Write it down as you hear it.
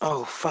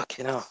Oh,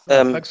 fucking hell.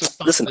 Oh, thanks for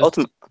starting Listen, this.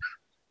 ultimate.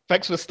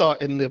 Thanks for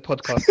starting the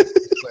podcast.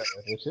 Swear,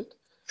 Richard.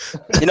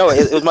 You know,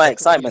 it was my Really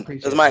excitement. It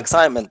was appreciate my it.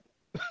 excitement.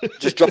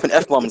 Just dropping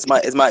f bombs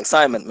is my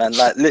excitement, man.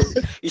 Like,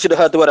 you should have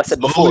heard the word I It's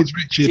said before. always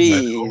Richard,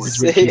 man. Always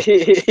Jeez.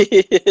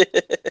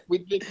 Richard.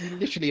 We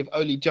literally have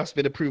only just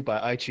been approved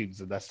by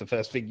iTunes, and that's the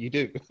first thing you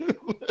do.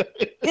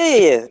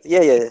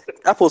 Yeah.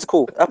 Apple's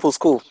cool. Apple's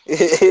cool.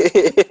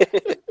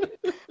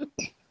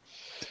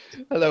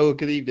 Hello,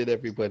 good evening,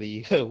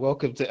 everybody.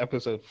 Welcome to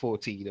episode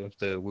 14 of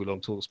the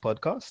Wulong Talks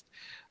podcast.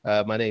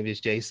 My name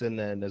is Jason,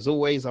 and as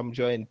always, I'm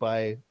joined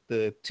by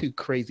the two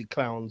crazy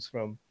clowns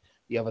from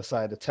the other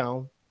side of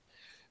town.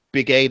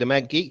 Big A, the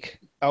Mad Geek.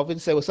 Alvin,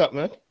 say what's up,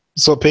 man.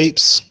 So,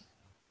 peeps.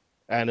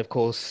 And of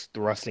course,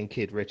 the Rustling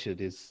Kid, Richard,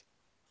 is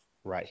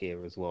right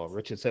here as well.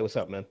 Richard, say what's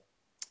up, man.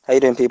 How you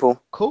doing,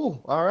 people? Cool.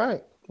 All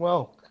right.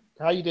 Well,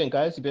 how you doing,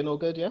 guys? You been all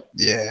good, yeah?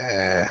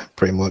 Yeah,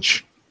 pretty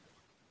much.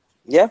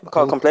 Yeah, I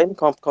can't complain.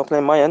 Can't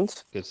complain my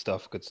end. Good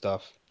stuff. Good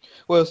stuff.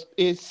 Well,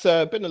 it's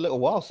been a little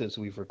while since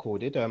we've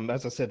recorded.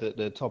 As I said at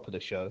the top of the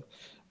show,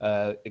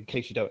 in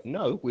case you don't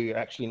know, we're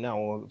actually now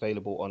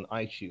available on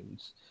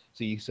iTunes.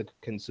 So you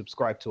can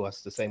subscribe to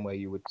us the same way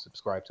you would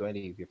subscribe to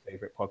any of your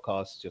favorite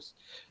podcasts. Just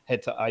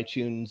head to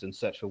iTunes and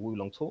search for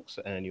Wulong Talks,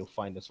 and you'll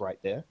find us right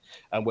there.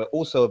 And we're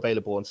also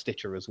available on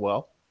Stitcher as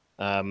well.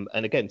 And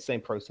again, same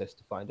process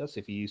to find us.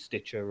 If you use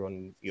Stitcher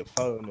on your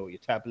phone or your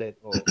tablet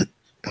or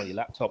on your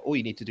laptop, all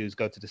you need to do is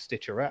go to the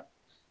Stitcher app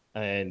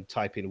and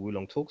type in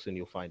Wulong Talks, and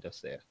you'll find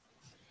us there.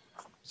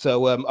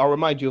 So I'll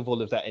remind you of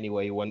all of that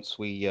anyway once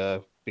we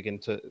begin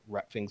to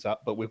wrap things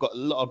up. But we've got a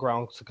lot of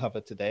ground to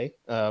cover today.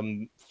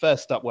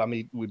 First up, well, I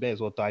mean, we may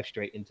as well dive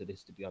straight into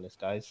this, to be honest,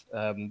 guys.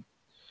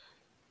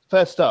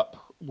 First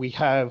up, we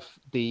have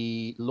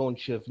the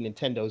launch of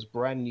Nintendo's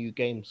brand new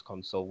games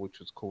console, which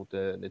was called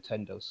the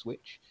Nintendo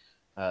Switch.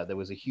 There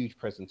was a huge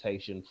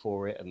presentation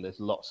for it, and there's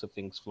lots of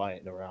things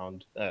flying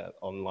around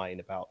online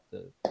about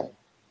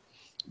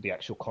the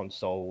actual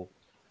console.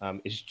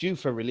 It's due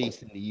for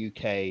release in the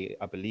UK,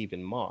 I believe,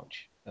 in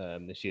March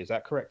this year. Is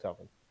that correct,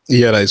 Alvin?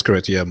 Yeah, that is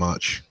correct. Yeah,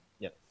 March.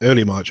 Yeah.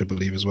 Early March, I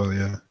believe, as well.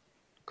 Yeah.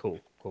 Cool.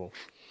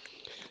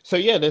 So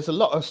yeah, there's a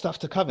lot of stuff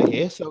to cover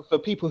here. So for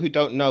people who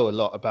don't know a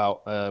lot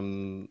about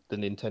the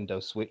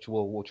Nintendo Switch,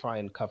 we'll try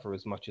and cover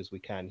as much as we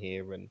can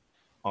here and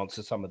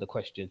answer some of the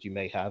questions you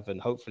may have, and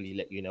hopefully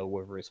let you know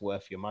whether it's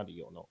worth your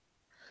money or not.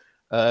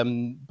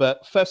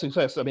 But first things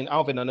first, I mean,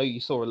 Alvin, I know you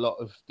saw a lot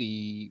of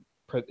the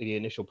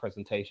initial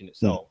presentation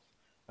itself.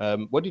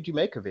 What did you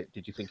make of it?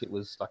 Did you think it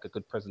was like a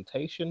good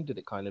presentation? Did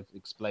it kind of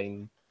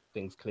explain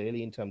things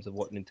clearly in terms of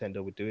what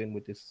Nintendo were doing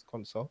with this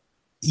console?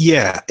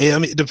 Yeah, I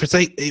mean,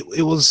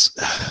 it was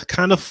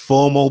kind of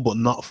formal, but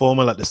not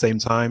formal at the same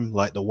time.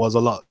 Like there was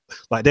a lot.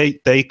 Like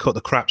they cut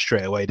the crap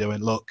straight away. They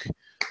went, look,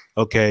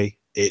 okay,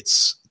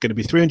 it's going to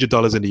be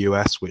 $300 in the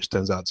US, which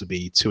turns out to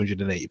be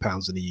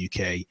 £280 in the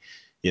UK.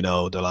 You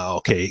know, they're like,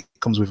 okay, it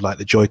comes with like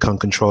the Joy-Con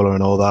controller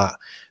and all that.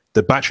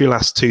 The battery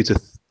lasts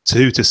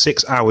 2 to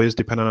 6 hours,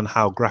 depending on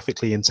how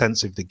graphically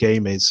intensive the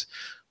game is.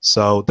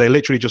 So they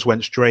literally just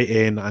went straight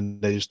in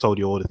and they just told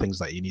you all the things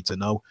that you need to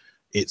know.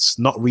 It's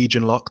not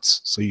region locked,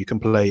 so you can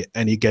play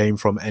any game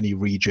from any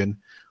region,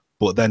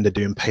 but then they're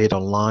doing paid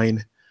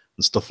online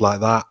and stuff like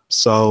that.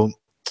 So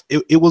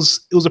it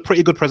was a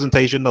pretty good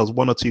presentation. There was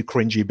one or two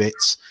cringy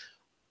bits,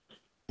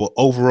 but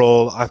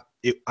overall, I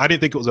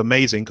didn't think it was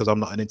amazing because I'm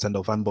not a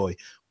Nintendo fanboy,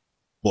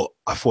 but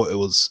I thought it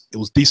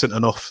was decent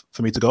enough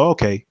for me to go,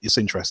 okay, it's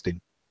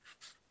interesting.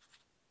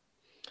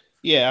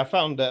 Yeah, I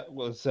found that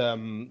was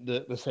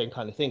the same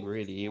kind of thing,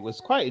 really. It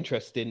was quite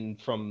interesting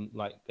from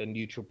like a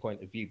neutral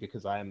point of view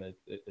because I am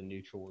a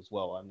neutral as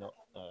well. I'm not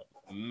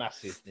a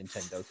massive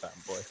Nintendo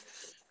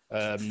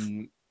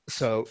fanboy.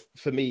 So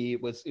for me,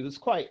 it was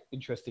quite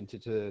interesting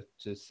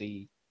to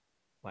see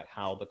like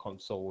how the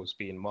console was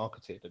being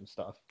marketed and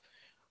stuff.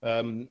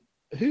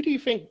 Who do you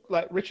think,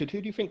 like Richard,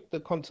 who do you think the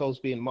console's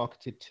being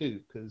marketed to?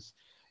 Because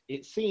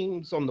it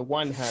seems on the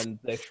one hand,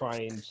 they're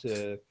trying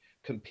to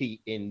compete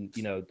in,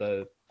 you know,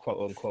 the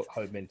quote unquote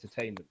home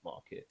entertainment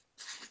market.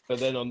 But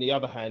then on the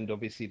other hand,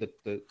 obviously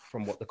the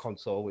from what the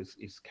console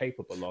is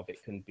capable of,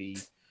 it can be,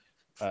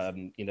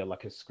 you know,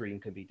 like a screen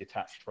can be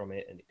detached from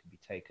it and it can be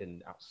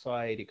taken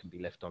outside, it can be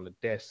left on the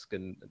desk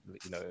and,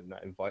 you know, and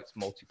that invites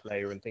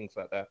multiplayer and things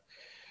like that.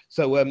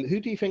 So who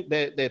do you think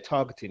they're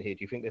targeting here?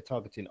 Do you think they're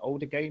targeting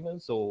older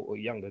gamers or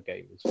younger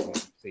gamers from what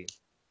you've seen?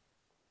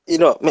 You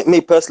know, me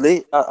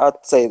personally, I'd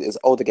say it's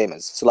older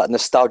gamers, so like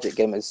nostalgic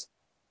gamers.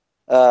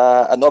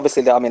 And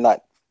obviously, I mean,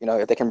 like, you know,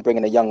 if they can bring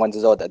in the young ones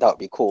as well, that would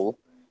be cool.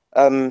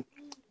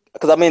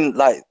 Because I mean,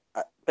 like,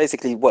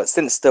 basically,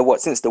 since the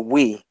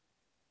Wii,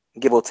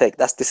 give or take,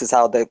 this is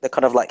how they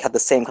kind of like had the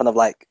same kind of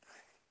like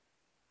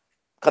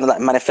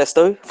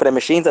manifesto for their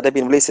machines that they've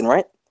been releasing,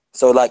 right?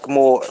 So like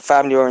more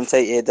family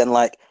orientated and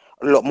like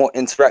a lot more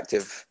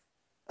interactive.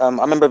 I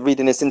remember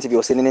reading this interview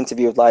or seeing an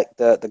interview of like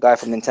the guy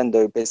from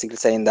Nintendo basically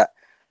saying that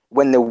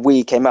when the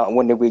Wii came out and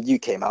when the Wii U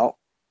came out,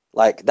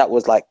 like that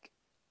was like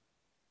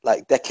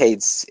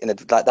decades in a,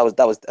 like that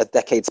was a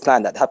decades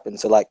plan that happened.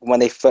 So like when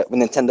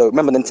Nintendo,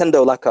 remember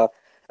Nintendo like a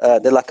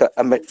they're like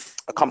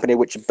a company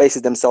which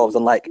bases themselves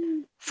on like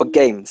for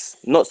games,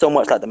 not so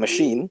much like the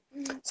machine.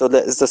 So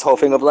there's this whole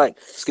thing of like,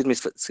 excuse me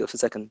for a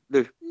second,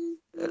 Lou.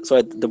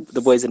 Sorry,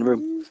 the boys in the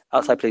room.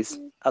 Outside, please.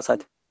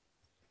 Outside.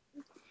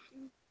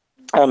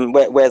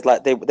 Whereas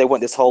like they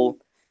want this whole,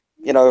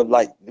 you know,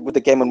 like with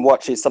the Game and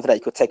Watch, it's something that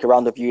you could take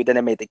around with you. Then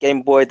they made the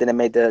Game Boy, then they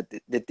made the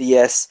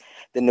DS,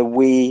 then the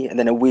Wii, and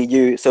then the Wii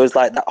U. So it's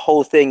like that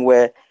whole thing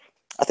where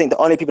I think the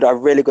only people that are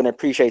really going to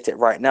appreciate it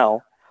right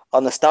now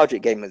are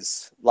nostalgic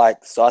gamers.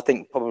 Like, so I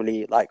think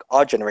probably like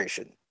our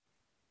generation,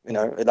 you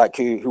know, like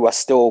who are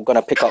still going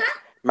to pick up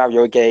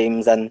Mario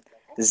games and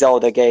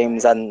Zelda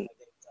games and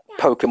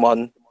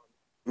Pokemon,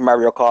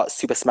 Mario Kart,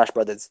 Super Smash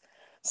Brothers.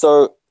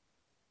 So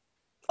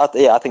I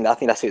think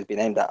that's who it's been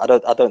aimed at.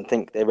 I don't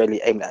think they're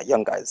really aiming at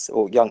young guys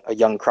or a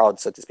young crowd,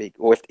 so to speak.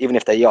 Or even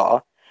if they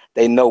are,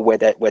 they know where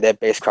their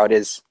base crowd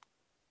is.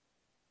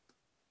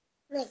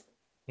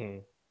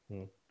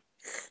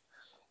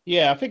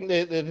 Yeah, I think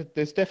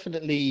there's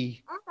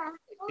definitely.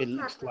 It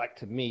looks like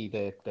to me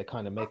they're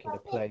kind of making a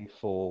play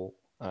for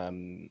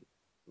the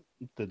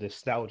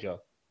nostalgia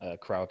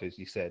crowd, as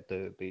you said,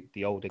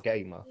 the older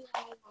gamer.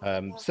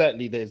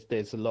 Certainly,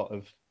 there's a lot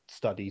of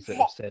studies that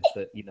have said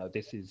that, you know,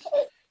 this is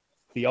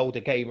the older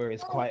gamer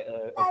is quite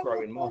a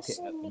growing market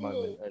at the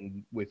moment,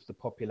 and with the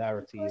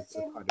popularity of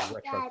the kind of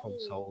retro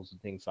consoles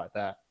and things like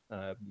that,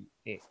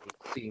 it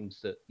seems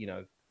that, you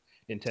know,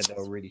 Nintendo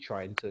are really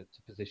trying to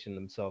position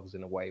themselves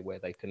in a way where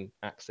they can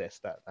access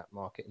that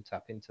market and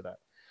tap into that.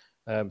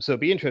 So it'd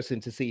be interesting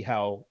to see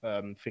how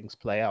things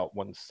play out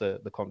once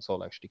the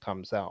console actually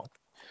comes out.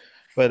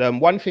 But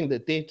one thing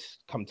that did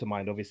come to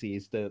mind, obviously,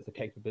 is the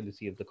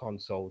capability of the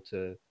console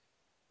to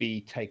be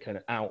taken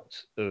out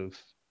of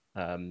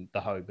the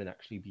home and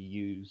actually be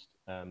used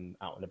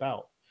out and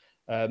about.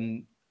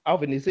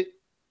 Alvin, is it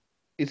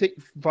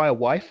via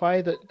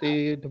Wi-Fi that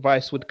the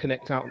device would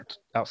connect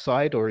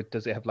outside, or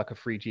does it have like a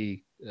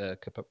 3G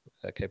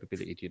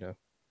capability? Do you know?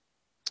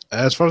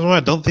 As far as I know,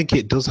 I don't think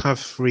it does have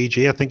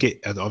 3G. I think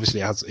it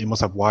obviously has. It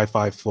must have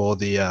Wi-Fi for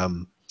the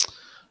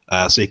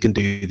so you can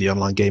do the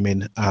online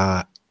gaming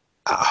at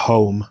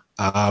home.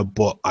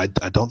 But I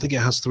don't think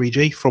it has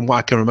 3G. From what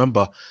I can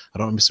remember, I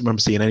don't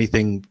remember seeing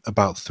anything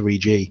about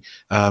 3G.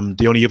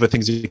 The only other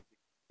things you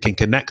can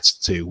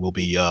connect to will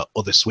be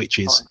other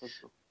switches.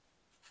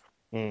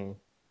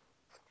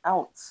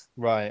 Out.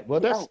 Right. Well,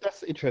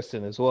 that's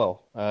interesting as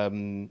well.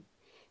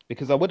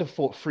 Because I would have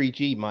thought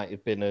 3G might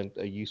have been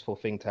a useful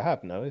thing to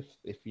have, no?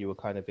 If you were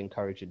kind of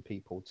encouraging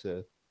people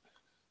to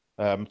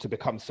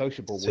become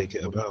sociable with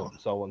the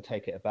console and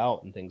take it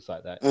about and things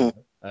like that. You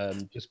know?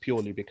 Just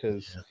purely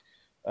because,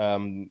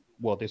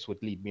 well, this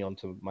would lead me on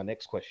to my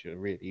next question,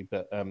 really.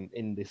 But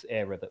in this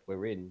era that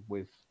we're in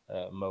with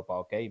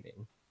mobile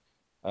gaming,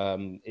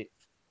 it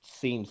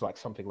seems like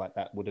something like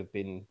that would have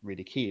been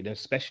really key, and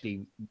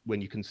especially when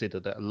you consider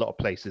that a lot of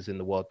places in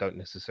the world don't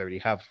necessarily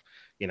have,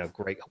 you know,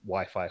 great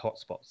Wi-Fi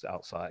hotspots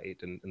outside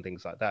and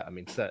things like that. I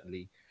mean,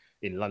 certainly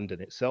in London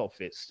itself,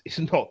 it's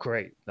not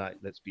great. Like,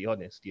 let's be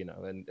honest, you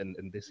know,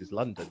 and this is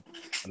London,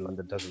 and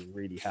London doesn't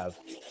really have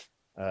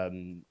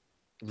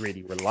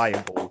really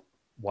reliable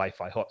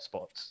Wi-Fi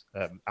hotspots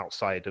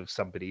outside of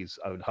somebody's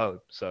own home.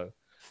 So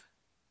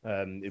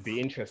it'd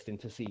be interesting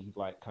to see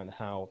like kind of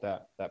how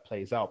that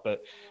plays out.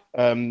 But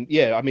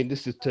yeah, I mean,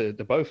 this is to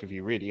the both of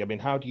you, really. I mean,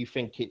 how do you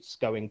think it's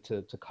going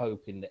to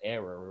cope in the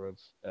era of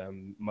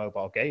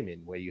mobile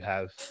gaming, where you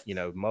have, you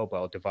know,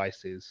 mobile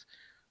devices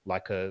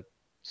like a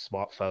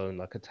smartphone,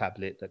 like a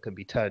tablet, that can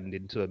be turned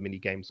into a mini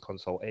games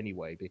console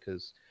anyway,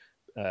 because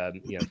you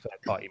know,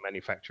 third-party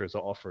manufacturers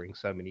are offering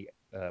so many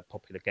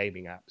popular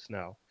gaming apps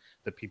now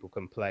that people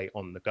can play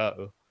on the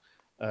go,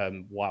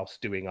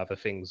 whilst doing other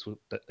things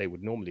that they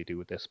would normally do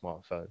with their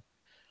smartphone.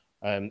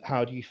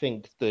 How do you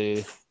think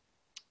the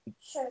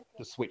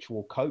Switch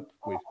will cope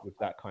with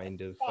that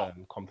kind of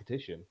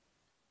competition,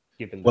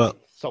 given that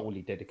it's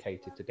solely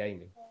dedicated to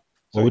gaming?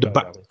 Well, with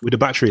the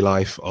battery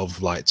life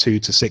of like 2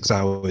 to 6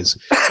 hours,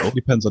 it all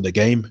depends on the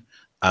game.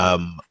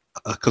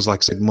 Because, like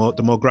I said,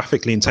 the more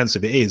graphically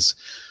intensive it is,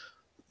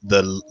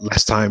 the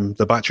less time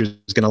the battery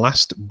is going to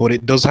last. But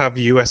it does have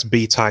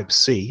USB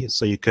Type-C,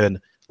 so you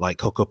can like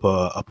hook up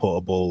a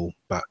portable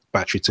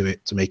battery to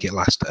it to make it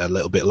last a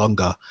little bit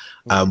longer.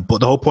 But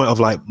the whole point of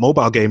like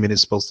mobile gaming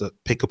is supposed to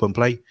pick up and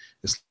play.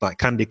 It's like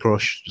Candy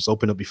Crush. Just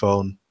open up your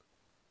phone,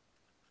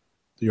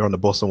 you're on the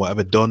bus or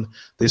whatever, done.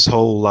 This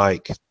whole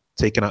like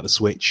taking out the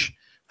Switch,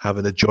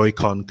 having the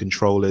Joy-Con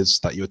controllers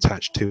that you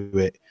attach to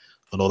it,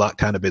 and all that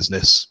kind of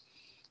business.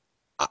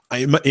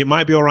 It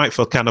might be all right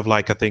for kind of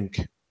like, I think,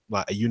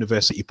 like a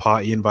university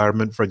party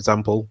environment, for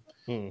example.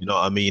 You know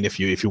what I mean? If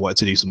you wanted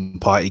to do some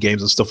party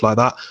games and stuff like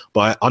that.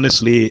 But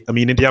honestly, I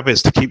mean, in the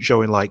others, to keep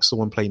showing like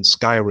someone playing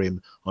Skyrim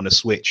on a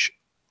Switch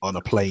on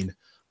a plane,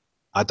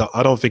 I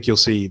don't think you'll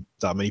see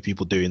that many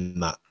people doing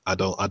that. I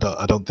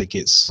don't think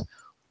it's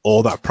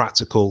all that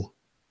practical.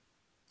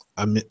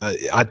 I mean,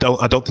 I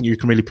don't think you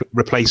can really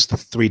replace the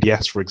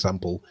 3DS, for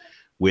example,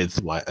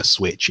 with like a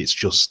Switch. It's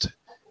just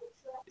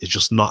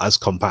not as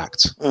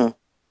compact.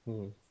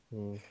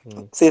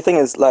 Mm-hmm. See, the thing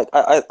is, like,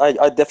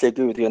 I definitely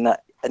agree with you on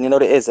that, and you know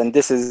what it is, and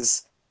this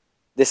is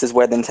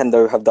where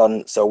Nintendo have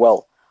done so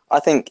well. I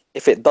think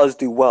if it does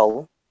do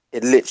well,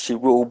 it literally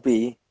will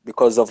be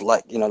because of,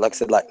 like, like I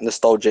said, like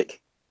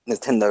nostalgic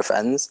Nintendo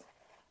fans,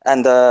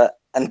 and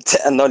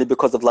only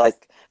because of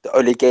like the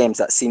early games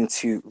that seem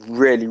to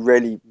really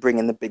really bring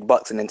in the big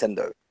bucks in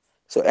Nintendo.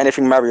 So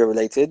anything Mario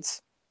related,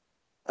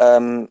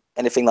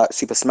 anything like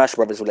Super Smash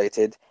Brothers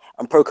related,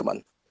 and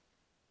Pokemon.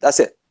 That's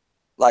it.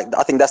 Like,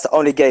 I think that's the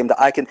only game that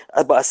I can.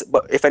 But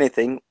if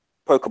anything,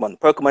 Pokemon.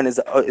 Pokemon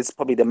is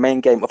probably the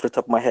main game off the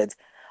top of my head.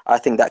 I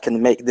think that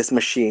can make this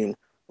machine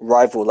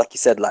rival, like you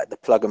said, like the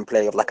plug and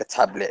play of like a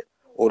tablet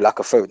or like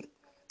a phone.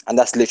 And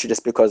that's literally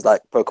just because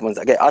like Pokemon's.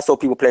 Again, I saw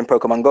people playing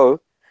Pokemon Go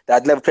that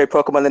had never played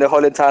Pokemon in their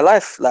whole entire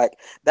life. Like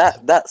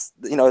that's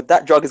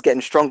that drug is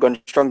getting stronger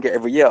and stronger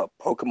every year.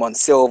 Pokemon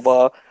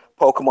Silver,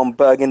 Pokemon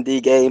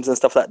Burgundy games and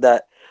stuff like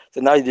that.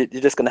 So now you're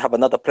just gonna have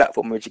another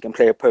platform which you can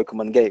play a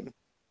Pokemon game.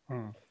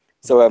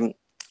 So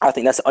I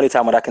think that's the only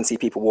time when I can see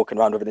people walking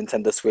around with a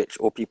Nintendo Switch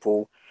or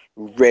people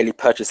really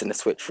purchasing a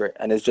Switch for it,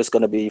 and it's just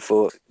going to be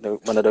for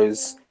one of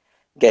those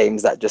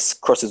games that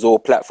just crosses all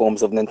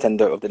platforms of the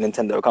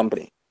Nintendo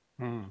company.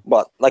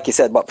 But like you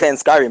said, but playing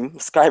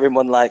Skyrim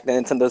on like the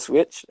Nintendo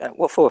Switch,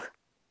 what for?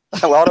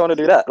 Well, I don't want to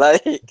do that.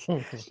 Like,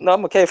 no,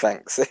 I'm okay,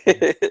 thanks.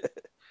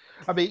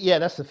 I mean, yeah,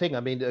 that's the thing. I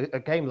mean, a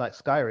game like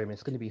Skyrim,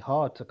 it's going to be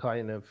hard to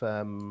kind of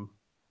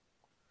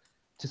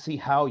to see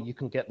how you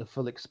can get the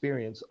full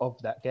experience of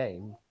that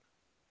game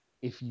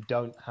if you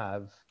don't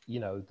have,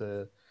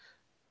 the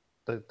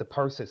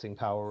processing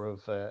power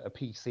of a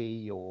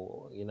PC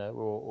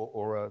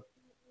or a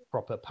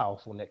proper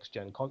powerful next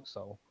gen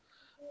console.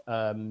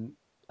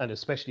 And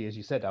especially, as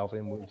you said,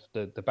 Alvin, with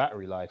the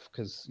battery life,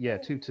 because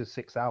 2 to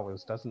 6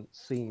 hours doesn't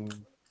seem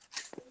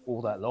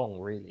all that long,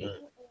 really.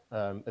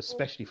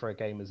 Especially for a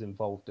game as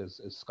involved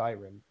as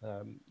Skyrim.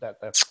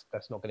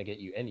 That's not going to get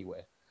you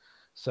anywhere.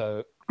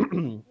 So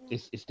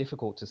it's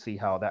difficult to see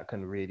how that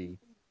can really,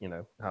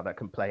 how that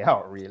can play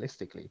out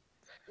realistically.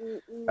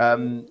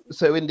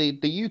 So in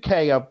the UK,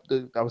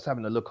 I was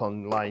having a look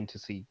online to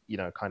see,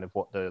 kind of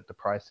what the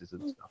prices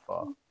and stuff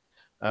are.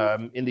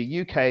 In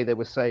the UK, they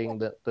were saying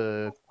that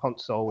the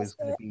console is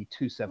going to be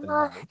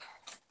 279,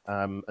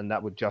 and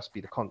that would just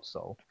be the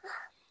console.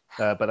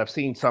 But I've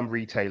seen some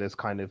retailers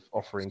kind of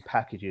offering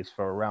packages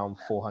for around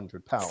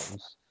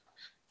 £400,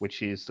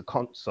 which is the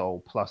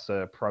console plus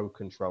a Pro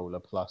controller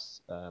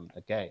plus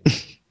a game.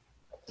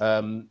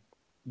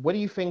 What do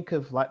you think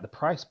of like the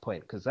price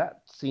point? Because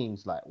that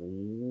seems like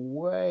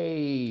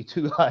way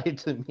too high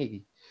to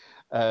me,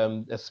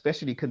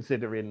 especially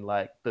considering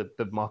like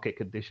the market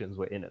conditions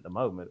we're in at the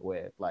moment,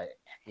 where like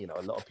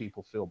a lot of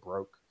people feel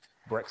broke.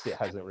 Brexit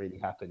hasn't really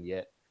happened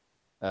yet,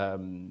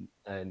 and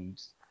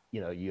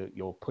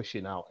you're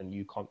pushing out a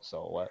new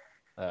console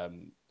at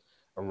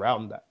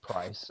around that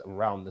price,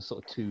 around the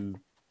sort of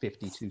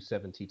 250,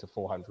 270 to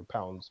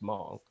 £400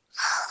 mark.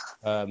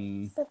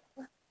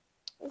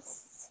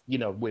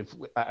 With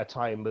at a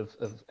time of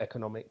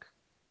economic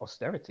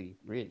austerity,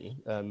 really.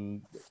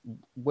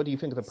 What do you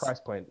think of the price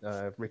point,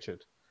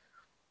 Richard?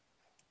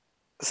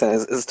 So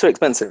it's too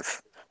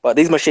expensive. But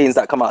these machines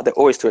that come out, they're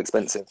always too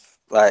expensive.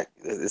 Like,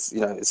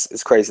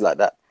 it's crazy like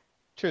that.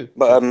 True.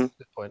 But Good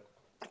point.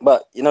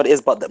 But it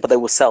is. But they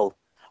will sell.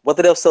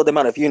 Whether they'll sell the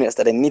amount of units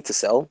that they need to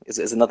sell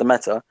is another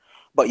matter.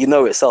 But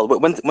it sells.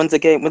 But when's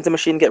the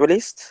machine get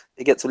released?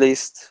 It gets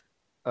released.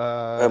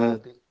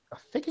 I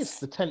think it's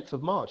the 10th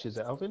of March, is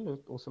it, Alvin,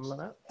 or something like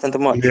that? 10th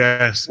of March.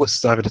 Yes,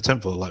 it's either the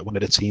 10th or like one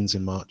of the teens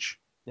in March.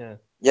 Yeah.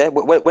 Yeah.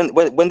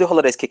 When do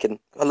holidays kick in?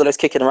 Holidays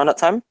kick in around that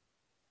time,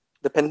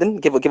 depending,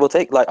 give or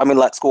take. Like, I mean,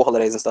 like school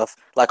holidays and stuff.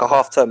 Like a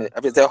half term.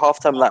 Is there a half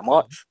term like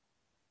March?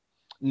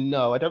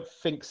 No, I don't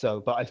think so.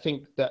 But I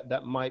think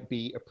that might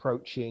be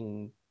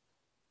approaching.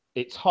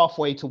 It's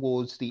halfway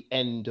towards the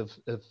end of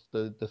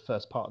the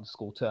first part of the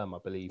school term, I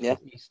believe. Yeah.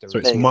 Easter. So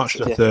it's March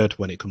the 3rd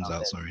when it comes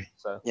out. Sorry.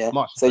 So yeah.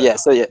 March So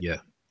 3rd. yeah.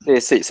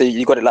 So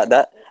you got it like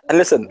that. And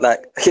listen,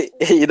 like,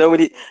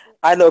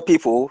 I know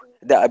people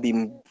that have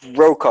been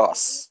broke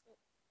ass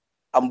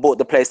and bought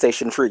the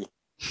PlayStation 3.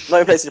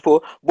 Not even PlayStation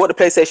 4, bought the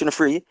PlayStation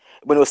 3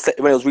 when it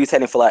was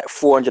retailing for like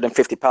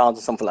 £450 or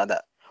something like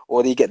that.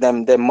 Or you get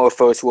them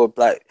mofos who are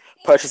like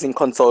purchasing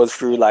consoles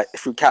through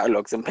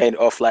catalogs and paying it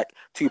off like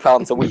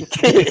 £2 a week.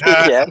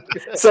 Yeah.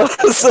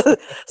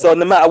 So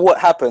no matter what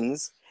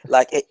happens,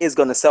 like, it is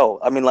gonna sell.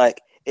 I mean,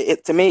 like,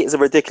 it to me is a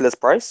ridiculous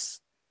price.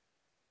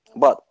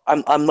 But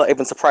I'm not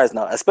even surprised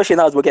now, especially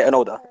now as we're getting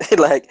older.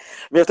 Like,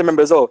 we have to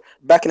remember as well,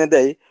 back in the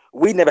day,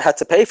 we never had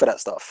to pay for that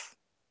stuff.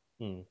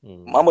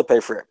 Mom would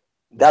pay for it.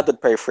 Dad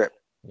would pay for it.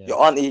 Yeah.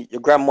 Your auntie,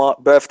 your grandma,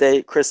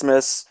 birthday,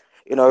 Christmas,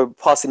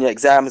 passing your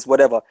exams,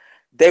 whatever,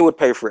 they would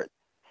pay for it.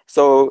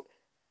 So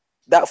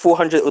that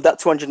 400 or that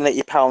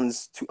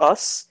 £280 to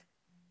us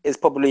is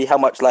probably how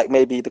much, like,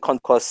 maybe the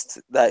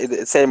cost that is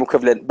the same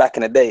equivalent back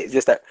in the day. It's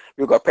just that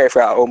we've got to pay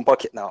for our own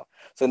pocket now.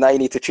 So now you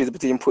need to choose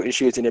between putting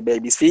shoes in your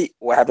baby's feet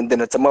or having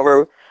dinner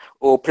tomorrow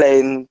or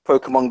playing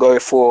Pokemon Go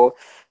for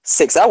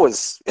 6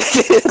 hours,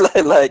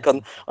 like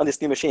on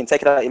this new machine.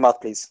 Take it out of your mouth,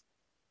 please.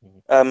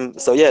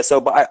 So yeah,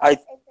 but I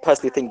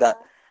personally think that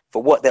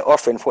for what they're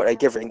offering, for what they're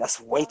giving,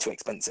 that's way too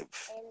expensive.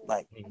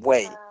 Like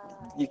way,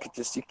 you could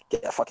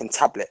get a fucking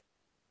tablet,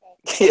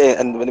 yeah,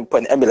 and then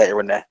put an emulator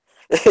in there,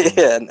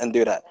 yeah, and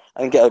do that,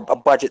 and get a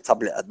budget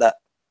tablet at that.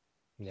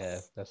 Yeah,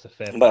 that's a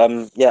fair point.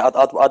 But yeah,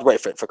 I'd wait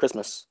for it for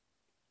Christmas.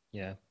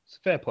 Yeah, it's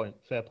a fair point.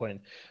 Fair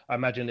point. I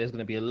imagine there's going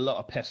to be a lot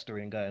of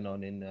pestering going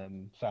on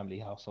in family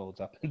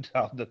households up and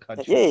down the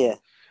country. Yeah.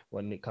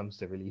 When it comes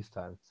to release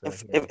time. So,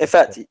 in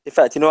fact,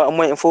 you know what I'm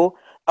waiting for?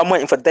 I'm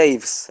waiting for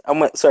Dave's.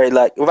 Sorry,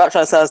 like without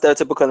trying to sound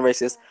stereotypical and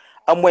racist,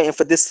 I'm waiting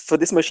for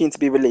this machine to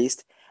be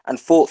released, and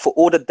for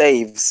all the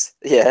Daves,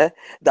 yeah,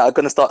 that are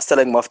gonna start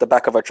selling them off the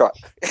back of a truck.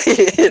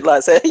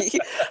 Like say,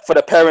 for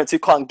the parents who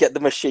can't get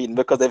the machine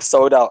because they've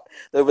sold out,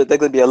 there's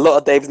gonna be a lot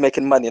of Daves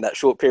making money in that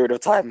short period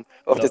of time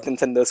of this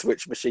Nintendo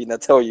Switch machine. I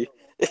tell you.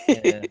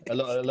 Yeah, a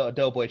lot of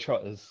Delboy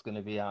trotters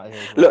gonna be out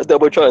here. A lot of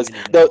Delboy trotters.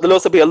 There'll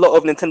also be a lot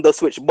of Nintendo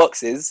Switch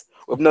boxes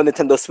with no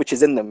Nintendo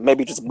Switches in them,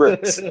 maybe just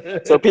bricks.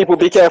 So people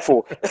be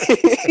careful.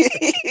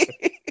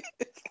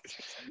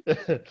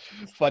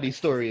 Funny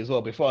story as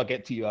well. Before I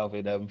get to you,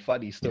 Alvin,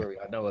 funny story.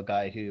 I know a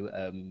guy who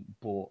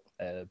bought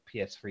a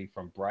PS3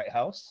 from Bright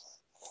House,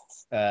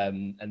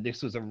 and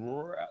this was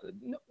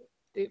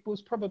it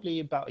was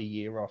probably about a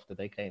year after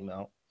they came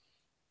out.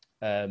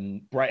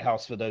 Bright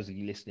House, for those of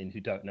you listening who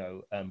don't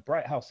know,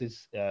 Bright House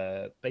is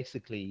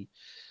basically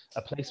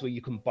a place where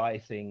you can buy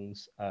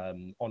things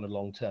on a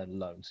long-term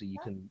loan, so you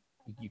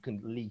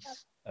can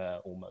lease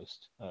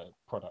almost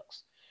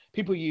products.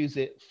 People use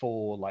it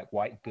for like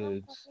white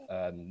goods,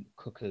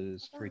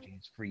 cookers,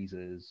 fridges,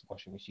 freezers,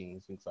 washing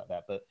machines, things like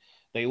that. But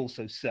they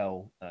also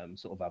sell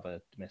sort of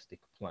other domestic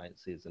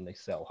appliances, and they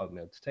sell home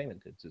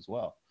entertainment goods as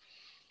well.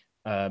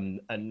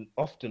 And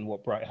often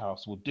what Bright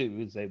House will do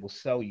is they will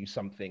sell you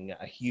something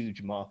at a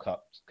huge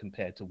markup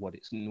compared to what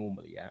it's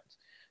normally at.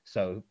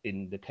 So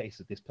in the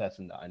case of this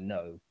person that I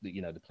know, the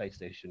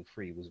PlayStation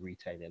 3 was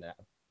retailing at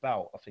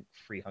about, I think,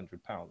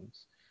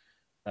 £300.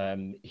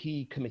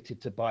 He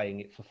committed to buying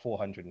it for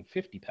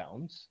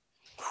 £450,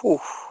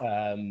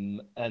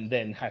 and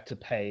then had to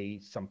pay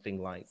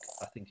something like,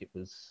 I think it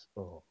was,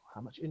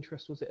 how much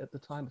interest was it at the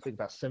time? I think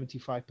about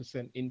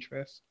 75%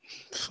 interest.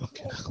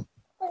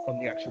 On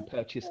the actual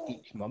purchase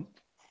each month.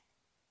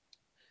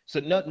 So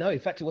no, in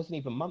fact, it wasn't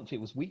even month,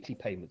 it was weekly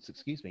payments,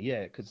 excuse me.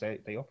 Yeah, because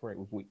they operate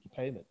with weekly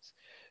payments.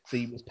 So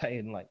he was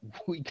paying like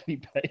weekly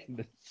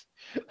payments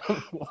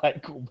of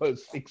like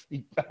almost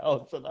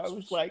 £60. And I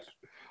was like,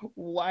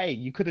 why?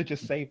 You could have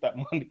just saved that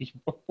money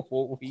for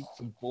 4 weeks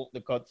and bought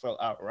the console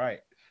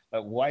outright.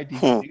 Like, why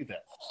did you do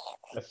that?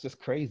 That's just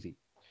crazy.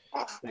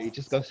 So it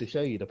just goes to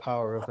show you the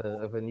power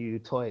of a new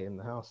toy in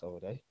the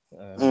household, eh?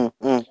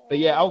 But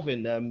yeah,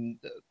 Alvin,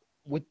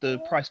 with the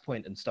price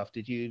point and stuff,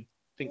 did you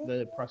think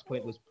the price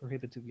point was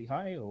prohibitively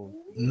high, or?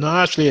 No,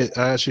 I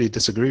actually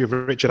disagree with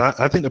Richard.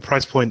 I think the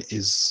price point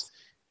is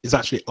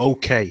actually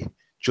okay,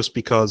 just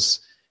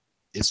because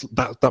it's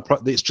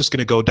it's just going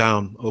to go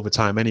down over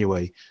time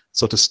anyway.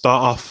 So to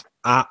start off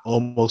at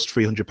almost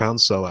 £300,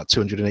 so at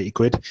 280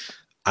 quid,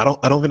 I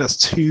don't think that's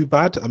too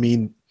bad. I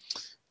mean,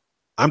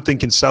 I'm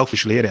thinking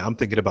selfishly in it. I'm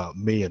thinking about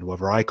me and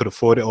whether I could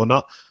afford it or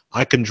not.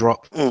 I can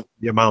drop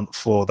the amount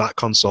for that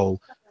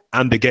console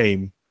and the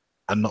game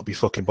and not be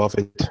fucking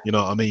bothered, you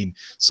know what I mean?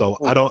 So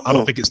I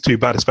don't think it's too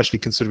bad, especially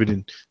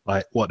considering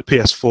like what the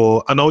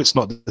PS4. I know it's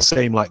not the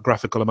same like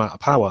graphical amount of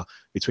power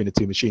between the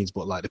two machines,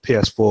 but like the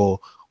PS4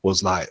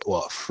 was like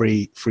what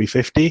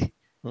 350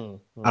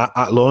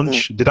 at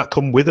launch. Did that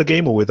come with a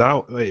game or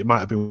without? It might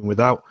have been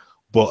without,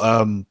 but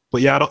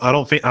yeah, I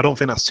don't think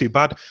that's too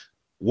bad.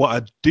 What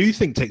I do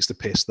think takes the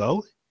piss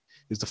though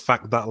is the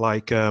fact that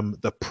like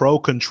the Pro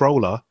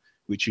controller,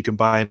 which you can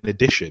buy in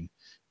addition,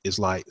 is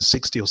like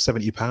 £60 or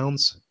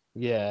 £70.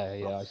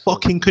 Yeah.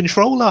 Fucking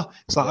controller.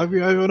 It's like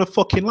everyone a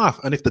fucking laugh.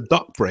 And if the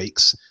dock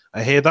breaks,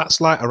 I hear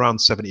that's like around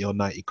 70 or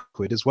 90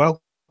 quid as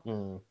well.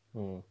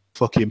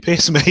 Fucking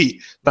piss,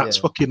 mate. That's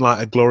fucking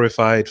like a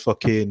glorified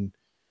fucking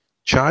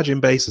charging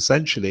base,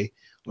 essentially.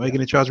 Why are you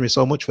going to charge me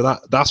so much for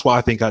that? That's what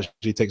I think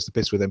actually takes the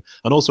piss with him.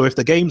 And also, if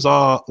the games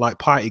are like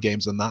party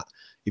games and that,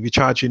 if you're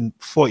charging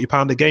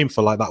 £40 a game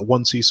for like that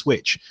 1-2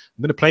 switch,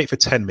 I'm going to play it for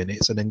 10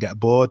 minutes and then get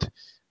bored.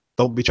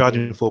 Don't be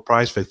charging full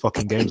price for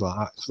fucking games like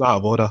that. It's out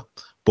of order.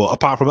 But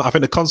apart from that, I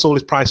think the console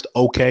is priced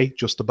okay,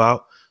 just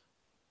about.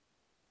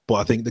 But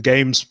I think the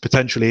games,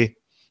 potentially,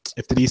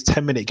 if they're these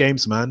 10-minute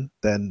games, man,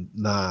 then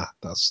nah,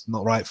 that's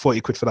not right.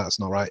 40 quid for that's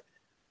not right.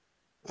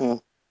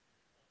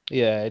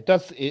 Yeah, it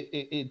does.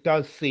 It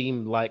does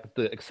seem like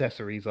the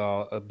accessories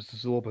are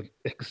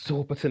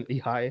exorbitantly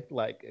high.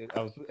 Like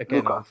I was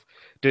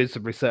doing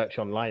some research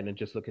online and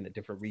just looking at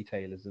different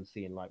retailers and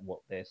seeing like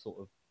what they're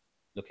sort of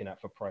looking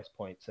at for price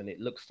points, and it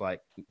looks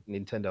like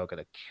Nintendo are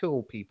going to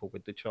kill people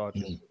with the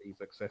charges for these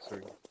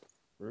accessories.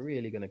 We're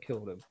really going to kill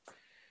them.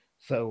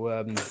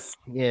 So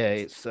yeah,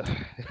 it's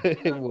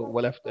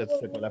we'll have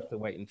to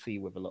wait and see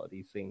with a lot of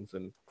these things,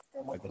 and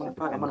I guess it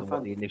depends on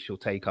what the initial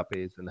take up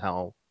is and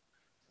how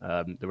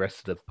the rest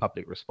of the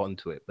public respond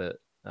to it. But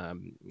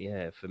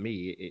Yeah, for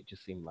me, it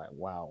just seemed like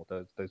wow.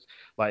 Those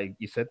like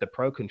you said, the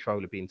Pro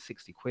controller being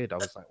 60 quid. I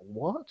was like,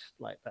 what?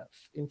 Like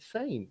that's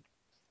insane.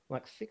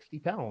 Like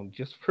 £60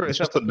 just for It's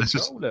just another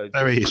controller.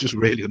 unnecessary. It's just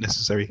really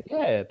unnecessary.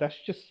 Yeah, that's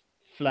just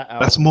flat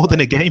That's out more than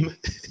a like game.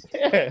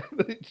 yeah,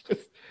 it's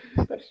just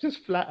that's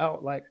just flat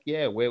out like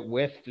yeah,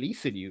 we're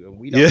fleecing you and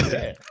we don't Yeah.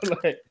 care.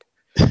 Like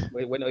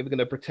we're not even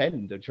gonna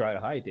pretend or try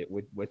to hide it.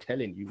 We're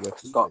telling you we're Got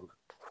fleecing.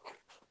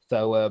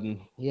 So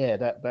yeah,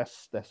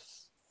 that's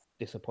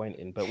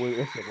disappointing. But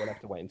we'll have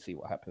to wait and see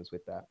what happens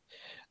with that.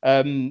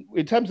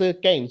 In terms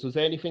of games, was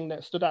there anything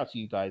that stood out to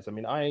you guys? I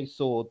mean, I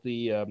saw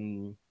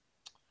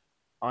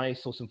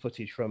some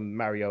footage from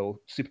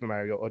Super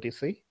Mario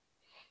Odyssey,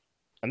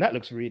 and that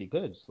looks really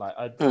good. Like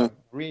I mm,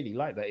 really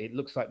like that. It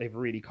looks like they've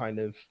really kind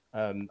of.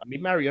 I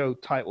mean, Mario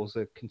titles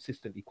are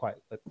consistently quite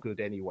good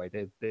anyway.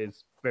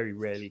 There's very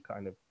rarely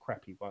kind of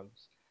crappy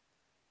ones.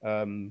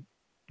 Um,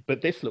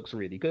 but this looks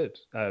really good.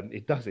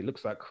 It does. It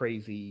looks like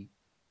crazy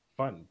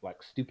fun,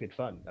 like stupid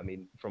fun. I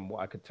mean, from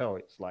what I could tell,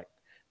 it's like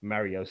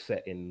Mario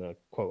set in the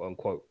quote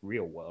unquote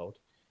real world.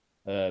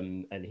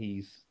 And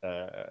he's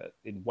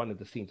in one of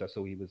the scenes I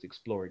saw, he was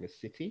exploring a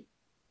city,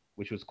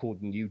 which was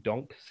called New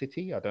Donk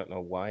City. I don't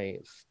know why.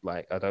 It's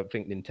like I don't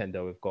think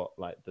Nintendo have got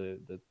like the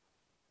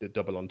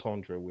double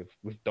entendre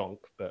with Donk,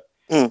 but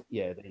mm.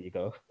 yeah, there you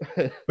go.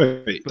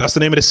 Wait, But that's the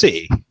name of the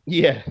city.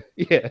 yeah,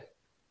 yeah, yeah.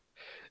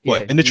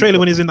 What in the New trailer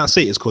Donk. when he's in that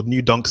city? It's called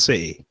New Donk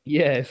City.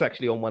 Yeah, it's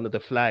actually on one of the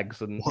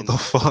flags and What the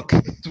fuck?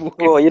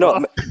 Well, you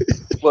know,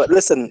 well,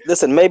 listen.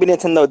 Maybe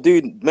Nintendo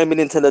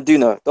do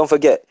know. Don't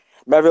forget,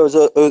 Mario is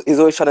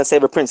always trying to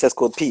save a princess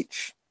called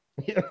Peach.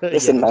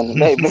 Listen, yeah. man.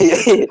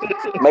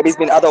 Maybe he's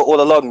been adult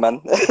all along,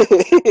 man.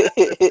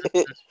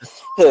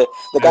 The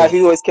guy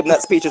who always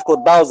kidnaps Peach is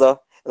called Bowser.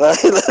 And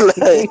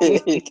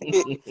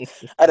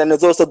then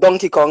there's also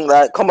Donkey Kong.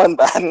 Like, come on,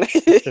 man.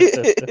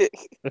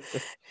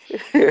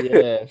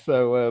 Yeah,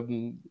 so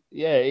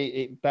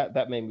yeah,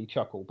 that made me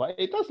chuckle, but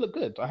it does look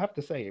good. I have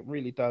to say, it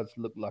really does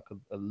look like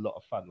a lot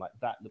of fun. Like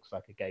that looks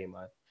like a game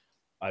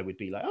I would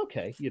be like,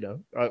 okay,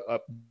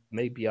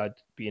 maybe I'd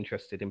be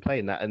interested in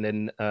playing that. And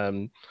then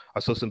I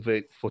saw some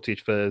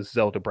footage for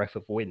Zelda Breath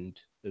of Wind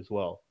as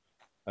well,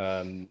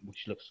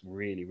 which looks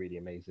really, really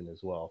amazing as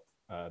well.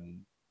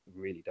 It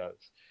really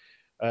does.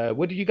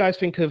 What did you guys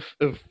think of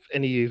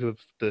any of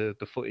the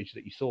footage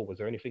that you saw? Was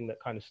there anything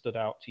that kind of stood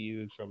out to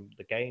you from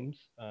the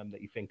games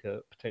that you think are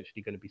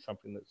potentially going to be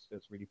something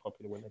that's really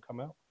popular when they come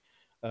out?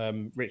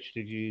 Rich,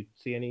 did you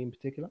see any in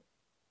particular?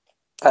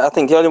 I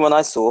think the only one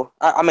I saw.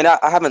 I mean, I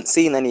haven't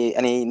seen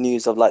any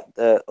news of like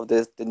the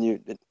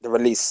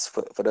release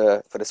for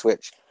the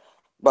Switch,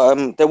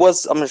 but there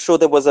was. I'm sure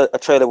there was a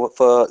trailer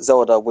for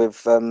Zelda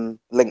with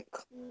Link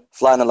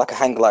flying on like a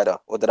hang glider,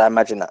 or did I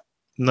imagine that?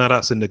 No,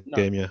 that's in the No,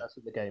 game. Yeah. that's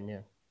in the game.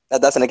 Yeah.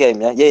 That's in the game,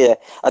 yeah, yeah, yeah.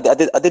 I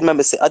did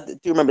remember. I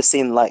do remember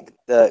seeing like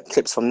the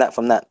clips from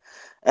that,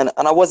 and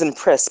I was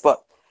impressed.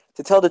 But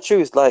to tell the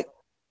truth, like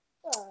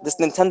this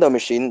Nintendo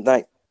machine,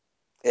 like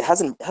it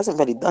hasn't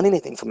really done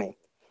anything for me.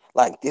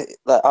 I'm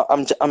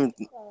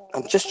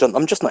just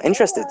not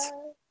interested.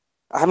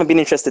 I haven't been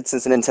interested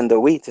since the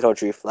Nintendo Wii, to tell the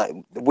truth. Like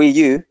the Wii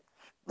U,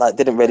 like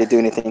didn't really do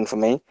anything for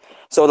me.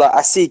 So like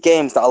I see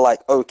games that are like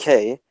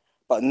okay,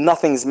 but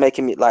nothing's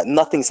making me like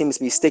nothing seems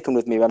to be sticking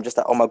with me. I'm just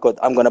like, oh my god,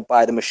 I'm gonna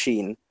buy the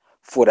machine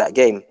for that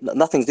game.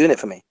 Nothing's doing it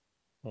for me.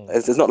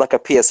 It's not like a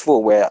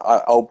PS4 where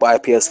I'll buy a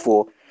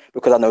PS4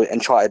 because I know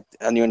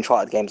a new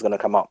Uncharted game is gonna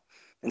come out.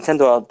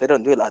 Nintendo, they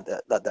don't do it like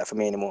that for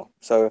me anymore.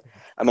 So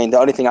I mean, the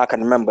only thing I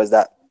can remember is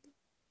that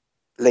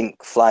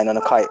Link flying on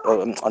a kite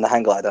or on a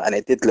hang glider, and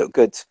it did look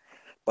good,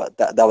 but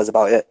that was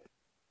about it.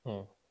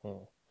 Hmm,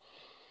 hmm.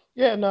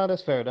 Yeah, no,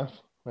 that's fair enough.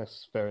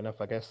 That's fair enough,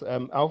 I guess.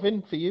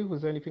 Alvin, for you,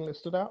 was there anything that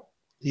stood out?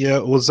 Yeah,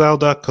 it was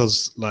Zelda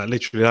because like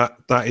literally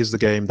that is the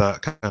game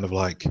that kind of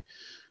like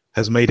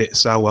has made it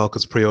sell well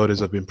because pre-orders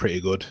have been pretty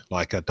good.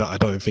 Like I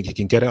don't even think you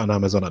can get it on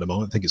Amazon at the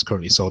moment. I think it's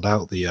currently sold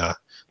out the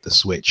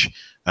Switch.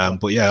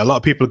 But yeah, a lot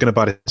of people are going to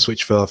buy the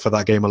Switch for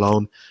that game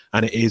alone,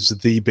 and it is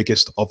the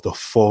biggest of the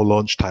 4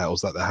 launch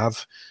titles that they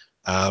have.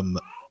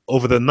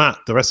 Other than that,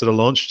 the rest of the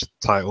launch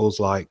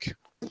titles, like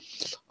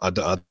I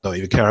don't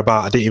even care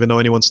about. I didn't even know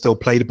anyone still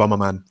played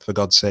Bomberman, for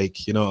God's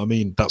sake. You know what I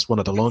mean? That's one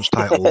of the launch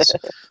titles.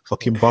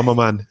 Fucking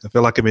Bomberman. I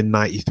feel like I'm in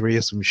 '93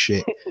 or some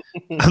shit.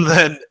 And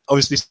then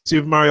obviously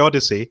Super Mario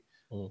Odyssey.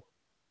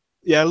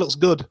 Yeah, it looks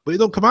good, but it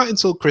don't come out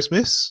until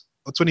Christmas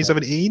or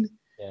 2017.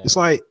 Yeah. It's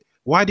like,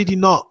 why did you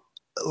not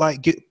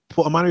like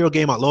put a Mario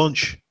game at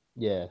launch?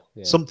 Yeah.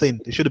 Something.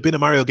 It should have been a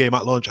Mario game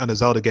at launch and a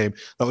Zelda game.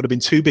 That would have been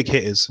 2 big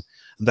hitters,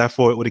 and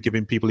therefore it would have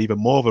given people even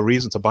more of a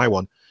reason to buy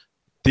one.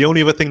 The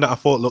only other thing that I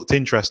thought looked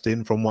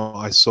interesting from what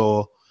I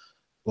saw,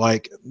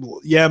 like,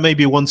 yeah,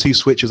 maybe 1-2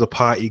 Switch is a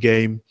party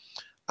game,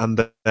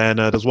 and then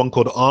there's one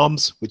called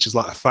Arms, which is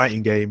like a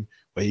fighting game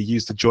where you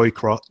use the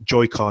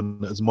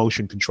Joy-Con as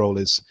motion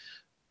controllers,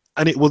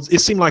 and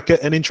it seemed like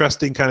an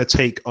interesting kind of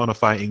take on a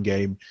fighting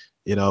game,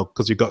 you know,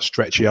 because you've got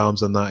stretchy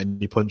arms and that, and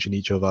you're punching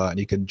each other, and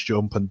you can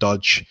jump and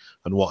dodge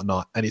and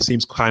whatnot, and it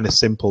seems kind of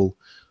simple.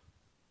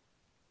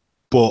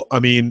 But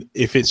I mean,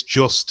 if it's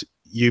just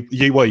you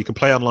can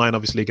play online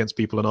obviously against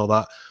people and all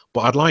that.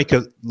 But I'd like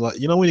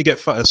when you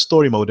get a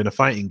story mode in a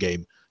fighting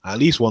game, I at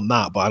least want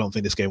that. But I don't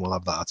think this game will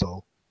have that at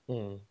all.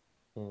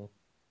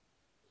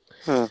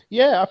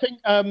 Yeah, I think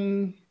I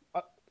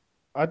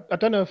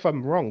don't know if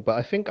I'm wrong, but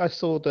I think I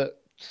saw that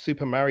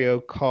Super Mario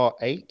Kart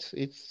 8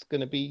 is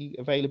going to be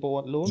available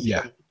at launch.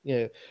 Yeah.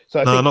 So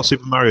I no, think... not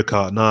Super Mario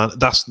Kart. No,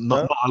 that's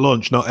not at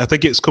launch. No, I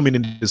think it's coming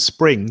in the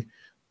spring,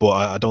 but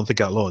I don't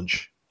think at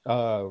launch.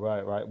 Oh,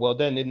 right. Well,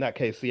 then in that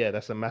case, yeah,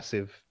 that's a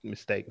massive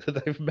mistake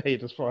that they've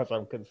made as far as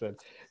I'm concerned.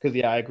 Because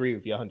I agree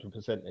with you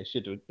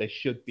 100%. There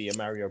should be a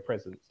Mario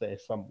presence there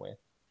somewhere.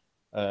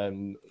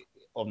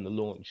 On the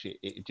launch,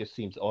 it just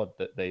seems odd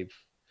that they've...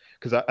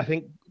 Because I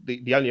think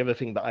the only other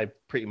thing that I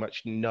pretty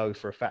much know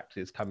for a fact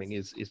is coming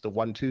is the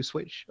 1-2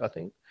 switch, I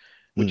think,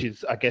 which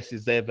is, I guess,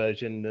 is their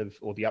version of,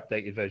 or the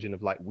updated version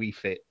of like Wii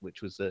Fit,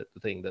 which was the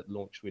thing that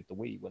launched with the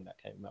Wii when that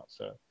came out.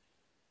 So,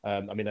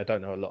 I mean, I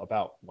don't know a lot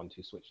about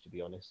 1-2 switch, to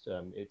be honest.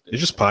 It's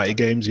just party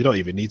games. You don't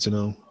even need to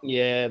know.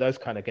 Yeah, those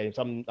kind of games.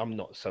 I'm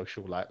not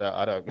social like that.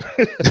 I don't.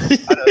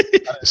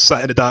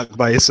 Sat in the dark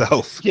by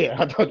yourself. Yeah,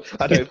 I don't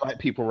invite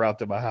people around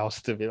to my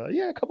house to be like,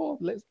 yeah, come on,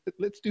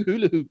 let's do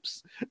hula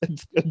hoops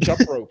and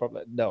jump rope. I'm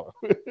like, no.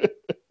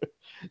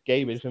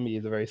 Gaming for me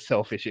is a very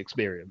selfish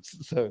experience,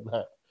 so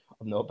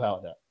I'm not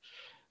about that.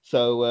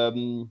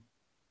 So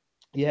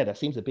yeah, that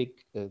seems a big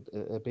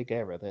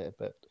error there.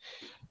 But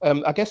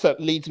I guess that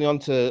leads me on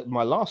to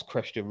my last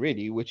question,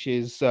 really, which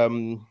is,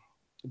 do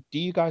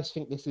you guys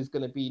think this is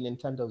going to be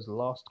Nintendo's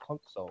last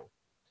console?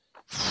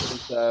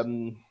 Because,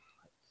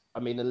 I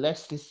mean,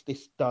 unless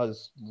this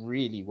does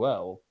really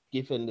well,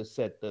 given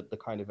the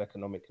kind of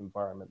economic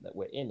environment that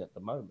we're in at the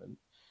moment,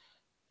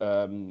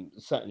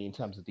 certainly in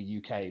terms of the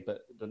UK,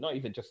 but not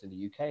even just in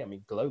the UK. I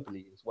mean,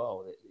 globally as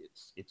well,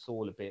 it's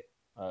all a bit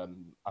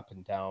up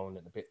and down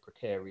and a bit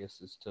precarious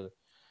as to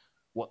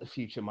what the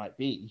future might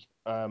be.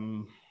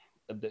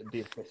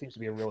 There seems to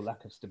be a real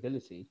lack of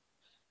stability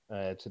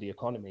to the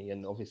economy,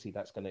 and obviously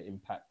that's going to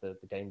impact the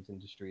games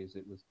industry as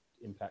it would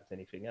impact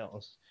anything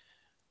else.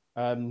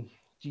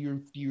 Do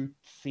you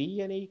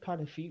see any kind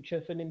of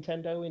future for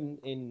Nintendo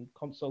in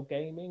console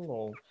gaming,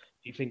 or do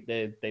you think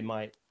they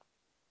might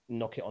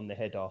knock it on the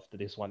head after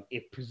this one,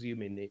 if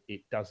presuming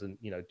it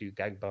doesn't, do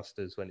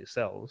gangbusters when it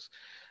sells,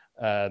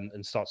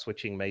 and start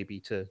switching maybe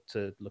to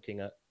looking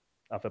at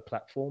other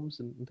platforms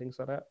and things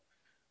like that?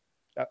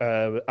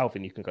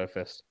 Alvin, you can go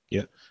first.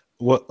 Yeah.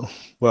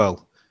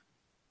 Well,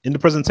 in the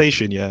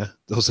presentation, there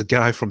was a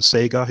guy from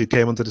Sega who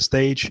came onto the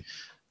stage,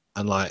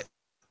 and like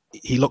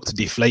he looked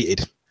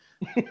deflated,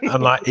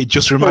 and like it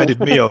just reminded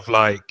me of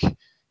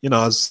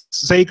as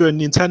Sega and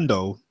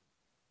Nintendo.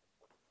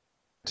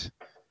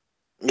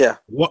 Yeah.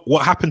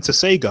 What happened to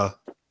Sega?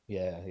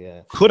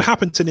 Yeah. Could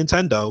happen to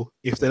Nintendo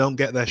if they don't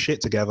get their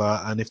shit together,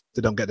 and if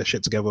they don't get their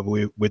shit together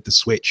with the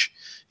Switch.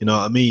 You know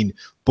what I mean?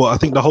 But I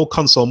think the whole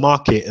console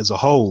market as a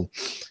whole,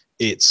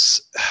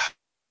 it's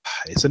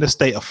in a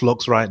state of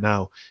flux right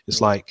now.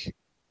 It's like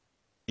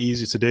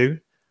easy to do,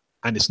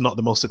 and it's not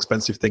the most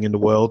expensive thing in the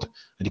world,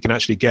 and you can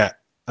actually get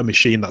a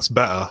machine that's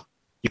better.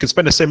 You can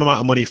spend the same amount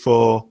of money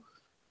for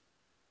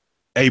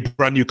a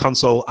brand new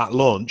console at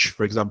launch,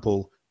 for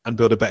example, and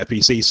build a better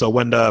PC. So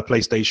when the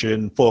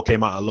PlayStation 4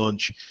 came out at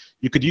launch,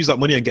 you could use that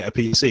money and get a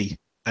PC,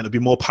 and it'd be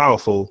more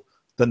powerful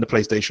than the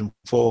PlayStation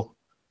 4.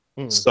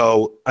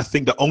 So I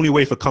think the only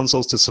way for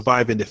consoles to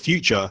survive in the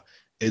future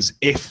is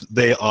if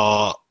they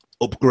are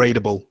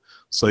upgradable.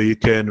 So you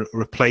can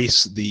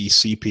replace the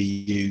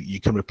CPU, you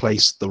can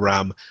replace the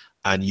RAM,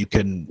 and you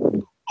can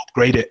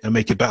upgrade it and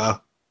make it better.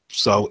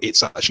 So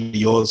it's actually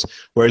yours.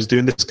 Whereas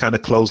doing this kind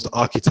of closed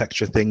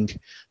architecture thing,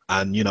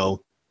 and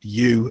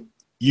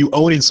you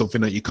owning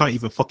something that you can't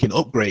even fucking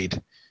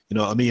upgrade. You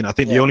know what I mean? I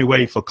think the only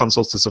way for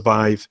consoles to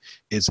survive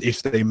is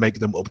if they make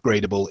them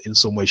upgradable in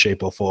some way,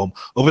 shape, or form.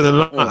 Other than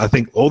that, I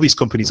think all these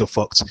companies are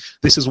fucked.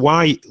 This is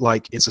why,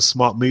 it's a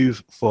smart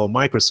move for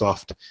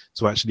Microsoft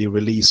to actually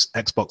release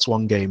Xbox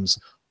One games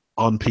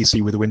on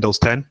PC with Windows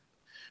 10,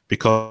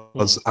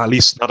 because at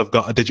least now they've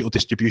got a digital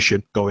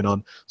distribution going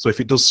on. So if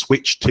it does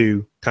switch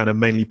to kind of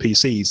mainly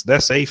PCs, they're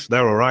safe,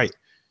 they're all right.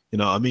 You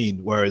know what I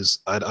mean? Whereas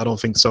I don't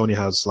think Sony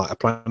has a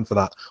plan for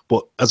that.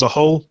 But as a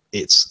whole,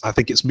 I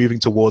think it's moving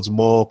towards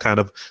more kind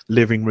of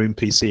living room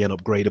PC and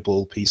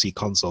upgradable PC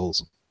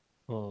consoles.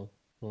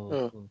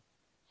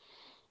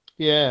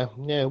 Yeah.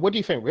 What do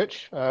you think,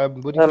 Rich?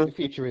 What do you think the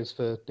future is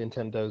for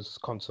Nintendo's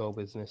console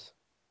business?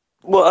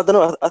 Well, I don't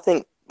know. I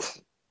think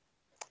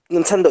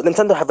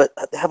Nintendo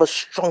have a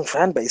strong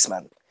fan base,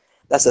 man.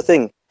 That's the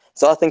thing.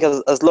 So I think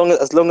as long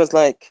as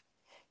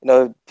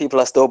people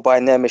are still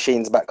buying their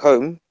machines back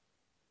home,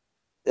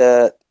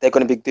 they're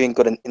going to be doing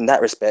good in that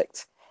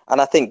respect.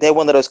 And I think they're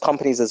one of those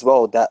companies as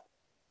well that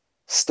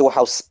still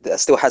has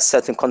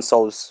certain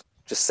consoles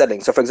just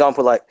selling. So for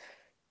example,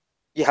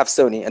 you have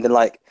Sony, and then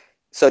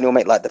Sony will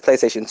make the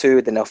PlayStation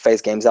 2, then they'll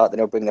phase games out, then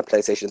they'll bring the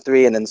PlayStation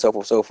 3, and then so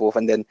forth,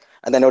 and then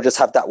they'll just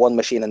have that one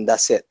machine, and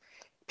that's it.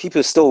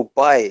 People still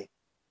buy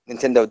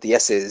Nintendo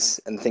DSs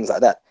and things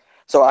like that.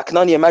 So I can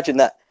only imagine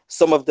that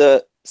some of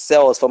the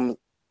sales from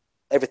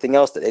everything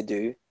else that they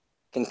do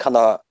can kind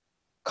of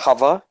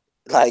cover,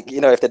 like,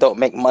 you know, if they don't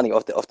make money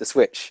off the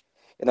Switch,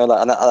 you know,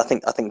 like, and I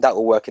think that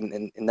will work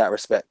in that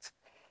respect.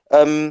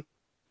 Um,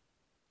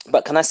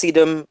 but can I see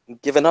them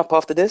giving up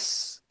after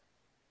this?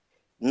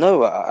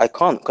 No, I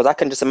can't, because I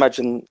can just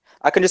imagine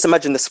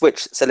the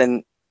Switch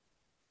selling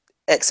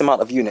X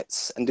amount of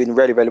units and doing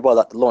really, really well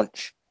at the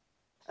launch,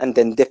 and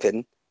then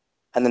dipping,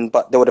 and then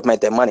but they would have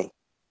made their money.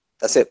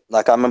 That's it.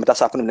 Like, I remember that's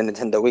happened in the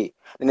Nintendo Wii.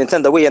 The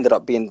Nintendo Wii ended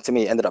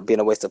up being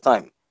a waste of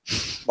time.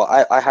 But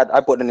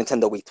I bought the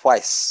Nintendo Wii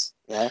twice.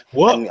 Yeah,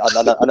 What? and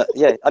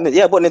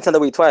I bought Nintendo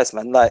Wii twice,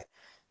 man. Like,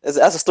 that's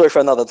a story for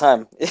another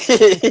time.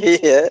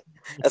 Yeah,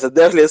 that's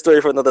definitely a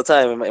story for another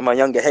time in my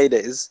younger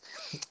heydays.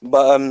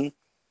 But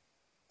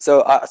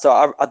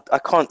I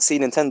can't see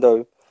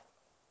Nintendo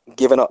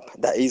giving up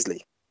that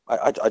easily.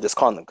 I just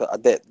can't.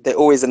 They're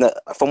always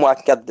from what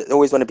I can get, they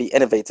always want to be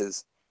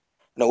innovators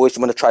and always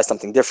want to try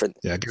something different.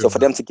 Yeah, I agree So with for that.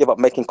 them to give up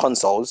making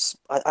consoles,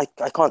 I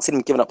can't see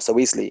them giving up so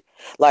easily.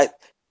 Like,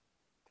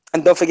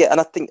 and don't forget, and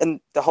I think,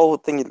 and the whole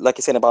thing, like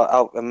you're saying about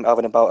Alvin,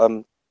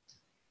 about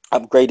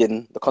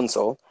upgrading the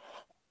console,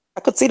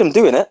 I could see them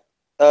doing it.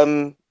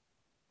 Um,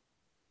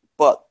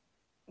 but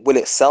will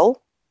it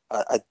sell?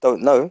 I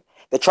don't know.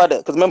 They tried it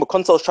because remember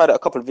consoles tried it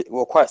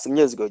quite some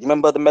years ago. You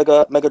remember the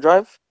Mega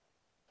Drive?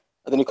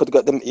 And then you could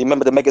get them. You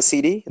remember the Mega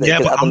CD that you Yeah,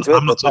 could but add onto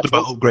I'm it, the not talking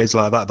about attachment. upgrades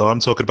like that though. I'm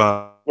talking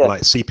about Yeah,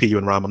 like CPU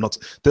and RAM. I'm not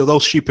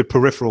those stupid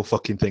peripheral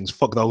fucking things.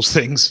 Fuck those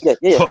things. yeah,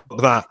 yeah, yeah. Fuck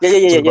that. Yeah.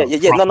 I'm talking about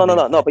No, no, no, properly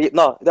no, no. upgraded. But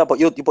no. But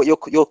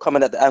you're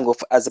coming at the angle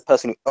as a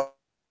person who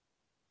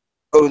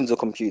owns a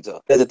computer.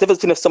 There's a difference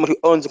between someone who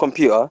owns a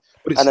computer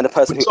But and then a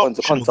person it's who owns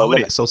a optional console, though,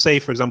 isn't isn't it? it? So say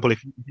for example,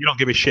 if you don't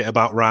give a shit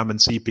about RAM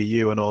and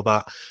CPU and all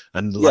that,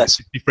 and Yeah, like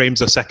 60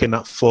 frames a second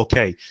at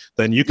 4K,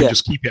 then you can yeah,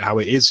 just keep it how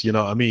it is. You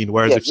know what I mean?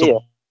 Whereas yeah, if yeah,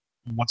 someone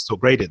wants to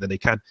upgrade it, then they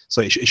can.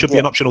 So it should be yeah,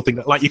 an optional thing.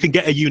 Like you can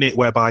get a unit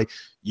whereby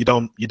you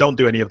don't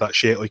do any of that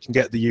shit, or you can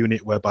get the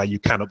unit whereby you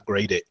can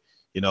upgrade it.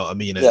 You know what I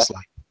mean? And yeah. it's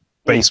like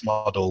Mm, base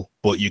model,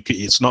 but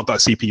it's not got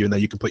CPU in there.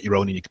 You can put your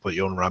own, and you can put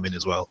your own RAM in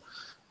as well.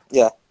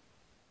 yeah.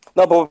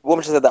 No, but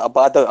woman just said that.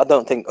 But I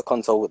don't think a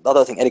console. I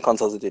don't think any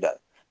consoles would do that.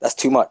 That's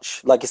too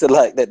much. Like you said,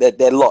 like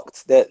they're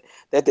locked. They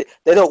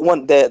don't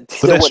want they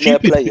But don't they're want their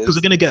stupid because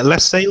they're players going to get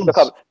less to sales.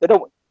 become. They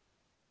don't.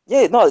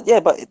 Yeah, no, yeah,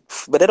 but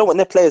they don't want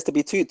their players to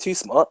be too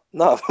smart.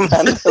 No,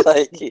 man.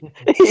 Like,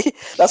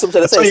 that's what I'm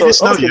trying to I say. tell you So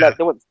this now, obviously, yeah. like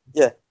they want.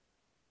 Yeah,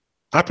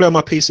 I play on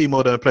my PC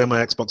more than I play on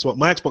my Xbox One.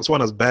 My Xbox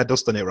One has bad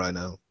dust on it right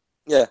now.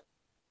 yeah.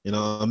 You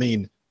know what I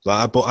mean?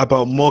 Like I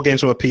bought more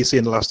games from a PC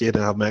in the last year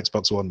than I have my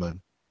Xbox One,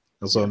 man.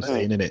 That's what Yeah, I'm but,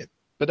 Mm, saying, innit?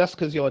 but that's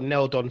because you're a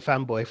nailed on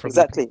fanboy from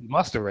the exactly. PC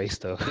Master Race,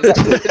 though.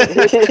 Exactly.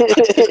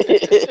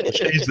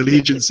 Changed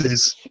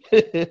allegiances.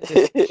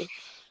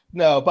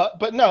 No,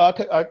 but no,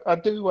 I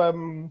do.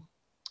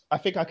 I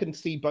think I can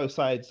see both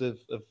sides of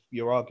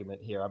your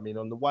argument here. I mean,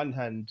 on the one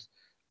hand,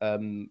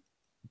 um,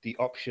 the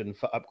option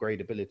for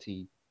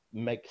upgradability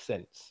makes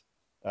sense.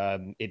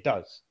 It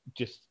does,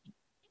 just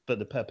for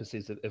the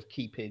purposes of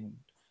keeping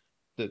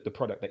the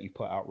product that you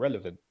put out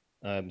relevant.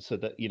 So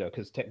that,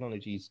 because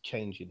technology is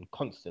changing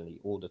constantly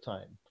all the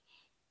time.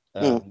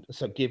 Mm,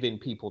 So giving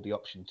people the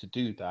option to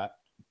do that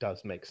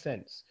does make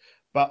sense.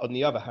 But on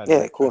the other hand, yeah,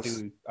 I, of I course.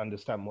 do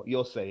understand what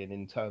you're saying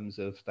in terms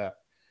of that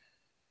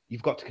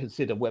you've got to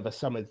consider whether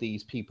some of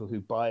these people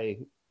who buy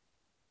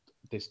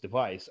this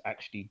device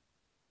actually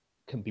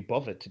can be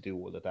bothered to do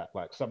all of that.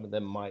 Like some of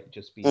them might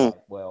just be Mm,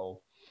 like,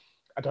 well,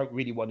 I don't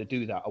really want to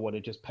do that. I want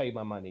to just pay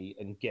my money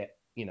and get,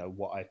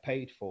 what I've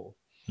paid for.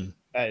 Hmm.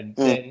 And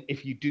mm, then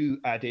if you do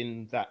add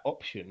in that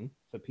option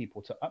for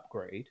people to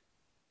upgrade,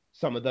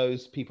 some of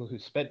those people who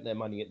spent their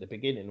money at the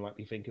beginning might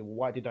be thinking, well,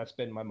 why did I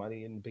spend my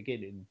money in the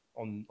beginning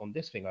on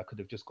this thing? I could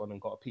have just gone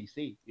and got a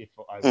PC if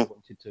I mm,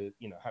 wanted to,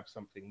 have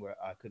something where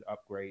I could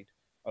upgrade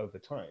over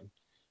time.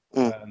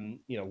 mm,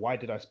 Why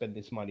did I spend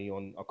this money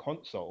on a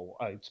console?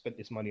 I spent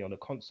this money on a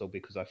console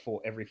because I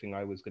thought everything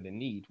I was going to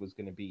need was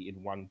going to be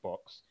in one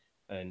box,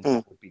 and mm,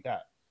 that would be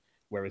that.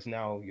 Whereas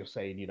now you're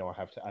saying, I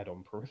have to add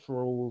on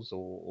peripherals,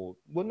 or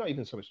well, not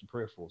even so much the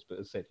peripherals, but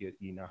as I said,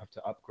 you now have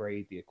to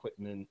upgrade the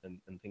equipment and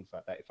things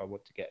like that if I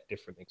want to get a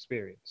different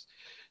experience.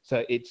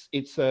 So it's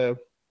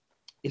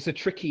a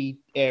tricky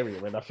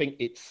area, and I think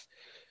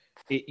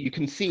you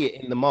can see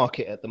it in the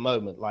market at the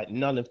moment. Like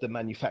none of the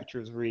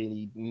manufacturers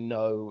really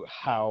know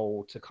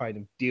how to kind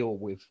of deal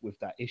with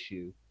that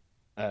issue.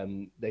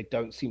 They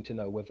don't seem to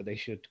know whether they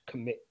should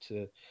commit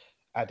to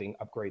adding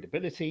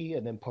upgradability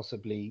and then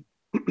possibly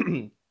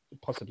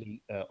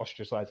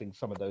ostracizing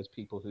some of those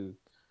people who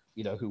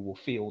will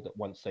feel that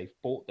once they've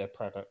bought their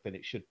product, then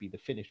it should be the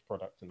finished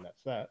product and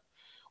that's that,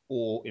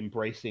 or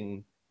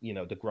embracing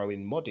the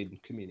growing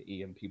modding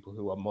community and people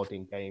who are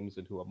modding games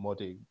and who are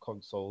modding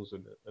consoles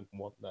and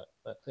want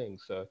that thing.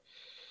 So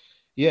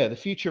yeah, the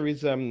future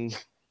is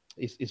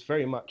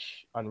very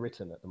much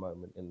unwritten at the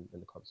moment in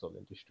the console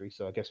industry.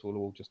 So I guess we'll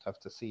all just have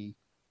to see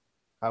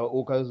how it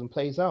all goes and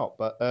plays out.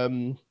 But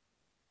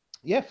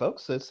yeah,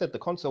 folks, as I said, the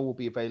console will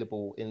be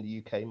available in the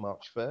UK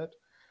March 3rd.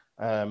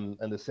 And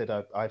as I said,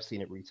 I've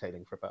seen it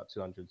retailing for about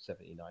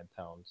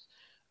 £279.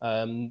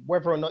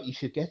 Whether or not you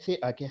should get it,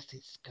 I guess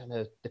it's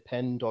gonna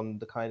depend on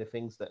the kind of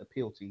things that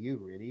appeal to you,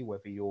 really.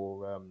 Whether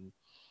you're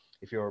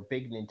if you're a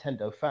big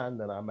Nintendo fan,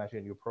 then I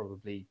imagine you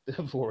probably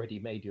have already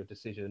made your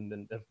decision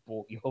and have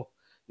bought your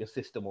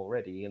system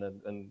already. And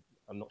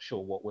I'm not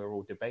sure what we're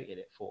all debating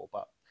it for,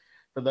 but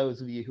for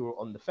those of you who are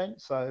on the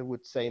fence, I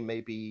would say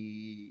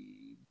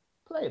maybe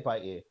play it by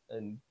ear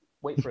and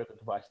wait for the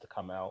device to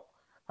come out.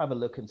 Have a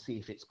look and see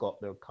if it's got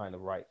the kind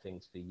of right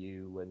things for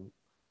you,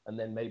 and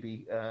then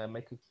maybe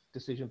make a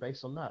decision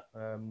based on that.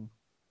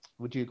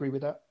 Would you agree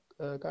with that,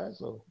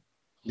 guys? Or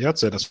Yeah, I'd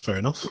say that's fair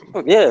enough.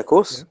 Yeah, of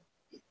course.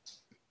 Yeah.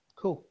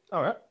 Cool.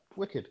 All right.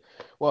 Wicked.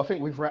 Well, I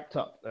think we've wrapped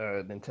up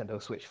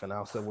Nintendo Switch for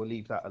now, so we'll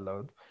leave that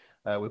alone.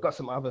 We've got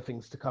some other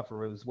things to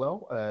cover as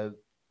well.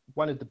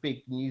 One of the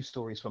big news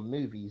stories from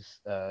movies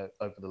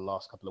over the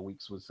last couple of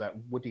weeks was that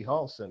Woody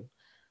Harrelson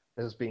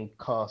has been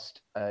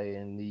cast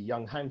in the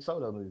young Han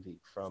Solo movie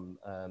from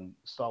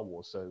Star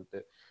Wars. So,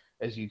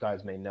 as you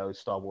guys may know,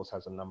 Star Wars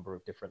has a number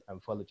of different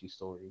anthology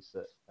stories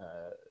that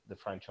the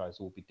franchise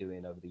will be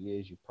doing over the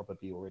years. You've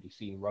probably already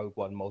seen Rogue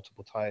One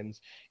multiple times.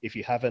 If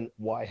you haven't,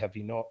 why have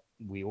you not?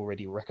 We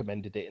already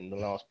recommended it in the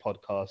last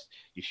podcast.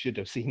 You should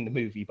have seen the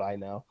movie by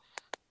now.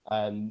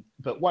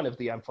 But one of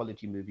the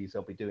anthology movies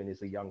they'll be doing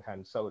is a young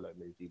Han Solo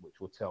movie,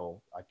 which will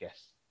tell, I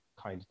guess,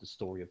 kind of the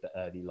story of the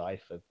early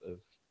life of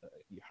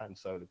Han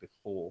Solo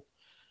before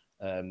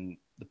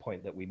the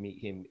point that we meet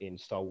him in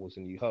Star Wars: A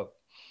New Hope.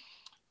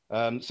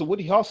 So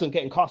Woody Harrelson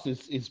getting cast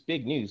is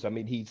big news. I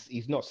mean,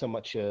 he's not so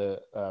much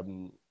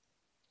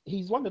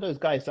he's one of those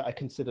guys that I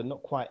consider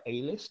not quite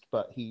A-list,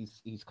 but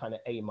he's kind of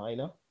A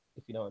minor,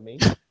 if you know what I mean.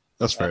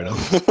 That's fair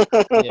enough.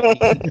 Yeah,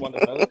 he's one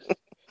of those.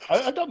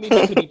 I don't mean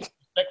that to be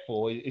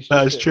disrespectful. It's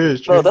just It's true.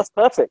 It's true. Oh, that's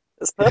perfect.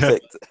 That's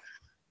perfect.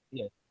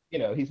 Yeah, you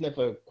know, he's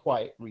never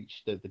quite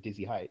reached the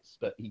dizzy heights,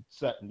 but he's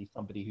certainly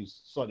somebody who's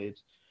solid,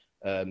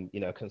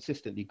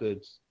 consistently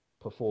good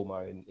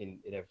performer in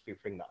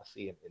everything that I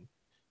see him in.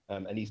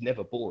 And he's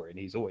never boring.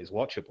 He's always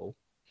watchable.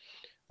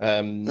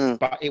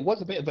 But it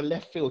was a bit of a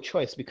left field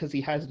choice because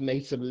he has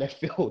made some left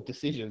field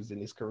decisions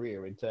in his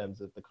career in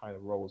terms of the kind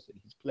of roles that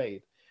he's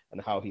played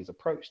and how he's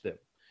approached them.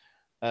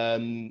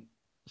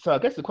 So I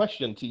guess the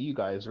question to you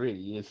guys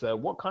really is,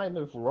 what kind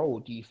of role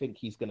do you think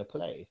he's going to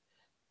play?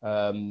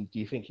 Do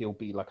you think he'll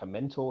be like a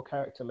mentor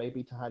character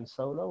maybe to Han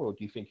Solo, or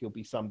do you think he'll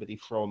be somebody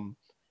from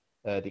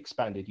the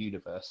expanded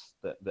universe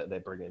that they're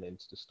bringing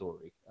into the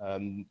story?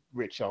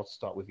 Rich, I'll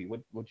start with you.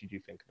 What did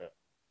you think of it?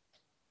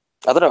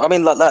 I don't know. I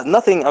mean, like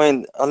nothing. I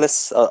mean,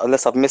 unless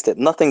I've missed it,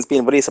 nothing's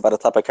been released about the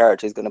type of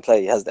character he's going to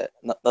play, has there?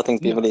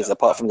 Nothing's been released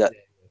apart from that.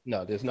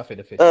 No, there's nothing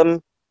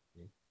official.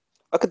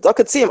 I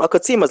could see him. I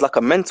could see him as like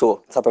a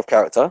mentor type of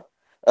character.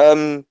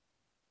 But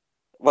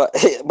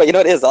you know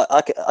what it is.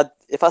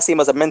 If I see him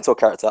as a mentor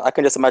character, I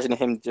can just imagine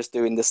him just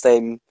doing the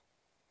same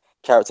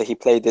character he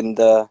played in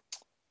the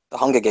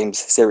Hunger Games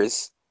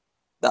series.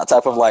 That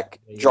type of like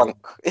drunk,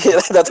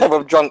 that type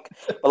of drunk,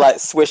 but like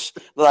swish,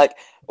 like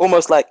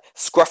almost like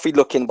scruffy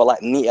looking, but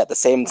like neat at the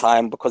same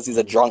time because he's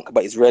a drunk,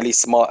 but he's really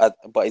smart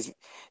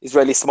he's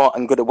really smart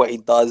and good at what he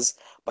does.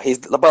 But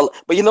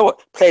you know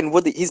what? Playing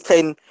Woody, he's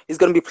going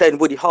to be playing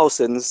Woody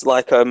Harrelson's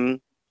like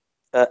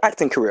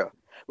acting career.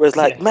 Whereas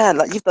like man,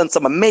 like you've done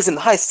some amazing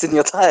heists in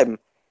your time.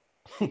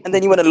 And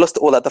then you went and lost it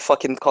all at the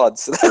fucking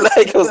cards,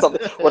 like it was on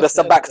a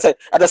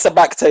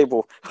sabacc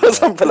table or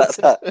something like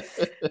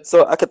that.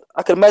 So I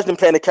could imagine him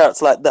playing a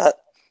character like that.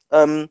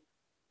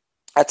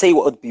 I tell you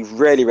what would be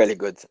really really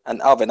good.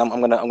 And Alvin, I'm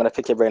gonna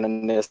pick your brain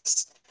on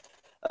this.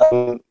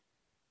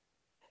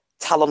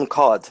 Talon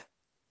Card.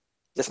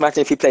 Just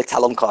imagine if you played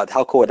Talon Card.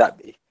 How cool would that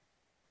be?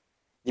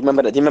 You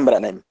remember that? Do you remember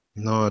that name?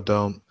 No, I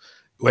don't.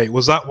 Wait,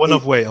 was that one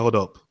of? Wait, hold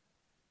up.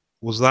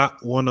 Was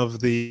that one of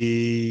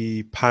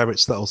the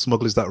pirates or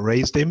smugglers that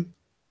raised him?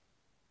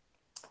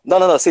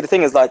 No. See, the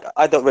thing is, like,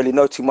 I don't really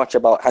know too much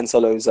about Han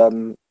Solo's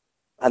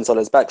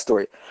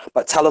backstory,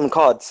 but Talon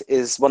Card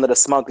is one of the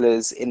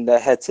smugglers in the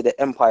Heir to the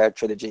Empire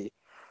trilogy,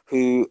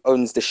 who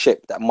owns the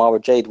ship that Mara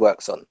Jade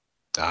works on.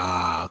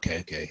 Ah,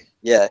 okay.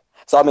 Yeah.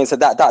 So I mean, so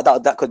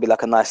that could be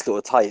like a nice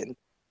little tie-in,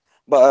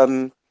 but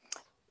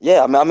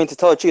yeah. I mean, to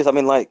tell the truth, I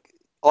mean, like,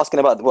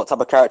 asking about what type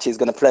of character he's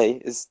going to play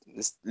is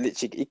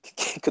literally,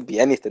 it could be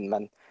anything,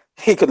 man.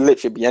 He could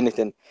literally be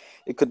anything.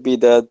 It could be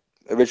the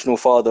original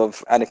father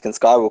of Anakin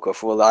Skywalker,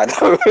 for all I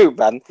know,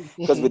 man.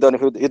 Because you don't know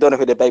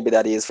who the baby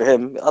daddy is for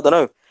him. I don't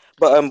know,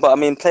 but I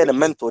mean, playing a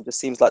mentor just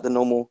seems like the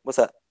normal. What's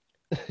that?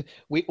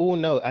 We all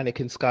know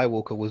Anakin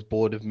Skywalker was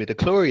born of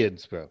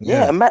midichlorians, bro.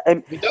 Yeah,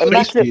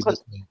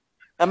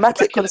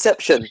 immaculate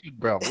conception,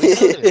 bro.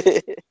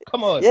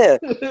 Come on. Yeah.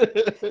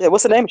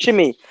 What's the name?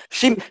 Shimi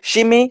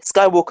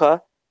Skywalker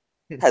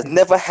has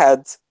never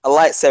had a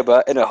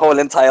lightsaber in her whole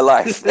entire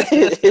life.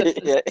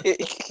 Yeah.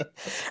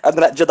 And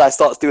then that Jedi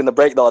starts doing the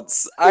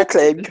breakdance. I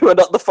claim you are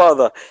not the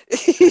father.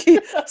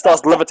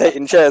 Starts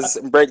levitating chairs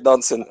and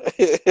breakdancing.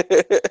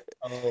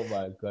 Oh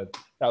my god,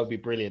 that would be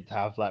brilliant to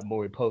have like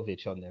Maury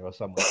Povich on there or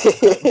something.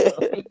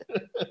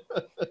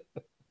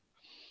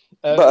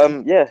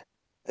 But yeah.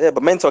 Yeah,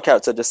 but a mentor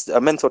character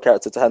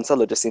to Han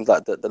Solo just seems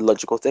like the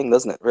logical thing,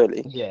 doesn't it?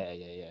 Really. Yeah.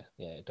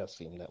 It does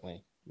seem that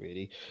way,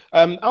 really.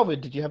 Alvin,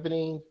 did you have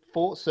any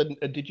thoughts? And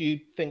did you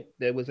think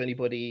there was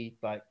anybody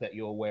like that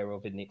you're aware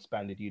of in the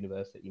expanded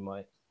universe that you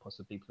might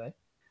possibly play?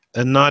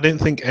 And no, I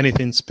didn't think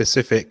anything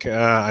specific.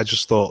 I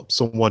just thought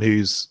someone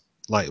who's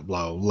like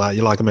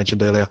I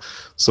mentioned earlier,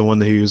 someone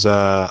who's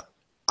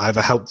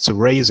either helped to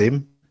raise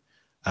him,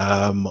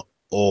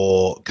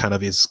 or kind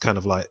of is kind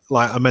of like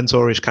a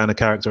mentorish kind of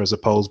character, as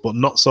opposed, but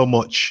not so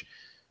much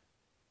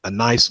a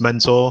nice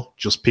mentor,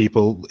 just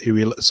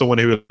someone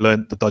who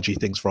learned the dodgy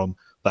things from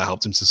that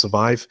helped him to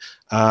survive.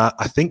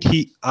 I think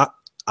he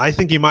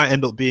might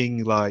end up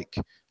being like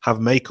have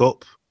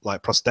makeup,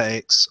 like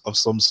prosthetics of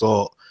some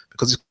sort,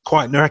 because it's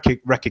quite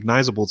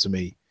recognizable to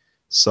me.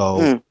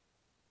 So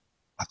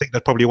I think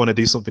they'd probably want to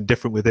do something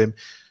different with him.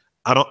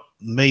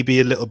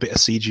 Maybe a little bit of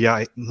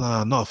CGI.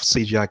 Nah, not a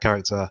CGI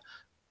character.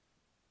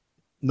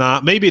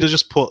 Nah, maybe they'll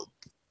just put,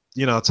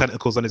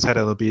 tentacles on his head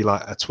and it'll be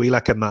like a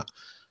Twi'lek and that.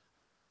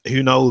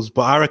 Who knows?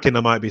 But I reckon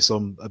there might be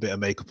a bit of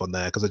makeup on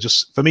there,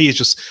 because for me,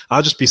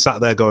 I'll just be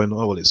sat there going,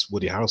 oh, well, it's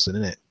Woody Harrelson,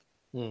 isn't it?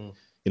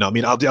 I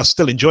mean, I'll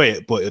still enjoy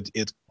it, but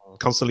it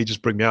constantly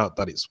just bring me out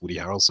that it's Woody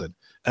Harrelson,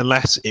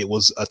 unless it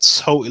was a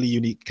totally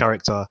unique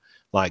character,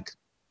 like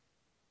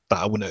that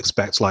I wouldn't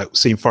expect, like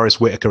seeing Forrest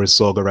Whitaker as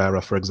Saw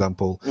Gerrera, for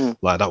example.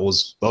 Like that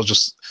was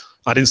just,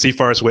 I didn't see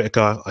Forrest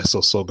Whitaker, I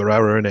saw Saw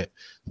Gerrera in it.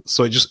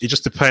 So it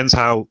just depends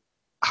how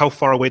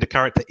far away the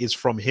character is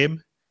from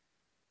him,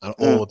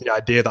 or the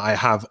idea that I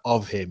have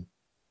of him.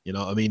 You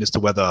know what I mean, as to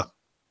whether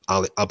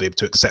I'll be able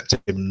to accept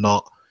him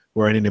not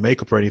wearing any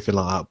makeup or anything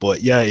like that.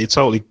 But yeah, it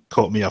totally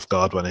caught me off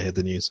guard when I heard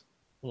the news.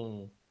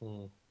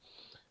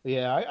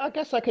 Yeah, I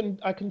guess I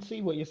can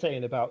see what you're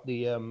saying about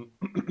the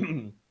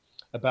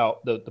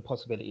about the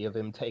possibility of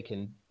him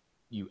taking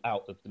you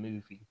out of the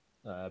movie,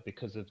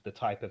 because of the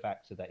type of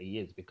actor that he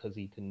is, because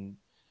he can,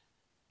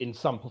 in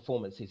some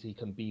performances, he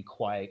can be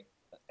quite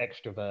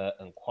extrovert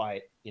and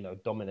quite,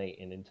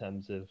 dominating in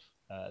terms of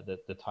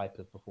the type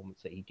of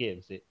performance that he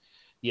gives.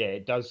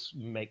 It does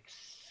make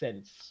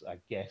sense, I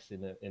guess,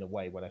 in a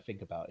way, when I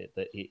think about it,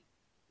 that it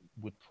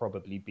would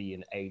probably be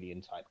an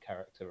alien type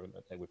character, and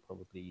that they would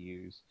probably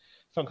use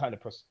some kind of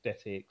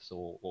prosthetics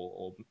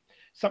or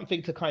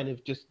something to kind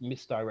of just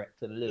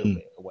misdirect a little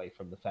bit away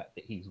from the fact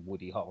that he's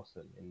Woody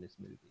Harrelson in this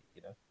movie.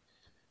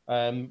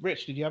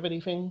 Rich, did you have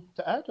anything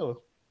to add, or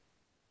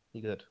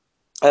you good?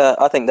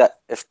 I think that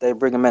if they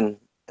bring him in,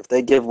 if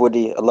they give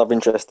Woody a love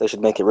interest, they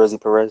should make it Rosie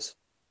Perez.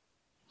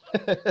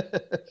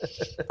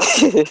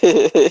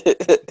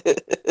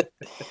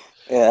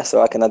 Yeah,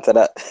 so I can answer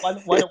that.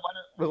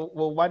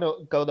 Why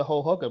not go the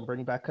whole hog and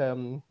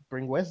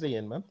bring Wesley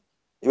in, man?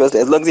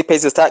 As long as he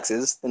pays his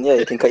taxes, then yeah,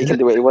 he can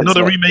do what he wants.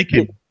 The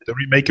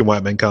remaking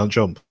White Men Can't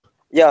Jump.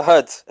 Yeah, I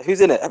heard.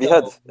 Who's in it? Have you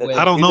heard?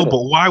 I don't know,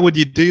 but why would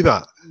you do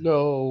that?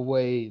 No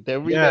way. They're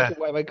remaking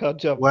White Men Can't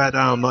Jump. Where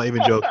down? I'm not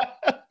even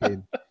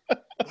joking.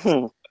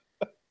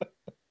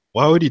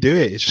 Why would you do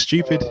it? It's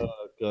stupid.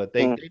 Oh god,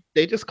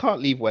 they just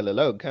can't leave well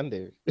alone, can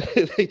they?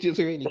 They just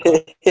really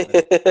can't.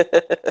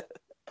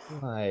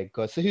 My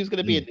god. So who's going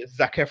to be in this?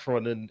 Zac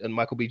Efron and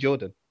Michael B.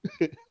 Jordan?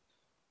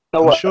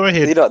 I'm sure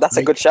that's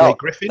a good shout.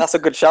 That's a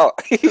good shout.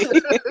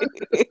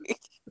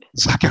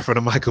 Zac Efron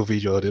and Michael B.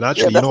 Jordan.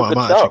 Actually, you know what? I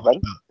might actually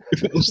watch that.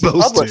 If it was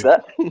those I'd watch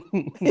that.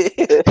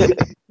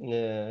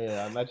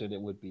 Yeah, I imagine it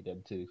would be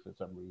them too for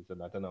some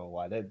reason. I don't know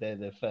why. They're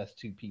the first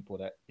two people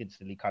that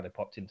instantly kind of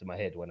popped into my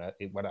head when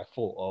I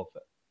thought of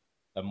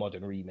a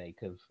modern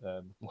remake of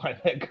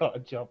White Men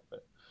Can't Jump.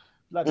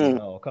 Bloody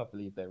hell, I can't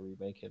believe they're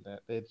remaking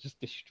that. They're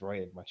just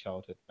destroying my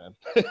childhood, man.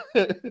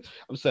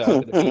 I'm sorry,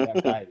 I'm going to be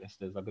that guy,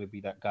 listeners. I'm going to be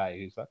that guy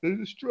who's like, they're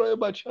destroying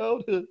my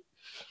childhood.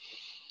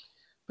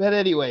 But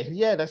anyway,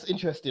 yeah, that's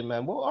interesting,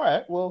 man. Well, all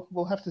right. Well,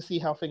 we'll have to see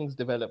how things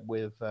develop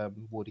with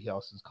Woody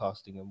Harrelson's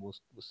casting, and we'll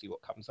see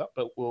what comes up.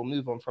 But we'll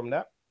move on from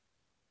that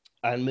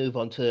and move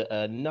on to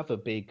another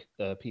big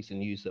piece of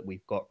news that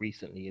we've got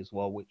recently as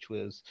well, which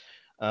was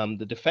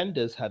the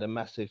Defenders had a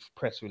massive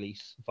press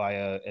release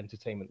via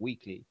Entertainment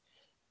Weekly,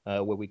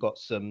 where we got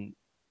some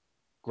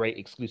great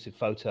exclusive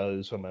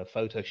photos from a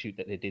photo shoot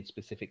that they did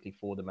specifically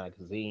for the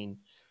magazine.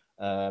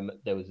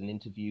 There was an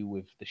interview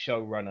with the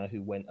showrunner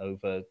who went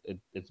over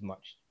as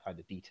much kind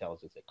of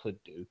details as they could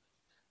do,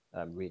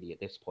 really at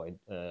this point,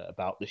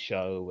 about the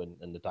show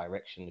and the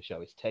direction the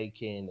show is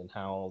taking, and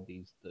how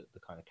the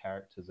kind of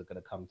characters are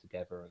going to come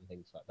together and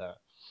things like that.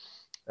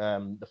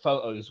 The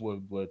photos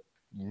were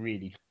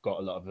really got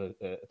a lot of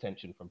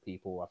attention from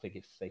people. I think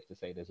it's safe to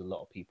say there's a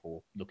lot of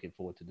people looking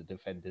forward to the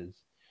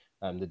Defenders.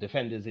 The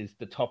Defenders is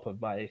the top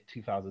of my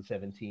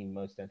 2017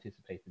 most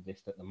anticipated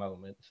list at the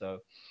moment. So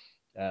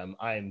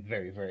I am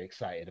very, very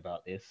excited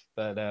about this.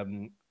 But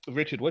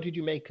Richard, what did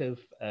you make of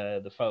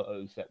the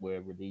photos that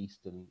were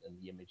released and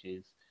the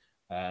images?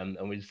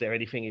 And was there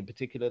anything in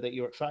particular that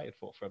you're excited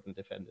for from the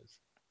Defenders?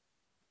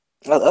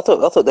 I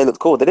thought they looked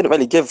cool. They didn't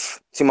really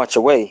give too much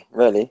away,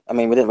 really. I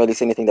mean, we didn't really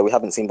see anything that we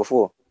haven't seen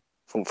before,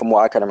 from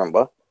what I can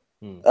remember.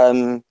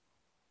 I'm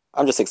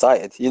just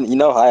excited. You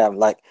know how I am.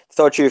 Like, to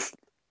tell the truth,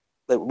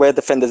 where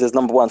Defenders is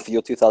number one for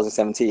your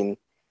 2017,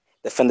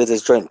 Defenders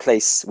is joint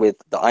place with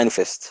the Iron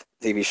Fist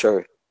TV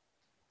show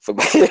for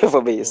me.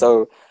 For me.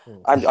 So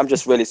I'm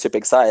just really super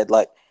excited.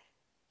 Like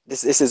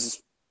this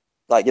is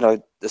like, you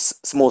know, the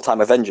small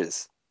time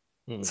Avengers.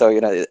 So,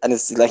 you know, and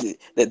it's like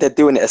they're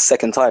doing it a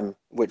second time,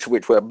 which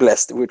we're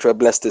blessed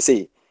to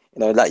see. You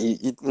know, like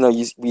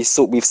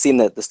we've seen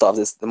the start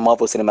of the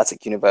Marvel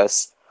Cinematic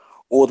Universe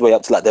all the way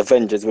up to like the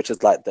Avengers, which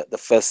is like the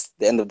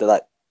end of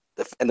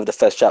the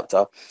first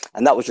chapter,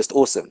 and that was just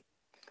awesome.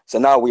 So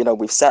now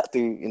we've sat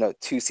through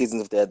 2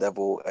 seasons of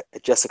Daredevil,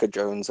 Jessica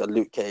Jones, a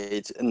Luke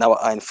Cage, and now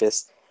Iron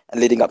Fist,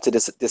 and leading up to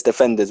this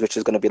Defenders, which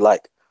is going to be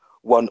like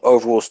one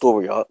overall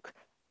story arc.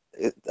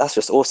 That's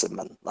just awesome,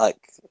 man. Like,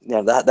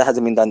 that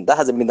hasn't been done. That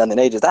hasn't been done in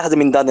ages. That hasn't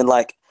been done in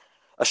like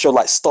a show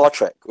like Star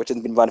Trek, which has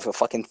been running for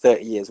fucking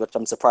 30 years. Which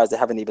I'm surprised they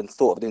haven't even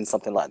thought of doing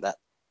something like that.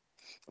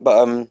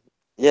 But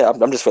yeah,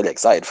 I'm just really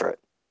excited for it.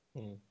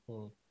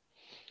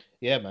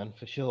 Yeah, man,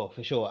 for sure.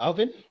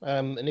 Alvin,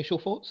 initial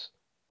thoughts?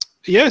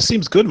 Yeah, it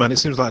seems good, man. It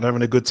seems like they're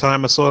having a good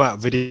time. I saw that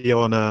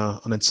video on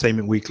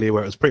Entertainment Weekly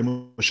where it was pretty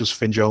much just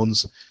Finn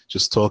Jones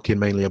just talking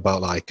mainly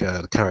about like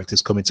the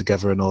characters coming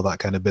together and all that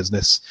kind of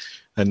business,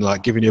 and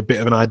like giving you a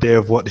bit of an idea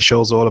of what the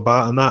show's all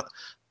about and that.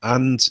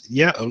 And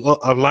yeah,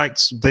 I've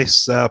liked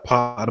this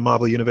part of the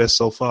Marvel universe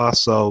so far.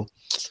 So,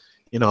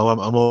 I'm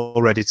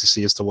all ready to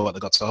see as to what they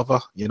got to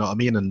offer. You know what I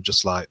mean? And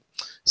just like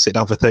sit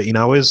down for 13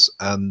 hours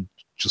and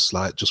just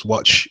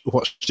watch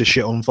the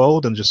shit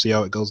unfold and just see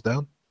how it goes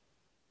down.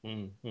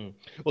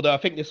 Although I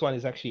think this one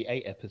is actually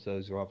 8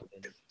 episodes rather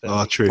than 30.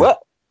 Oh, true. What?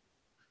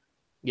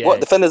 Yeah. What?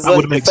 Defenders is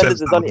only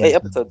 8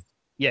 episodes.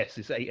 Yes,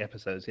 it's 8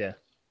 episodes. Yeah.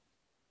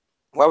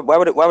 Why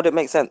would it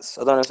make sense?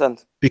 I don't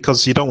understand.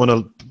 Because you don't want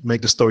to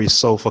make the story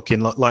so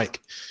fucking like.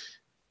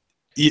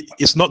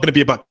 It's not going to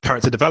be about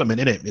character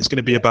development, in it. It's going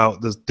to be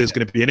about there's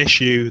going to be an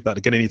issue that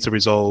they're going to need to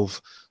resolve.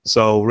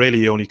 So really,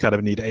 you only kind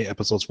of need 8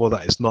 episodes for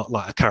that. It's not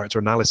like a character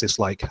analysis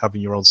like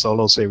having your own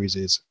solo series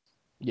is.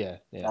 Yeah.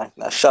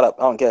 Nah, shut up.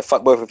 I don't care.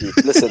 Fuck both of you.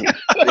 Listen,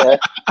 yeah.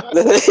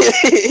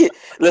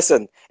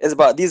 Listen, it's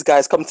about these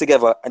guys come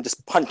together and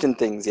just punching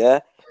things,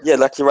 yeah? Yeah,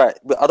 like you're right.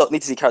 But I don't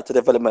need to see character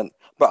development,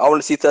 but I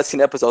want to see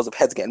 13 episodes of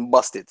heads getting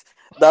busted.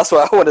 That's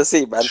what I want to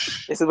see, man.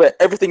 This is where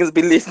everything has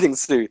been leading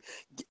to.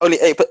 Only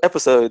 8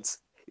 episodes.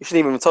 You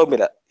shouldn't even tell me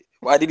that.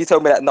 Why did you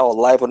tell me that now,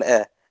 live on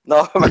air?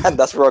 No, man,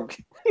 that's wrong.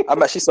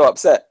 I'm actually so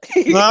upset.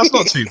 No, that's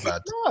not too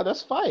bad. No,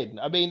 that's fine.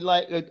 I mean,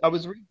 like, I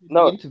was reading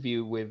the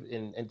interview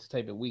in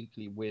Entertainment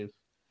Weekly with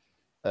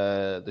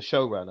the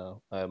showrunner,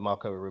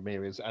 Marco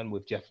Ramirez, and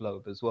with Jeff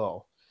Loeb as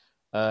well.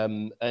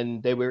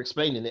 And they were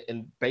explaining it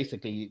in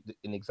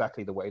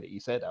exactly the way that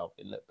you said,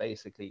 Alvin, that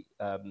basically,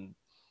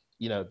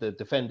 the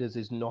Defenders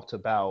is not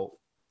about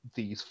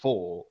these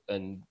 4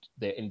 and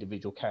their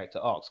individual character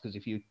arcs. Because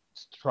if you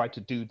try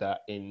to do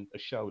that in a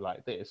show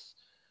like this,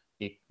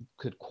 it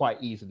could quite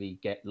easily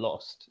get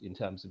lost in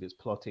terms of its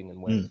plotting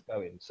and where it's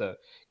going. So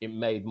it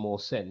made more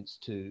sense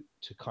to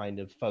kind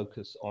of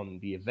focus on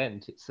the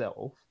event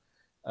itself,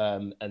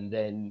 and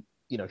then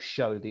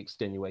show the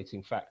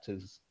extenuating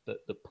factors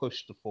that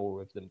push the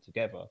 4 of them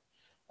together,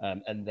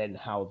 and then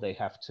how they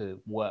have to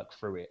work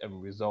through it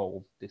and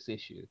resolve this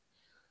issue.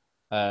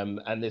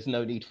 And there's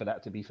no need for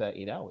that to be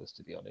 13 hours,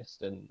 to be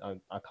honest. And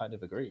I kind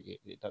of agree.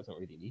 It doesn't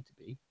really need to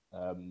be.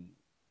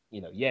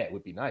 It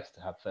would be nice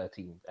to have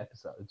 13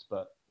 episodes,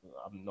 but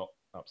I'm not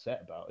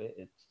upset about it.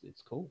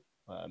 It's cool.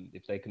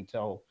 If they can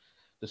tell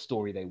the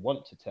story they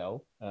want to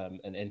tell,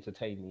 and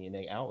entertain me in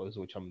 8 hours,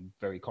 which I'm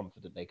very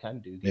confident they can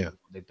do, given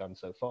what they've done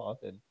so far,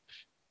 then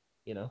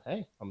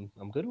hey,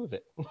 I'm good with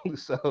it.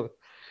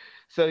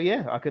 So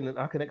yeah, I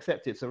can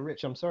accept it. So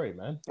Rich, I'm sorry,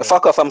 man.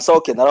 Fuck off! I'm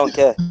sulking. I don't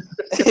care.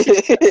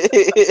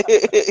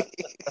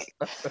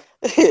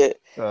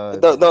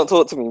 Don't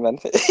talk to me, man.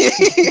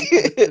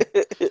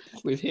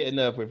 We've hit a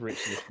nerve with Rich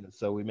listeners,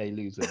 so we may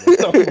lose him.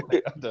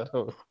 I don't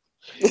know.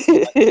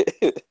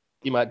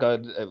 He might go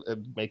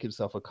and make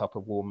himself a cup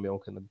of warm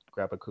milk and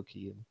grab a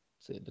cookie and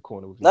sit in the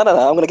corner with No.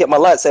 I'm gonna get my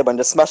lightsaber and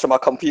just smash on my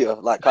computer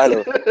like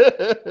Kylo.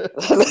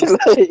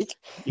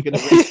 You're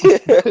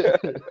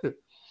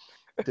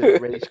gonna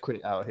rage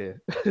quit out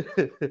here.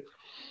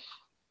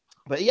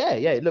 But yeah,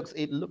 it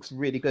looks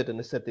really good. And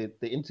I said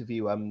the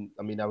interview. I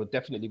would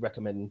definitely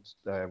recommend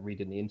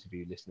reading the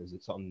interview, listeners.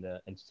 It's on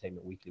the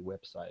Entertainment Weekly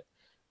website,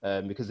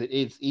 because it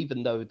is,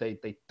 even though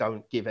they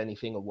don't give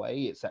anything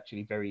away, it's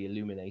actually very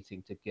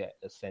illuminating to get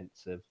a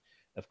sense of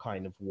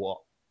kind of what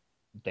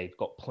they've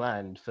got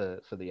planned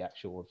for the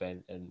actual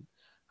event and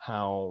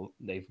how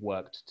they've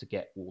worked to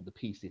get all the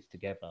pieces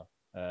together.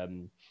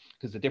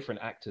 Because the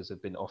different actors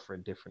have been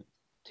offering different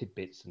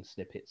tidbits and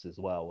snippets as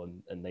well,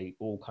 and they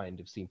all kind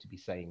of seem to be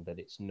saying that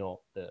it's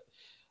not that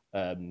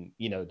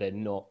they're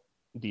not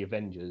the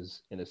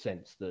Avengers, in a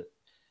sense that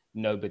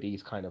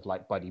nobody's kind of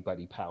like buddy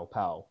pow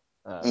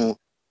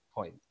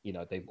point.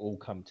 They've all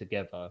come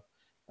together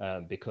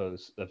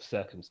because of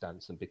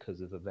circumstance and because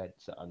of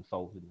events that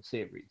unfold in the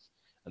series,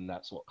 and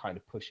that's what kind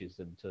of pushes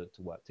them to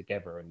work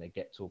together. And they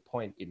get to a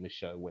point in the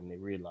show when they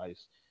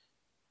realize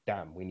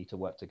damn, we need to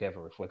work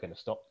together if we're going to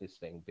stop this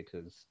thing,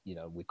 because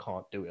we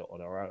can't do it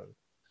on our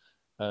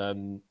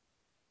own.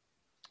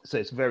 So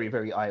it's very,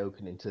 very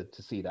eye-opening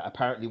to see that.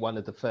 Apparently, one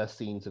of the first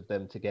scenes of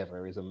them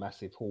together is a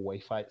massive hallway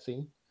fight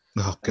scene.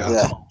 Oh And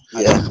god.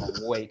 I Yeah. can't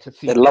wait to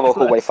see They love a it.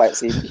 hallway fight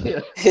scene. Yeah,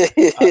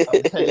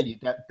 I'm telling you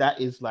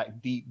that is like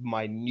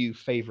my new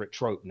favorite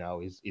trope now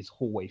is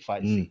hallway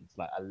fight scenes.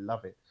 Like, I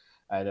love it,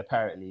 and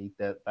apparently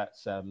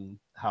that's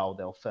how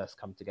they'll first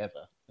come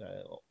together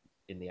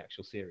in the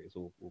actual series.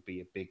 Will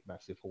be a big,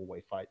 massive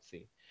hallway fight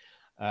scene.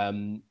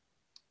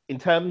 In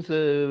terms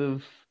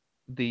of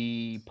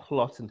the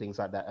plot and things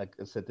like that, like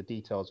I said, the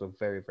details were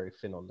very, very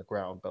thin on the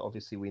ground. But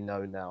obviously, we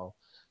know now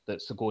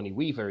that Sigourney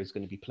Weaver is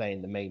going to be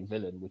playing the main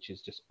villain, which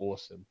is just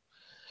awesome.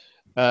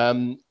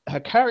 Her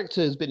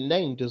character has been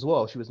named as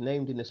well. She was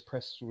named in this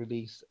press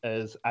release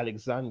as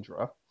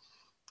Alexandra.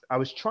 I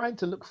was trying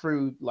to look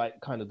through like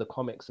kind of the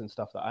comics and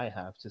stuff that I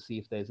have to see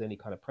if there's any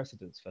kind of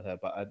precedence for her,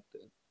 but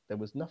there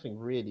was nothing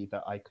really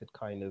that I could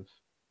kind of.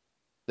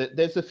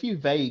 There's a few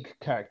vague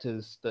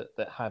characters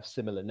that have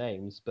similar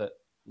names, but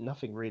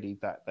nothing really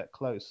that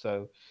close.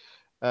 So,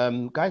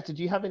 guys, did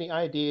you have any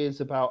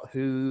ideas about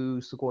who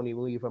Sigourney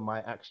Weaver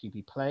might actually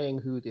be playing,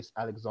 who this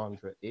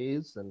Alexandra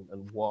is, and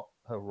what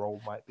her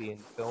role might be in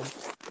the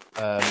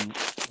film?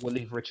 We'll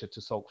leave Richard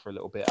to sulk for a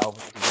little bit.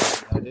 Alvin, do you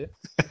have any idea?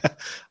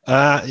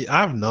 I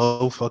have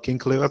no fucking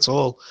clue at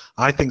all.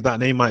 I think that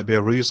name might be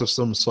a ruse of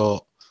some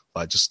sort,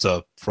 like just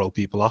to throw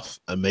people off,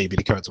 and maybe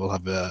the character will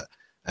have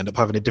end up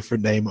having a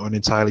different name or an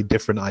entirely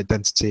different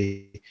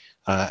identity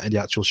in the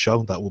actual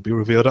show that will be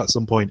revealed at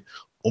some point,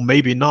 or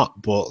maybe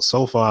not. But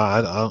so far,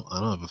 I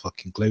don't have a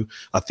fucking clue.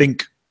 I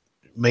think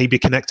maybe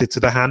connected to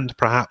the hand,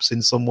 perhaps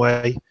in some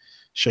way,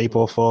 shape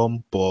or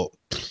form, but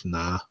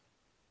nah.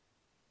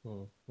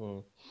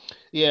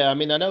 Yeah, I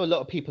mean, I know a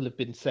lot of people have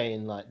been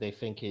saying like they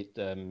think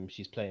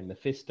she's playing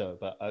Mephisto,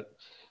 but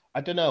I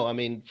don't know. I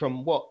mean,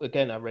 from what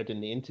again I read in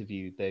the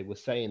interview, they were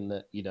saying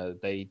that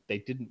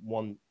they didn't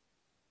want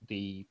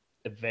the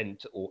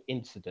event or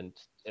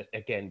incident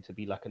again to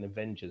be like an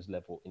Avengers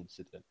level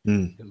incident,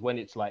 because when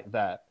it's like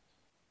that,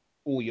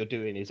 all you're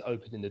doing is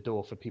opening the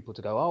door for people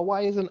to go, oh,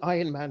 why isn't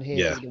Iron Man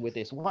here dealing with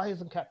this? Why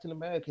isn't Captain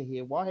America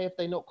here? Why have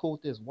they not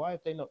called this? Why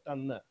have they not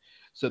done that?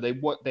 So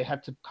they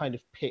had to kind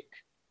of pick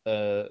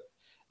a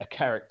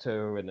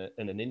character and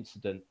an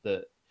incident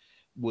that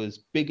was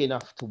big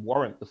enough to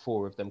warrant the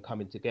four of them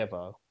coming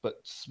together, but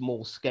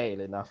small scale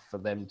enough for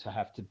them to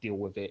have to deal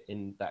with it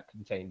in that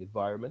contained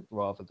environment,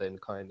 rather than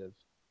kind of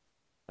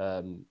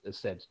as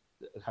said,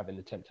 having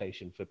the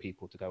temptation for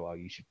people to go, oh,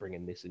 you should bring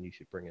in this and you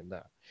should bring in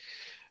that.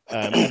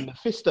 And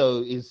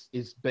Mephisto is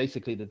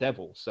basically the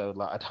devil, so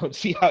like I don't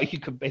see how you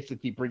can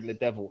basically bring the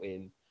devil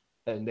in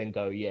and then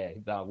go, yeah,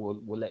 no,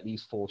 we'll let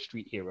these four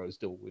street heroes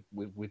deal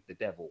with the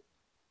devil.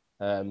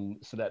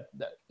 So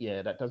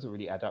that doesn't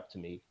really add up to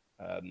me.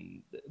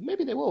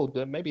 Maybe they will,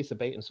 maybe it's a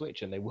bait and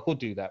switch and they will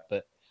do that,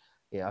 but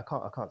yeah,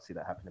 I can't see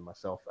that happening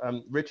myself.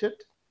 Richard,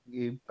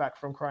 you back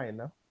from crying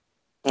now?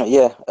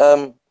 Yeah.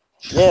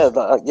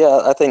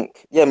 I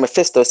think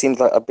Mephisto seems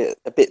like a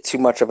bit too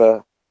much of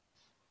a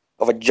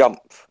jump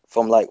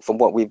from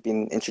what we've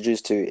been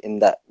introduced to in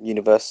that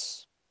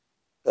universe,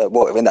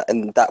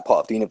 in that part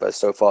of the universe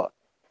so far.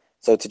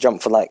 So to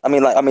jump for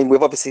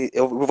we've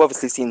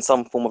obviously seen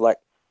some form of like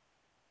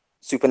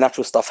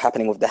supernatural stuff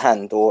happening with the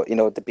hand, or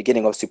the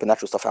beginning of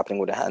supernatural stuff happening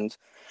with the hand.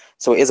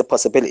 So it is a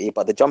possibility,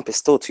 but the jump is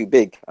still too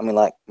big. I mean,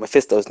 like,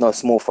 Mephisto is no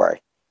small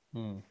fry.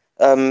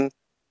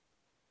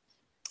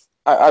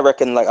 I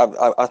reckon, like,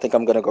 I think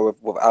I'm gonna go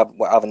with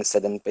what Alvin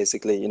said, and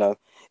basically,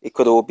 it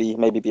could all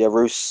maybe be a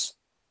ruse.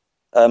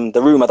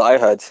 The rumor that I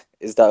heard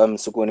is that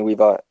Sigourney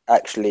Weaver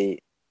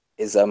actually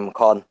is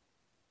Khan.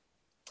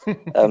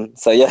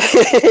 So yeah,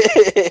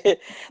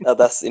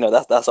 that's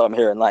what I'm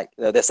hearing. Like,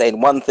 they're saying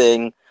one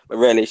thing, but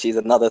really she's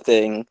another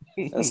thing,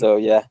 and so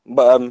yeah.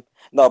 But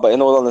no, but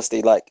in all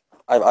honesty, like,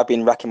 I've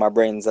been racking my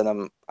brains,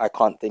 and I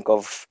can't think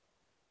of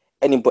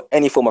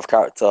any form of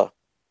character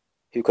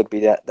who could be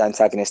the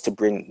antagonist to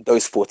bring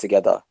those four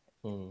together.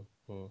 In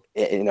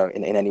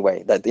any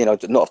way, that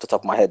not off the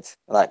top of my head.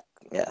 Like,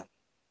 yeah,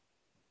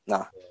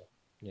 nah.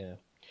 Yeah.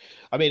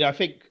 I mean, I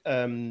think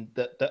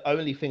the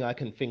only thing I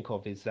can think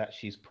of is that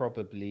she's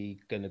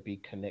probably going to be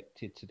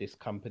connected to this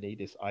company,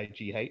 this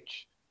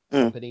IGH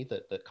company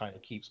that kind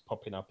of keeps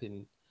popping up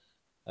in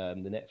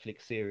the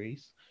Netflix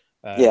series.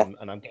 And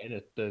I'm getting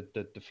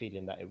the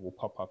feeling that it will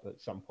pop up at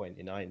some point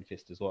in Iron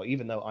Fist as well,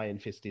 even though Iron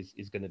Fist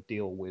is going to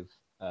deal with,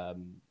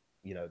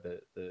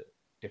 the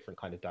different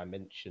kind of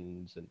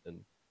dimensions and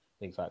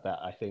things like that.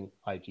 I think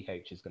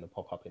IGH is going to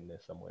pop up in there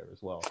somewhere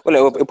as well.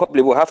 Well, it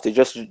probably will have to,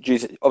 just due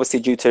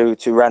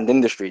to Rand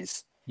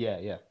Industries.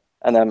 Yeah.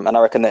 And I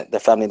reckon that the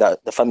family that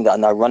are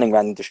now running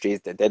Rand Industries,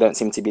 they don't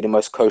seem to be the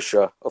most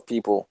kosher of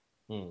people.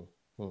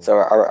 So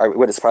I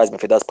wouldn't surprise me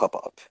if it does pop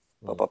up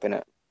in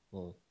it.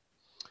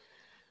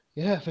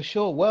 Yeah, for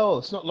sure. Well,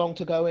 it's not long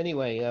to go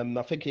anyway.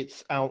 I think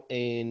it's out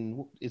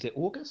in, is it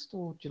August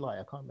or July?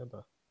 I can't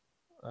remember.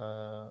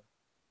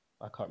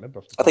 I can't remember.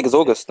 Off the I top think it's of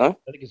my head. August, no?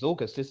 I think it's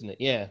August, isn't it?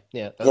 Yeah,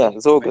 yeah. Yeah,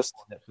 it's August.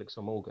 On Netflix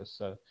from August.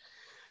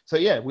 So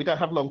yeah, we don't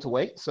have long to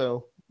wait.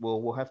 So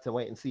we'll have to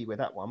wait and see with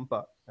that one.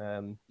 But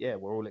yeah,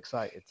 we're all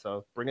excited.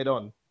 So bring it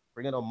on,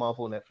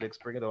 Marvel, Netflix,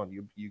 bring it on.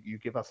 You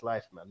give us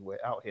life, man. We're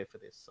out here for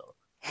this. So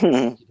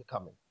keep it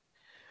coming.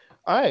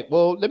 All right.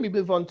 Well, let me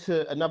move on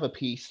to another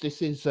piece.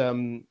 This is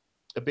a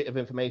bit of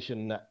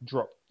information that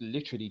dropped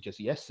literally just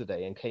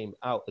yesterday and came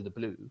out of the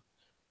blue.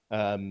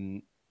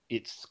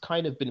 It's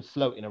kind of been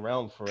floating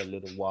around for a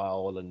little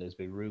while, and there's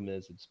been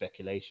rumors and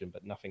speculation,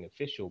 but nothing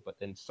official. But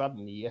then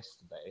suddenly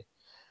yesterday,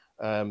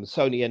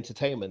 Sony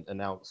Entertainment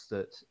announced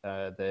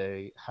that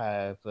they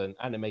have an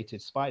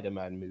animated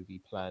Spider-Man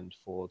movie planned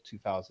for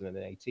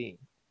 2018.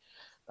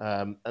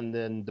 And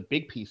then the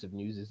big piece of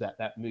news is that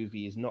that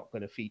movie is not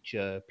going to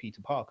feature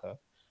Peter Parker.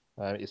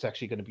 It's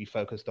actually going to be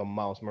focused on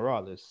Miles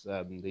Morales,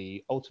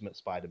 the Ultimate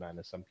Spider-Man,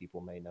 as some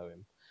people may know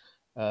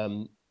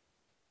him.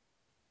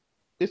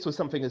 This was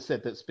something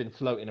that's been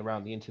floating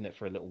around the internet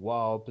for a little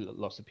while.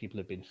 Lots of people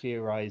have been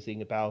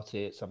theorizing about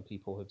it. Some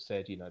people have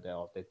said, you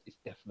know, it's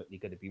definitely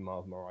going to be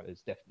Miles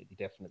Morales.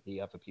 Definitely.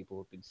 Other people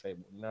have been saying,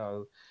 well,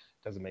 no,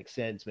 it doesn't make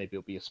sense. Maybe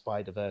it'll be a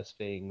Spider-Verse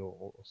thing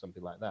or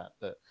something like that.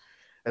 But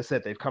as I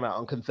said, they've come out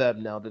and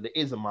confirmed now that it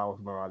is a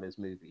Miles Morales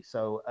movie.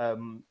 So,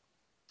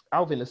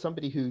 Alvin, as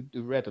somebody who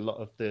read a lot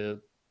of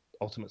the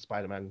Ultimate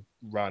Spider-Man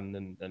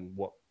run and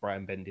what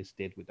Brian Bendis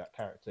did with that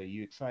character, are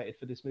you excited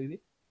for this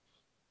movie?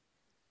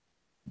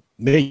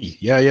 Me?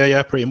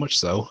 Yeah, pretty much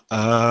so.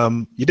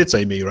 You did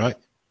say me, right?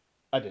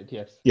 I did,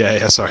 yes.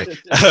 Yeah, sorry.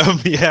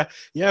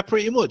 Yeah,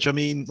 pretty much. I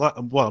mean, like,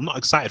 well, I'm not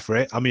excited for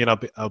it. I mean,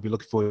 I'll be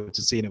looking forward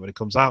to seeing it when it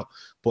comes out.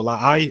 But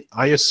like,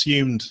 I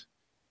assumed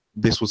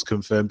this was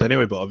confirmed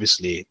anyway, but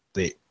obviously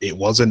it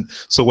wasn't.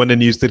 So when the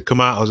news did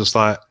come out, I was just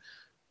like,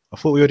 I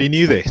thought we already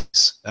knew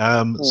this.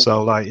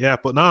 So like, yeah,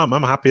 but no, I'm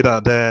happy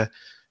that they're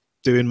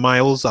doing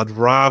Miles. I'd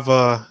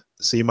rather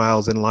see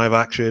Miles in live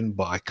action,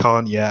 but I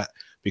can't yet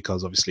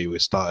because obviously we're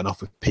starting off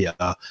with Peter.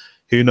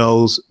 Who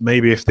knows?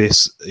 Maybe if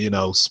this, you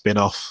know,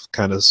 spin-off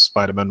kind of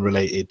Spider-Man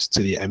related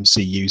to the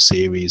MCU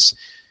series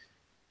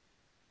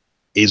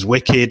is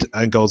wicked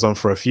and goes on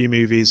for a few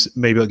movies,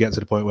 maybe it'll get to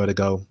the point where they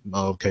go,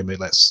 oh, okay, maybe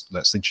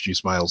let's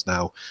introduce Miles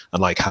now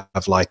and like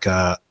have like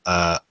a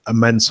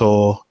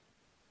mentor,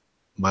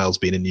 Miles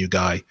being a new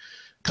guy,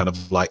 kind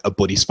of like a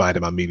buddy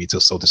Spider-Man movie,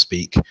 so to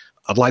speak.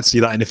 I'd like to see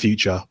that in the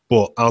future,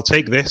 but I'll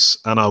take this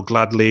and I'll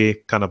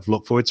gladly kind of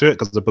look forward to it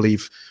because I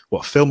believe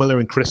Phil Miller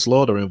and Chris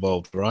Lord are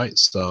involved, right?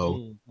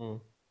 So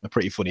they're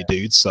pretty funny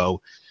dudes.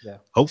 So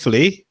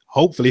hopefully,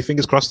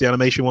 fingers crossed, the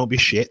animation won't be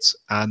shit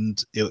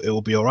and it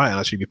will be all right and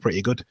actually be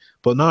pretty good.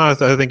 But no, I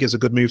think it's a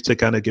good move to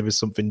kind of give us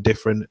something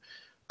different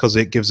because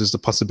it gives us the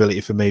possibility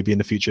for maybe in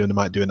the future they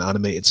might do an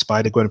animated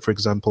Spider-Gwen, for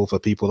example, for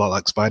people that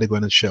like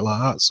Spider-Gwen and shit like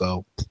that.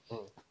 So.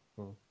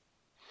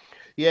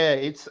 Yeah,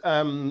 it's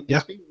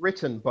being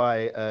written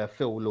by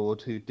Phil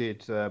Lord, who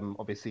did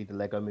obviously the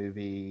Lego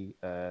Movie.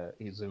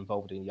 He's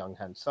involved in Young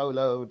Han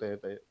Solo.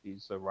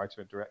 He's a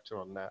writer and director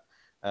on that,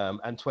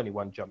 and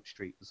 21 Jump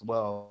Street as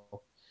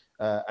well.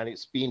 And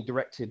it's being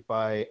directed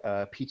by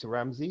Peter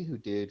Ramsey, who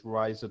did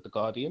Rise of the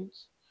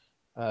Guardians.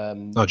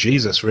 Oh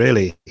Jesus,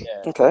 really?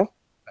 Yeah. Okay.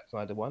 That's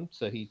another one.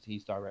 So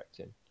he's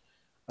directing.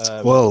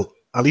 Well,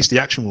 at least the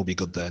action will be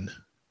good then.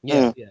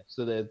 Yeah.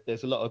 So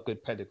there's a lot of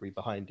good pedigree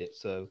behind it.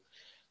 So.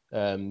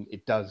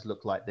 It does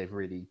look like they've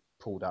really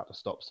pulled out the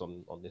stops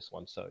on this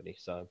one, Sony.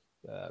 So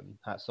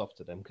hats off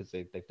to them because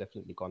they've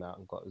definitely gone out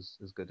and got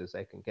as good as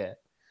they can get.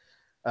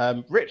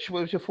 Rich,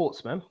 what was your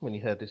thoughts, man, when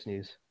you heard this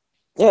news?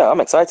 Yeah,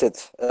 I'm excited.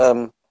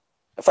 In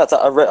fact,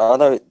 I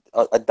know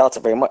I doubt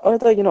it very much.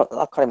 Although, you know,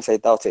 I can't even say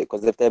doubt it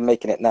because if they're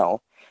making it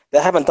now,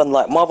 they haven't done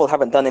like Marvel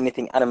haven't done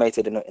anything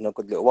animated in a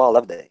good little while,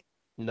 have they?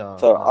 No.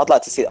 So I'd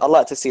like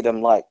to see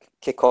them like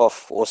kick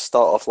off or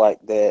start off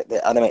like their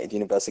animated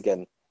universe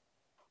again.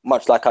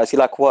 Much like I see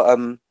like what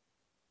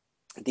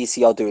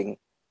DC are doing,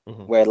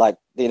 where like,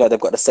 you know, they've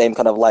got the same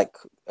kind of like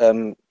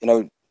you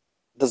know,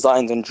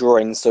 designs and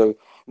drawings. So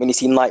when you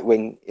see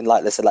Nightwing in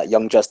like, let's say like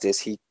Young Justice,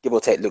 he give or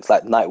take looks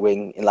like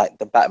Nightwing in like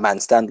the Batman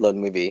standalone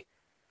movie,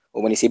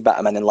 or when you see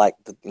Batman in like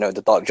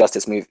the Dark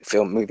Justice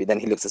movie, then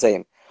he looks the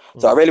same.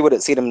 So I really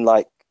wouldn't see them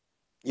like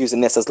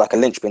using this as like a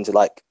linchpin to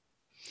like,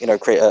 you know,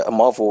 create a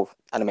Marvel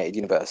animated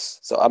universe.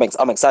 So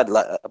I'm excited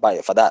like about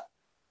it for that.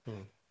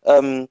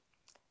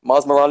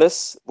 Miles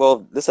Morales,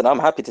 well, listen, I'm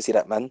happy to see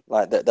that, man.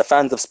 Like the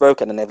fans have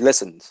spoken and they've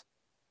listened.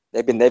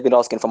 They've been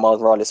asking for Miles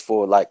Morales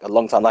for like a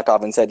long time. Like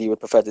Alvin said, he would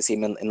prefer to see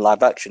him in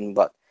live action,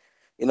 but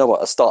you know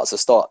what? A start's a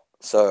start.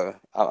 So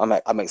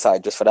I'm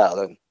excited just for that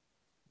alone.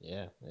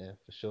 Yeah,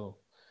 for sure.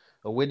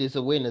 A win is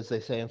a win, as they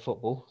say in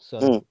football.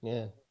 So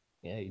yeah,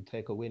 you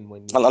take a win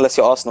when you... Unless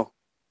you're Arsenal.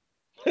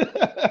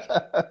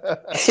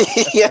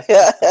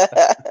 Yeah.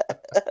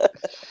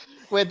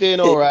 We're doing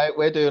all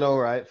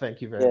right.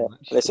 Thank you very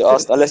much. Unless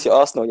you're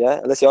Arsenal,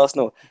 yeah. Unless you're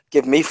Arsenal,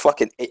 give me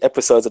fucking 8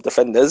 episodes of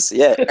Defenders.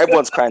 Yeah,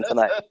 everyone's crying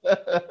tonight.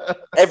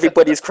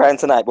 Everybody's crying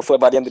tonight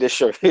by the end of this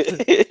show.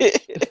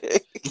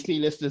 You see,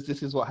 listeners,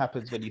 this is what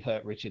happens when you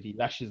hurt Richard. He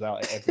lashes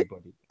out at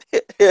everybody.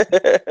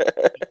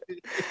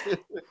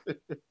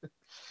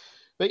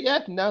 But yeah,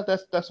 no,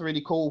 that's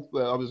really cool.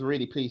 I was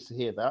really pleased to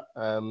hear that.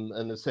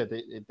 And as I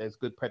said, there's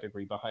good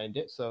pedigree behind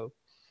it. So,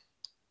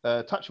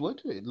 touch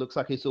wood, it looks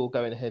like it's all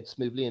going ahead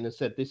smoothly. And as I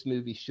said, this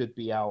movie should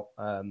be out.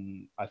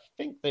 I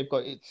think they've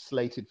got it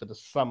slated for the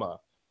summer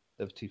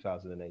of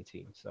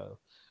 2018. So,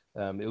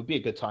 it would be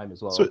a good time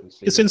as well. So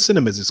Obviously, it's in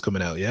cinemas. It's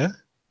coming out, yeah.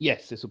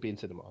 yes, this will be in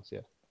cinemas.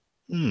 Yeah,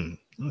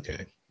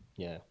 Okay.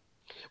 yeah,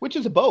 which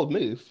is a bold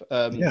move.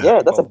 Yeah. Yeah,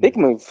 very that's a bold big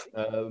move.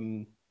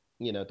 move.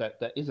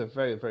 That is a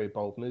very, very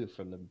bold move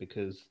from them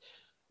because,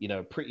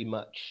 pretty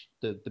much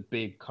the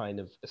big kind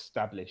of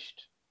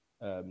established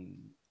um,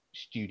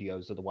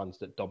 studios are the ones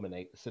that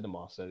dominate the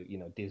cinema. So,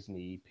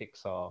 Disney,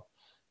 Pixar,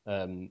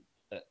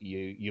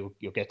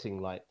 you're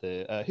getting like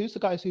the who's the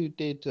guys who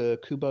did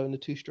Kubo and the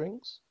Two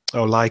Strings?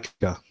 Oh,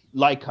 Leica.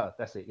 Leica,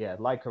 that's it. Yeah,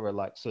 Leica are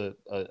like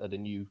are the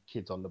new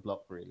kids on the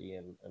block really,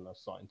 and are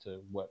starting to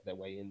work their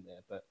way in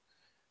there. But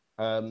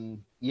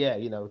yeah,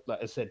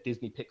 like I said,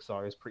 Disney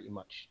Pixar is pretty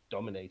much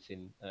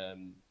dominating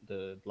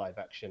the live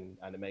action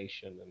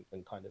animation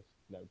and kind of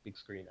big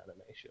screen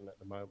animation at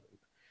the moment.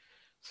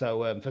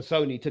 So for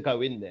Sony to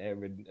go in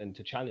there and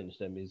to challenge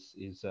them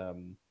is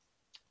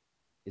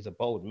a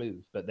bold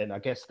move. But then I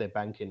guess they're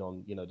banking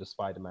on the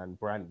Spider-Man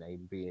brand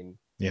name being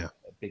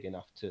big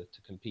enough to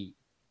compete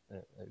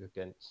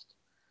against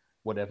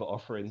whatever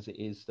offerings it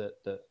is that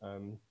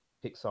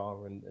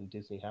Pixar and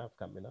Disney have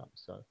coming up.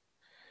 So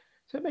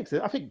it makes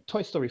it. I think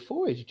Toy Story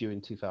 4 is due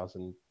in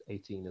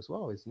 2018 as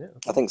well, isn't it?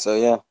 I think so.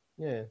 Yeah.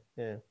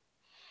 Yeah.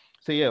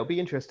 So yeah, it'll be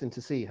interesting to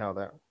see how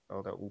that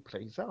all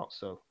plays out.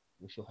 So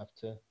we shall have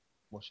to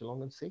watch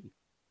along and see.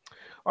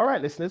 All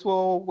right, listeners.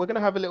 Well, we're going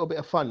to have a little bit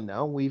of fun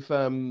now. We've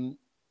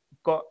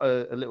got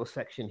a little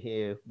section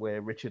here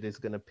where Richard is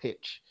going to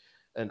pitch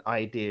an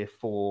idea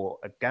for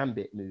a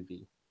Gambit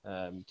movie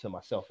to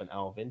myself and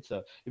Alvin.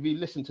 So if you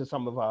listen to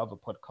some of our other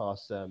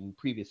podcasts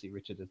previously,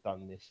 Richard has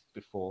done this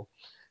before.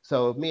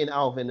 So me and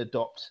Alvin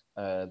adopt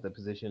the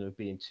position of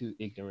being two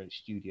ignorant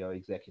studio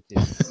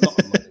executives, a lot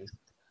of money,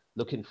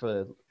 looking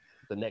for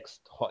the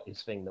next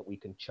hottest thing that we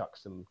can chuck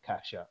some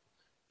cash at.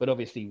 But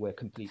obviously we're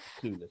completely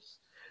clueless.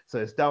 So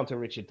it's down to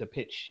Richard to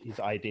pitch his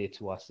idea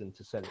to us and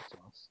to sell it to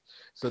us.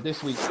 So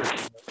this week,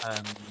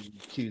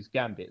 choose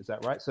Gambit. Is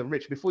that right? So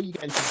Rich, before you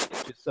get into the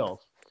pitch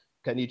yourself,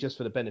 can you just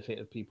for the benefit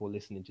of people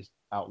listening, just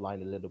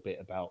outline a little bit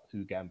about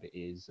who Gambit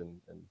is and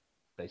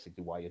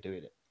basically why you're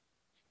doing it?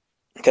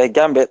 Okay,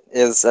 Gambit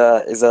is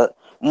a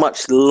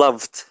much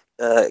loved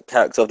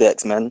character of the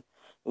X-Men.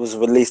 It was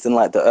released in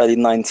like the early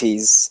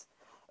 90s,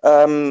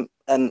 and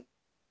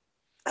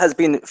has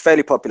been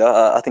fairly popular.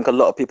 I think a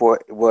lot of people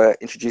were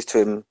introduced to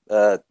him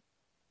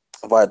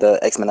via the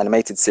X-Men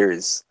animated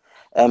series.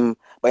 But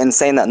in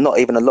saying that, not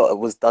even a lot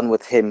was done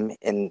with him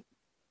in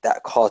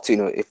that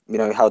cartoon. If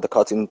how the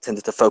cartoon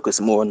tended to focus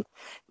more on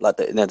like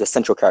the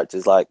central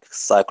characters like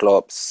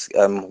Cyclops,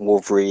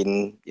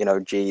 Wolverine,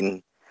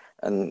 Jean,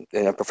 and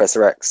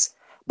Professor X.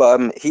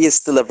 But he is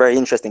still a very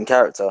interesting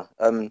character.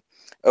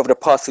 Over the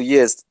past few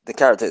years, the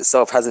character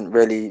itself hasn't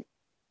really,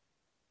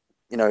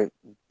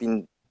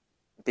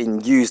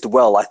 been used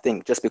well. I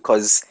think just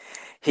because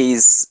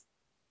he's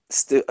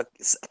still a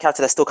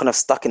character that's still kind of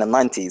stuck in the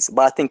 90s.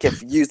 But I think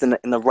if used in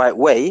the right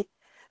way,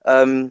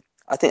 I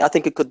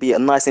think it could be a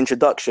nice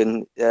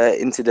introduction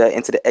into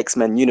the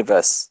X-Men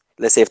universe.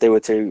 Let's say if they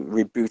were to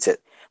reboot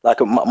it. Like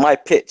my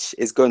pitch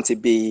is going to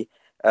be,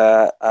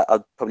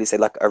 I'd probably say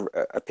like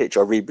a pitch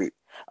or reboot.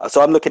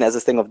 So I'm looking at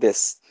this thing of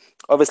this.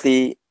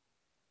 Obviously,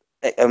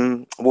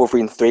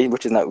 Wolverine 3,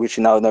 which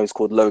you now know is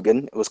called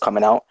Logan, it was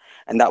coming out,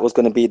 and that was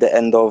going to be the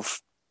end of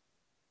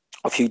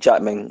Hugh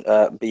Jackman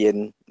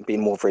being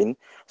Wolverine.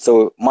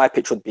 So my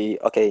pitch would be,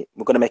 okay,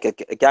 we're going to make a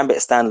Gambit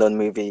standalone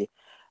movie.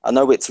 I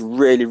know it's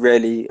really,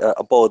 really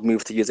a bold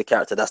move to use a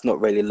character that's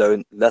not really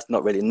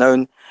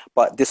known,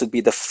 but this would be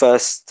the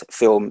first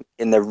film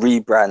in the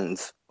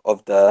rebrand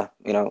of the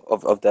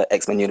of the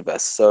X-Men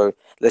universe. So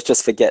let's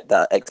just forget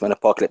that X-Men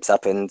Apocalypse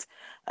happened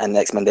and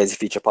X-Men Days of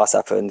Future Past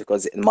happened,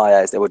 because in my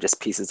eyes they were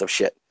just pieces of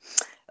shit.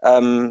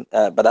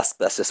 But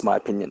that's just my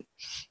opinion.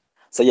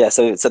 So yeah,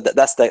 so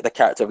that's the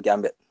character of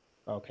Gambit.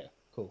 Okay,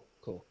 cool.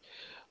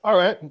 All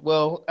right,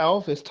 well,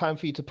 Alf, it's time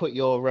for you to put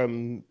your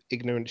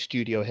ignorant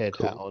studio head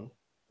hat on.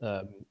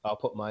 I'll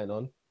put mine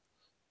on.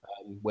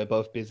 We're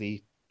both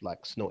busy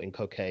like snorting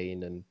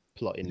cocaine and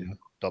plotting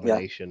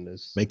domination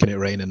as making it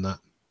rain in that.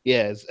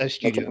 Yeah, as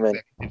studio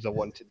executives are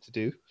wanted to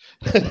do.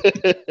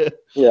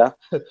 Yeah.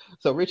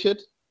 So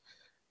Richard,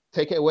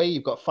 take it away.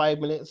 You've got 5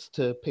 minutes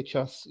to pitch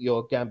us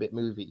your Gambit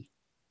movie.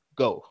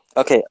 Go.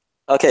 Okay,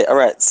 all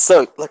right.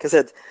 So, like I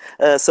said,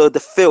 so the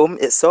film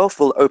itself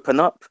will open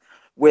up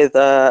with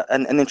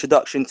an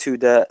introduction to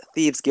the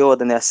Thieves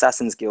Guild and the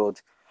Assassins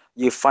Guild.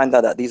 You find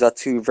out that these are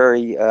two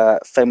very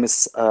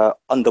famous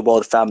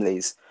underworld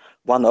families.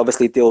 One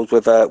obviously deals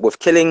with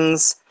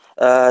killings,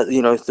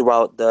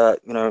 throughout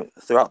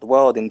the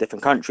world in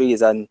different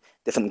countries and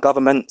different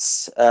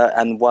governments,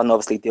 and one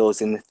obviously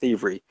deals in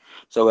thievery.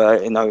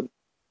 So,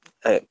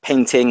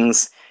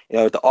 paintings,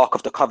 the Ark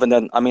of the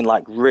Covenant. I mean,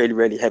 like really,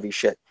 really heavy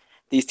shit.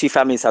 these two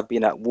families have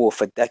been at war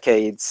for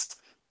decades.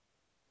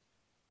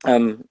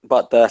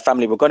 But the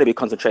family we're going to be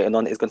concentrating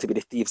on is going to be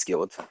the Thieves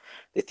Guild.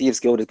 The Thieves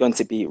Guild is going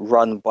to be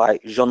run by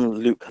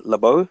Jean-Luc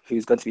Lebeau,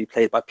 who's going to be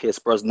played by Pierce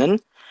Brosnan,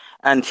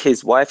 and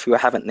his wife, who I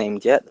haven't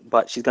named yet,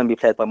 but she's going to be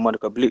played by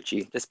Monica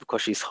Bellucci, just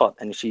because she's hot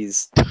and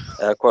she's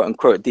quote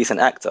unquote decent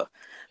actor.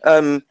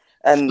 And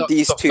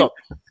Stop.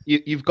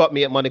 You've got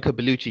me at Monica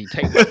Bellucci.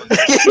 Take my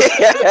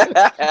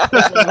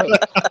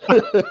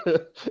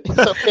It's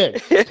okay.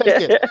 Take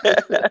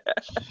it.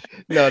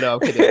 No, I'm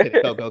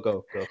kidding.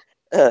 Go.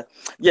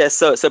 Yeah,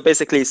 so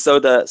basically, so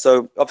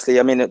obviously,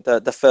 I mean,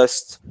 the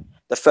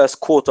first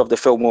quarter of the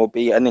film will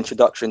be an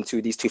introduction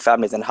to these two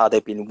families and how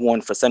they've been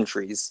warned for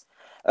centuries.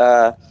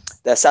 The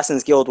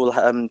Assassin's Guild will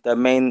the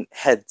main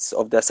heads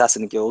of the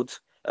Assassin Guild.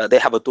 They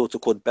have a daughter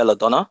called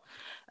Belladonna,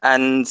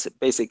 and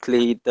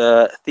basically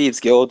the Thieves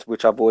Guild,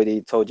 which I've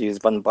already told you is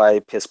run by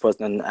Pierce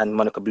Brosnan and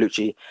Monica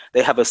Bellucci,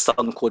 they have a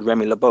son called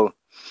Remy LeBeau.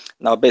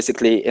 Now,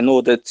 basically, in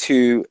order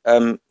to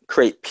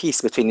create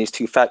peace between these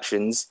two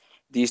factions,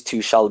 these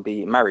two shall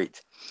be married.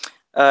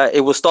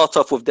 It will start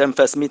off with them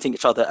first meeting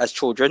each other as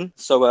children.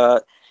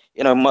 So,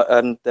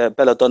 the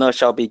Belladonna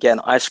shall be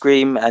getting ice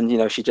cream, and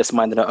she's just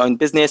minding her own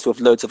business with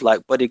loads of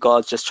like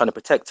bodyguards just trying to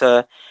protect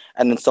her.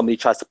 And then somebody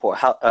tries to put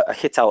a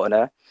hit out on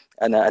her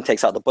and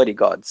takes out the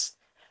bodyguards.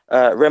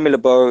 Remy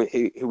LeBeau,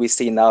 who we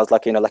see now, is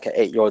like an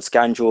 8-year-old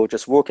scoundrel,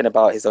 just walking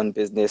about his own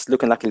business,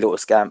 looking like a little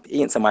scamp,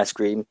 eating some ice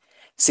cream.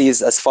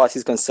 Sees, as far as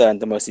he's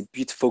concerned, the most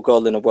beautiful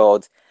girl in the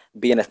world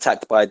being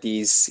attacked by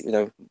these,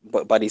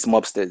 by these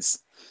mobsters.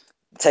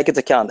 Take into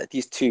account that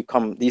these two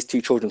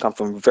children come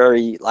from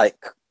very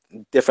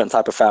different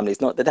type of families.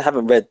 They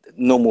haven't read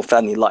normal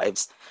family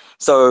lives,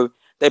 so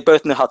they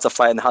both know how to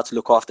fight and how to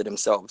look after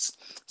themselves.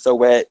 So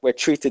we're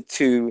treated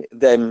to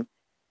them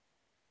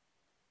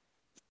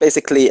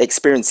basically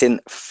experiencing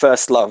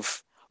first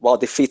love while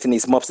defeating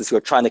these mobsters who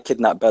are trying to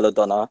kidnap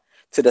Belladonna,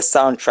 to the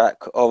soundtrack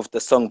of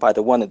the song by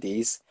the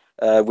Wannadies,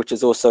 which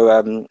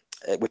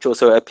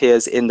also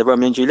appears in the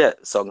Romeo and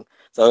Juliet song.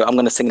 So I'm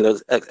going to sing a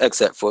little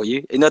excerpt for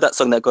you. You know that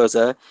song that goes,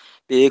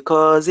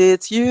 because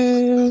it's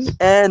you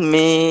and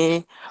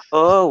me,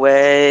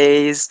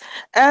 always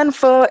and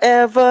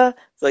forever.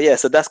 So yeah,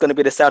 so that's going to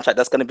be the soundtrack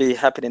that's going to be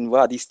happening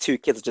while these two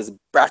kids are just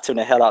battering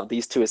the hell out of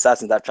these two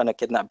assassins that are trying to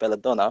kidnap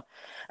Belladonna.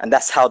 And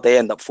that's how they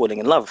end up falling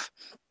in love.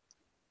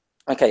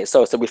 Okay,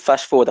 so we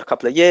flash forward a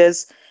couple of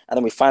years, and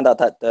then we find out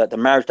that the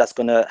marriage that's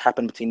going to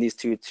happen between these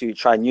two to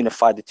try and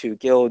unify the two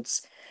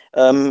guilds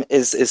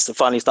is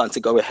finally starting to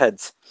go ahead.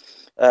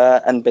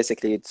 And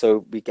basically,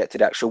 so we get to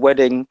the actual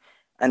wedding,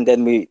 and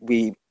then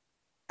we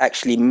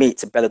actually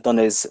meet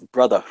Belladonna's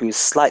brother, who's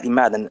slightly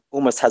mad and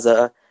almost has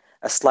a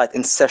slight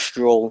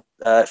ancestral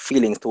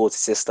feeling towards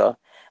his sister,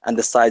 and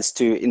decides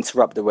to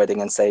interrupt the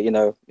wedding and say,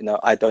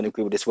 I don't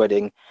agree with this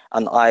wedding,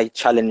 and I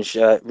challenge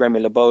Remy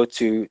LeBeau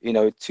to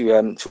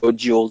a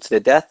duel to the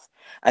death.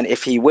 And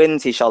if he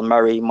wins, he shall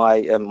marry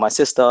my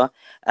sister,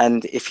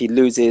 and if he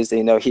loses,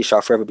 he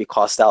shall forever be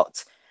cast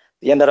out.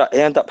 They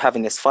end up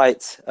having this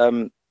fight.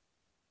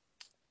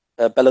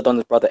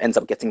 Belladonna's brother ends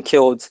up getting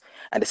killed,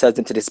 and it turns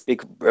into this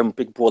big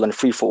brawl and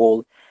free for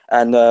all.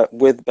 And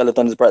with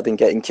Belladonna's brother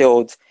getting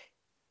killed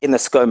in a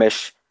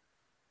skirmish,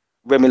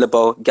 Remy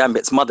LeBeau,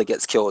 Gambit's mother,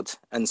 gets killed,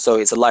 and so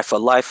it's a life for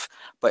life.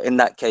 But in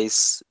that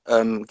case,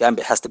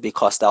 Gambit has to be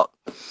cast out.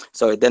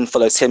 So it then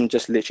follows him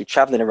just literally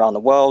traveling around the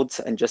world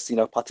and just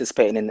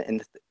participating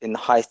in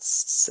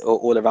heists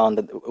all around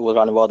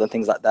the world and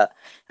things like that,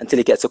 until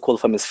he gets a call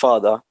from his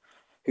father,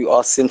 who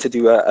asks him to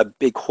do a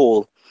big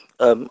haul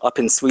up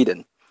in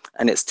Sweden,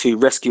 and it's to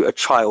rescue a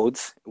child,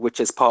 which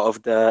is part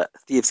of the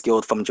Thieves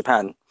Guild from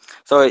Japan.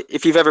 So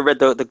if you've ever read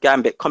the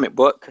Gambit comic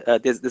book,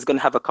 there's going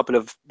to have a couple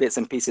of bits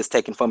and pieces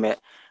taken from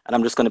it, and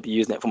I'm just going to be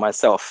using it for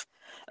myself.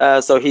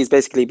 So he's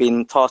basically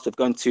been tasked with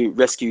going to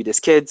rescue this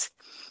kid.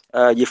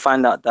 You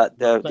find out that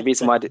the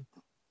reason why...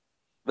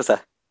 What's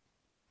that?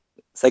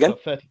 Say again?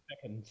 30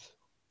 seconds.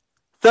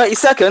 30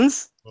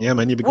 seconds? Yeah,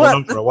 man, you've been going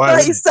on for a while.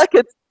 30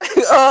 seconds?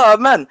 Oh,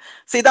 man.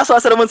 See, that's why I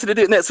said I wanted to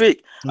do it next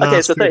week. No,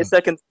 okay, so 30 true.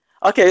 seconds.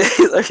 Okay,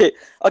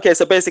 okay.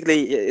 So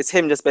basically, it's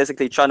him just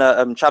basically trying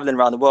to traveling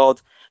around the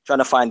world, trying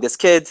to find this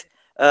kid.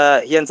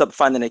 He ends up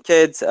finding a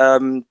kid.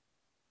 Then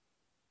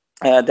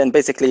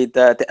basically,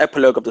 the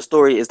epilogue of the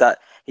story is that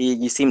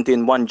you see him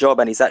doing one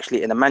job, and he's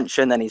actually in a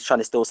mansion, and he's trying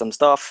to steal some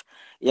stuff.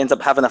 He ends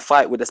up having a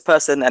fight with this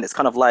person, and it's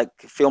kind of like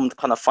filmed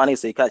kind of funny,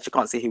 so you actually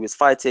can't see who he's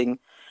fighting.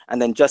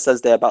 And then just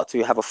as they're about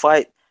to have a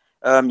fight,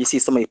 you see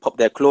somebody pop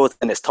their clothes,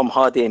 and it's Tom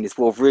Hardy and it's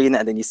Wolverine,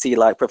 and then you see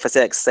like Professor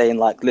X saying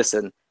like,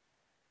 "Listen,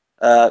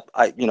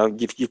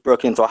 you've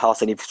broken into a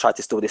house and you've tried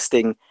to steal this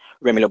thing,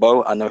 Remy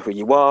LeBeau. I know who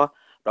you are.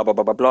 Blah blah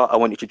blah blah blah. I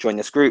want you to join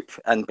this group."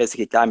 And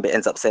basically, Gambit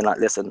ends up saying like,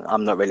 "Listen,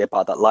 I'm not really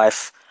about that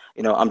life.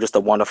 I'm just a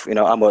one-off.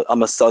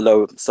 I'm a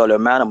solo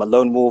man. I'm a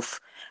lone wolf."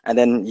 And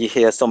then you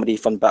hear somebody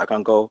from the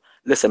background go,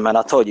 "Listen, man,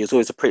 I told you, it's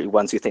always the pretty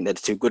ones who think they're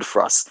too good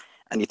for us."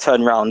 And you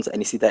turn around and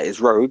you see that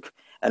it's Rogue.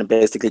 And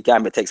basically,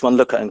 Gambit takes one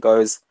look at it and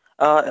goes,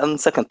 "On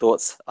second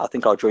thoughts, I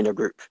think I'll join your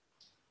group."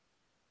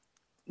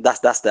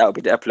 that would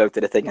be the epilogue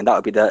to the thing, and that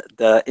would be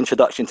the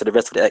introduction to the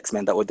rest of the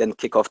X-Men that would then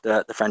kick off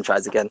the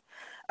franchise again.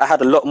 I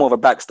had a lot more of a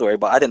backstory,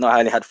 but I didn't know I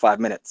only had 5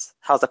 minutes.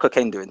 How's the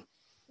cocaine doing?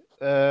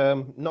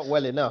 Not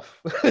well enough.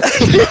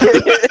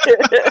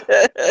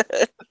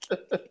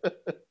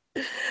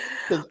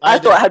 I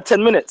thought I had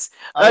 10 minutes.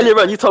 Earlier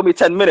on, you told me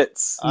 10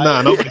 minutes.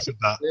 Nah, nobody said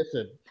that.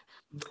 Listen,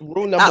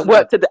 rule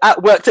number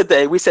At work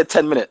today, we said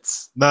 10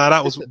 minutes. Nah,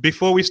 that was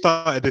before we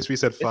started this. We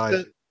said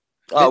 5.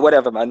 Oh,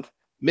 whatever, man.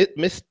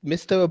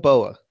 Mr.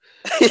 Oboa,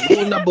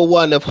 rule number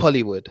 1 of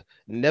Hollywood: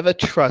 never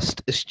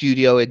trust a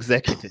studio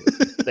executive.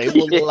 They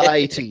will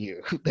lie to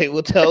you. They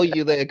will tell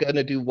you they're going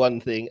to do one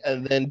thing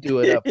and then do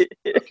another.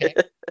 Okay,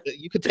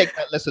 you can take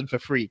that lesson for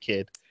free,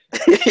 kid.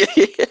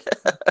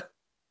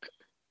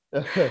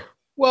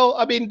 Well,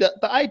 I mean,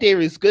 the idea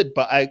is good,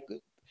 but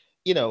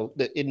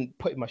in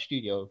putting my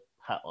studio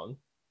hat on,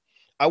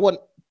 I want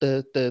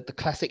the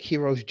classic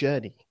hero's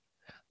journey.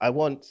 I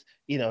want,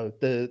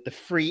 the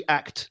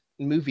 3-act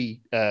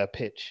movie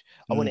pitch.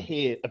 I want to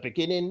hear a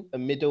beginning, a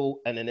middle,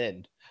 and an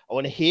end. I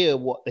want to hear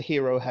what the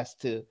hero has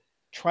to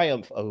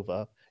triumph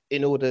over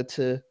in order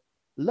to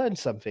learn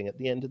something at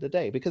the end of the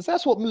day, because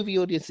that's what movie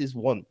audiences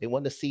want. They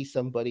want to see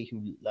somebody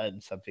who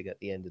learns something at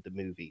the end of the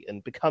movie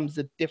and becomes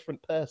a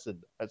different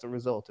person as a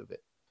result of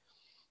it.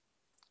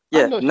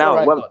 Yeah, no.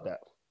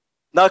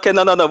 Okay,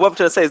 no. What I'm trying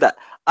to say is that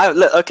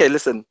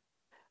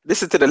listen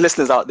to the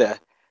listeners out there.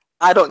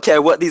 I don't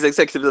care what these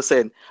executives are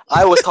saying.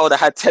 I was told I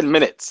had 10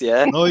 minutes.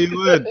 Yeah. No, you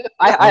weren't.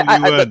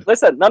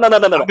 Listen. No. I'm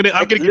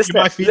gonna give you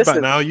my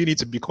feedback now. You need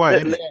to be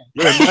quiet.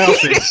 You're in my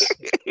office.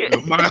 You're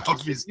in my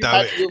office,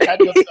 damn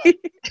it.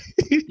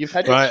 You've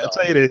had right. I'll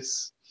tell you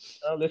this.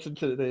 I'll listen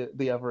to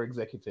the other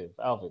executive,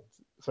 Alvin.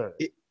 Sorry.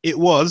 It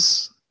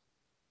was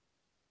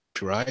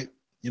right.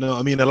 You know what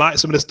I mean? I like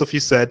some of the stuff you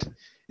said.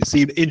 It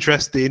seemed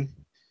interesting.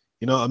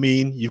 You know what I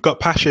mean? You've got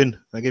passion.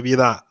 I give you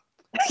that.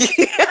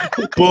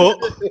 But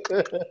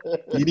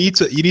you need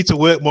to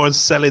work more on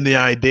selling the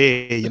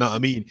idea. You know what I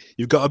mean?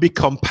 You've got to be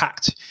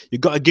compact.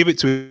 You've got to give it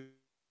to,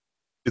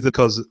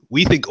 because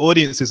we think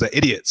audiences are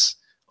idiots.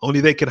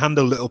 Only they can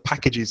handle little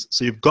packages.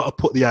 So you've got to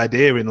put the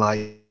idea in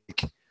like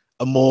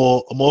a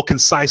more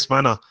concise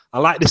manner. I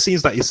like the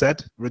scenes that you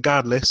said,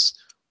 regardless,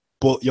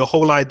 but your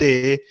whole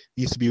idea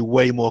needs to be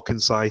way more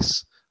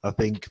concise. I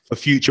think for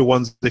future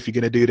ones, if you're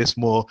going to do this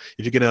more,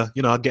 if you're going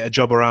to, get a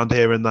job around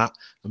here and that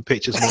and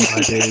pictures more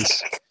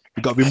ideas,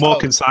 you've got to be more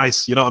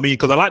concise. You know what I mean?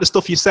 Because I like the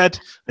stuff you said,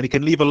 and you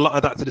can leave a lot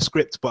of that to the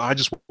script, but I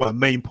just want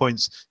main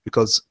points,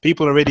 because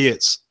people are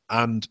idiots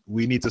and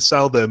we need to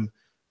sell to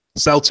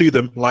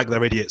them like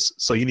they're idiots.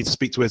 So you need to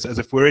speak to us as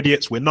if we're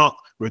idiots. We're not.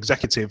 We're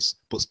executives,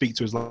 but speak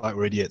to us like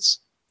we're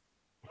idiots.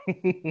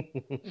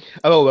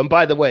 Oh, and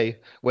by the way,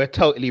 we're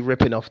totally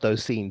ripping off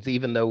those scenes,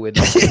 even though we're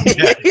not.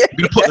 Yeah, we're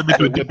gonna put them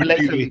into a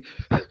different movie.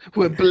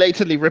 We're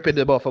blatantly ripping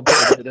them off and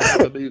putting them in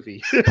another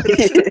movie.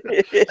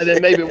 And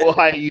then maybe we'll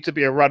hire you to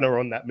be a runner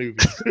on that movie.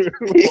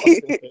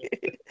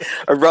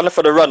 A runner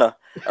for the runner.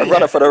 A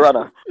runner for the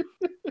runner.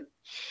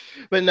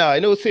 But no,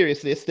 in all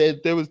seriousness,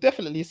 there was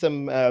definitely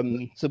some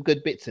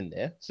good bits in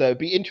there. So it'd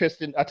be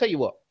interesting. I'll tell you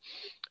what.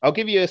 I'll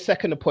give you a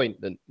second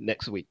appointment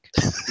next week.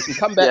 You can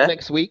come back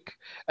next week,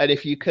 and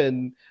if you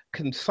can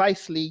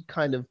concisely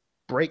kind of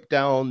break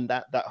down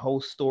that whole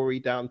story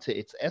down to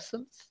its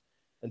essence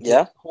and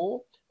to its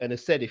core, and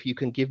instead, if you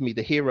can give me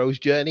the hero's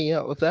journey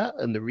out of that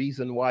and the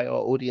reason why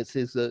our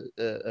audiences are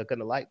going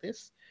to like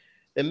this,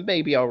 then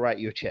maybe I'll write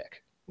you a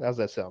check. How's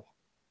that sound?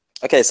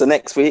 Okay, so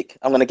next week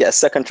I'm going to get a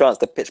second chance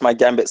to pitch my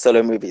Gambit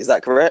solo movie. Is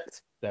that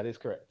correct? That is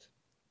correct.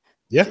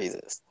 Yeah.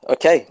 Jesus.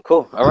 Okay,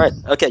 cool. All right.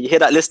 Okay, you hear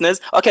that, listeners?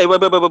 Okay, wait.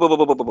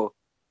 Will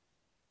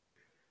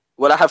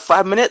I have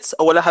 5 minutes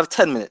or will I have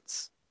 10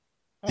 minutes?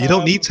 You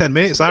don't need 10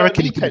 minutes. I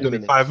reckon you can do it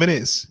in 5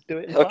 minutes. Do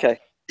it. Okay.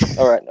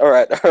 All right.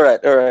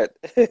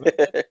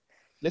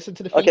 Listen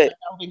to the feedback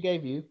Alvin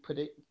gave you.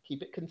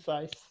 Keep it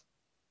concise.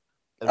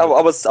 I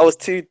was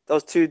too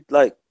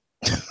like,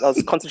 I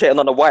was concentrating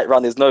on the white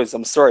around his nose.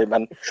 I'm sorry,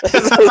 man.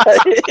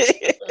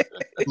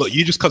 Look,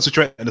 you just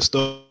concentrate on the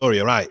story,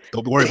 all right?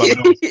 Don't worry about the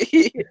nose.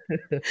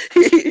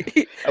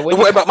 Don't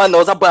worry about my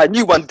nose. I'll buy a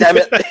new one, damn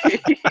it.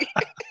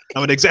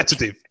 I'm an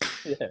executive.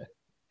 Yeah.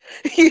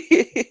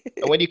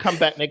 And when you come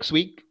back next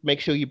week, make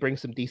sure you bring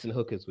some decent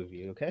hookers with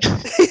you, okay?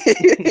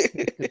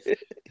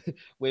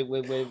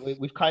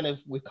 We've kind of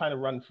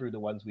run through the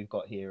ones we've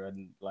got here,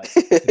 and like,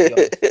 to be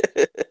honest,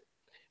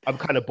 I'm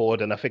kind of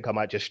bored, and I think I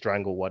might just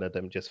strangle one of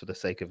them just for the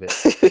sake of it.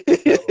 So,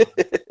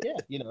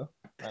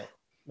 like,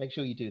 make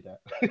sure you do that.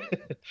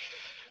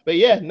 But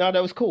yeah, no,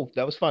 that was cool.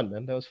 That was fun,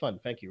 man. That was fun.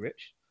 Thank you,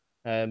 Rich.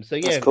 So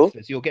yeah, cool.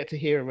 You'll get to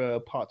hear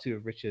part 2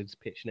 of Richard's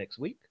pitch next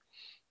week.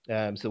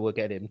 So we'll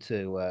get him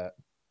to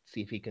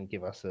see if he can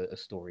give us a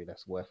story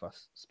that's worth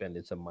us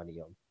spending some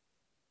money on.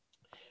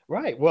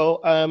 Right.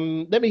 Well,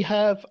 let me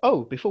have.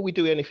 Oh, before we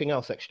do anything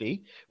else,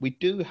 actually, we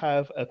do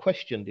have a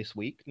question this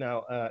week.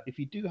 Now, if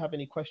you do have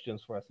any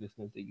questions for us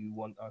listeners that you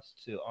want us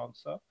to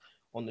answer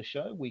on the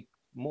show, we're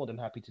more than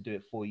happy to do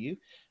it for you.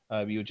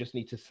 You'll just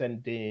need to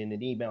send in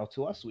an email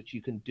to us, which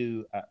you can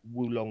do at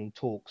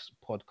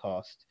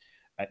wulongtalkspodcast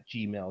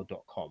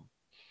 @gmail.com.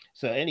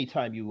 So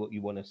anytime you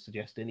want to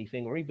suggest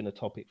anything or even a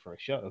topic for a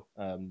show,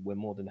 we're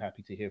more than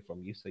happy to hear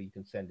from you. So you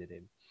can send it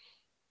in.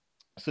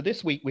 So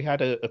this week we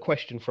had a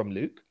question from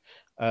Luke,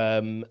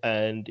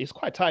 and it's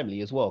quite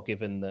timely as well,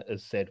 given that,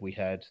 as said, we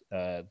had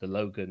the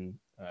Logan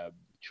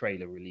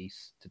trailer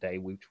release today,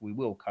 which we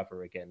will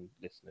cover again,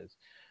 listeners.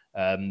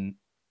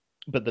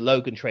 But the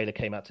Logan trailer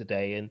came out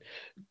today, and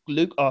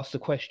Luke asked the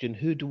question,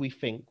 who do we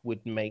think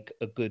would make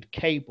a good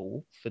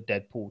Cable for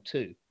Deadpool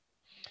 2?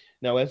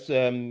 Now, as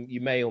you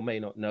may or may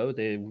not know,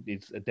 there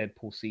is a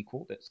Deadpool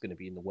sequel that's going to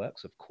be in the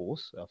works, of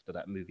course, after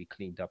that movie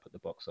cleaned up at the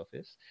box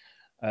office.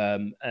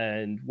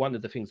 And one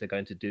of the things they're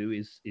going to do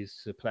is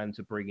to plan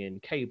to bring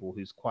in Cable,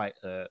 who's quite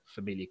a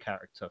familiar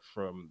character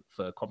for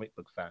comic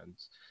book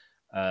fans,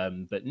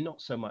 but not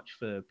so much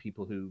for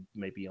people who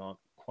maybe aren't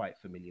quite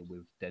familiar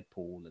with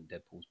Deadpool and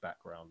Deadpool's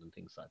background and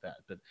things like that.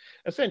 But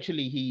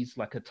essentially, he's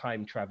like a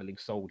time traveling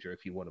soldier,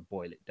 if you want to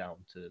boil it down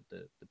to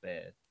the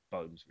bare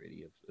bones,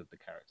 really, of the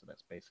character.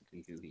 That's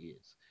basically who he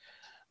is.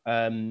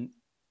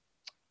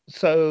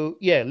 So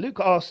yeah, Luke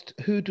asked,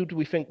 who do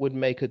we think would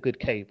make a good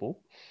Cable?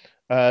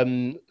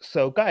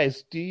 So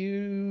guys, do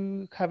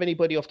you have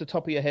anybody off the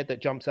top of your head that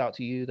jumps out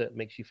to you that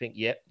makes you think,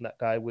 yep, that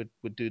guy would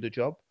do the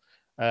job?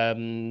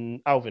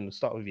 Alvin, we'll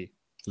start with you.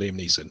 Liam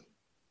Neeson.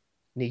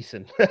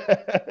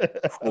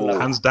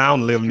 Hands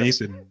down, Liam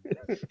Neeson.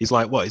 He's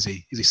like, what is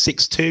he? Is he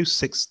 6'2",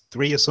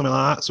 6'3", or something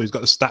like that? So he's got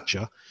the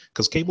stature.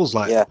 Because Cable's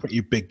like a pretty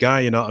big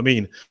guy, you know what I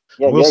mean?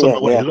 We also know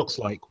what he looks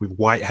like with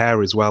white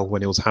hair as well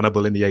when he was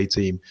Hannibal in the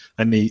A-Team.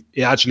 And he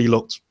actually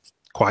looked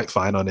quite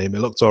fine on him. It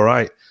looked all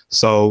right.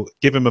 So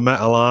give him a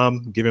metal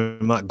arm, give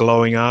him that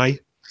glowing eye.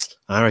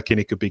 I reckon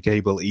he could be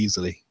Cable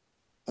easily.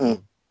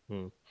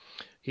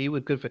 He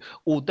would good for.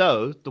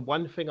 Although the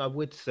one thing I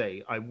would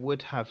say, I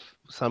would have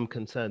some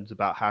concerns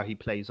about how he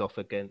plays off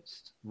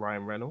against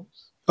Ryan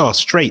Reynolds. Oh,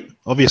 straight,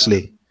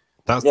 obviously.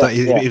 If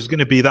it's going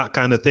to be that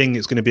kind of thing,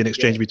 it's going to be an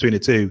exchange between the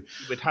two.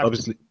 He would have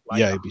obviously,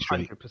 it'd be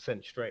straight.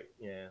 100% straight.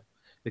 Yeah,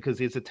 because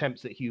his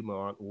attempts at humor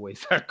aren't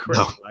always that great.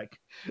 No. Like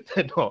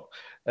they're not.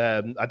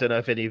 I don't know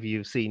if any of you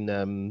have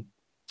seen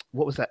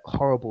what was that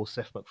horrible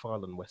Seth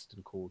MacFarlane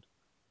Western called?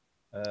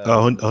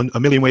 A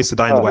Million Ways to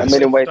Die in the West. A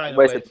Million Ways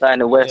to Die in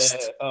the West.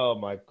 Yeah. Oh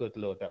my good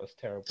lord, that was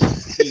terrible.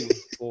 He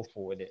was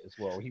awful in it as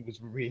well. He was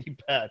really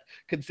bad,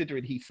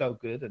 considering he's so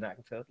good an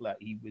actor. Like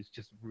he was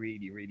just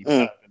really, really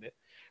bad in it.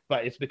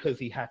 But it's because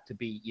he had to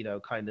be, you know,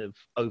 kind of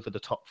over the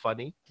top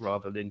funny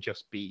rather than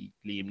just be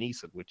Liam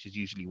Neeson, which is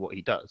usually what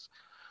he does.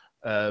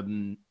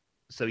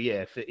 So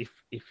yeah,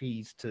 if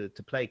he's to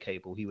play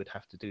Cable, he would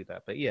have to do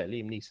that. But yeah,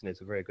 Liam Neeson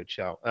is a very good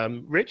shout.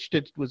 Rich,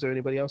 was there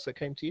anybody else that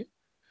came to you?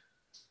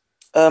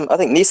 I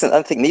think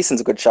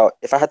Neeson's a good shout.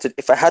 If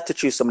I had to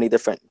choose somebody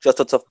different,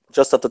 just off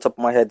the top of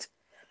my head,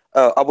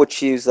 I would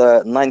choose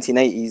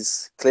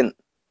 1980s Clint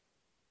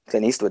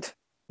Eastwood.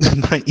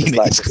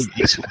 1980s Clint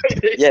Eastwood.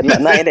 Yeah,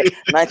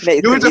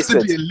 1980s. You would have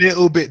to be a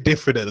little bit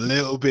different, a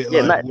little bit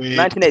weird.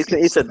 1980s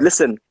Clint Eastwood.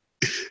 Listen,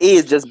 he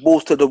is just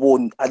balls to the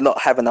wall and not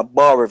having a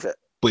bar of it.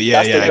 But you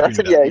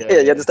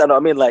understand what I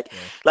mean? Like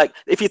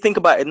if you think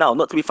about it now,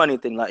 not to be funny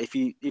thing, like if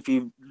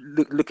you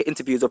look at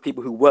interviews of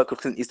people who work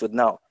with Clint Eastwood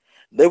now,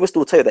 they will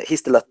still tell you that he's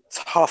still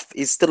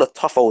a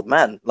tough old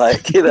man.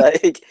 Like, you know,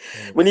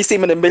 when you see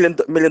him in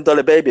 $1 Million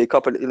Baby,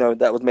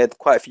 that was made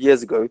quite a few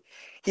years ago,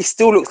 he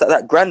still looks like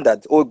that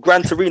granddad or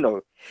Gran Torino.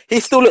 He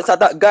still looks like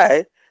that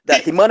guy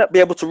that he might not be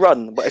able to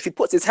run, but if he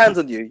puts his hands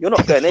on you, you're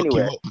not going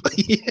anywhere.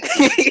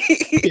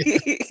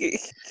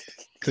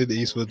 Clint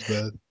Eastwood,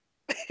 man.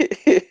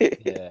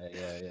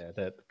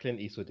 Yeah. Clint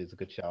Eastwood is a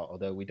good shout,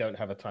 although we don't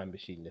have a time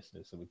machine,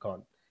 listeners, so we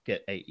can't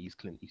get 80s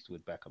Clint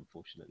Eastwood back,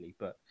 unfortunately.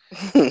 But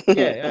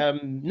yeah,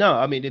 no,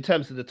 I mean, in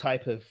terms of the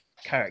type of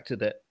character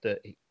that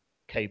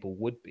Cable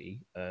would be,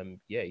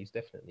 yeah, he's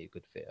definitely a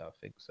good fit, I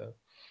think. So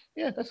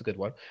yeah, that's a good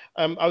one.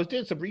 I was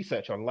doing some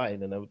research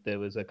online, and there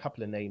was a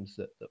couple of names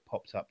that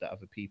popped up that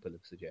other people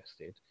have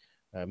suggested.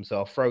 So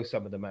I'll throw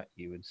some of them at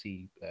you and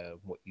see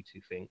what you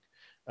two think.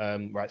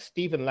 Right,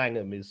 Stephen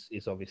Langham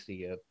is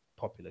obviously a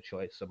popular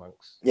choice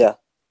amongst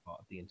part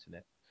of the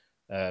internet.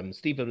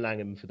 Stephen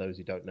Langham, for those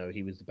who don't know,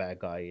 he was the bad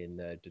guy in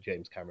the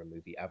James Cameron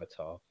movie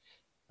Avatar,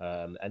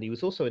 and he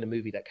was also in a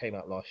movie that came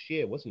out last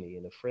year, wasn't he?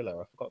 In a thriller,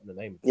 I've forgotten the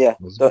name. Yeah,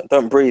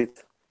 Don't Breathe.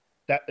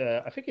 That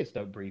I think it's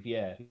Don't Breathe.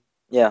 Yeah,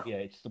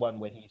 it's the one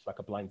where he's like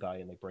a blind guy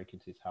and they break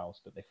into his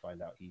house, but they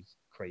find out he's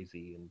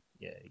crazy and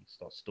he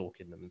starts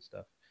stalking them and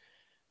stuff.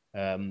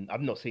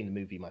 I've not seen the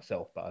movie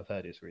myself, but I've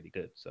heard it's really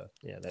good. So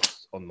yeah,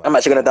 that's on my. I'm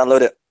actually going to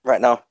download it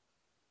right now.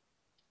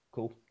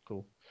 Cool.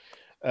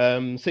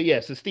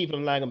 So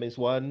Stephen Langham is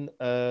one.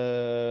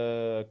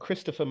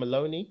 Christopher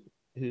Maloney,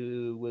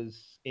 who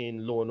was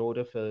in Law and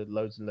Order for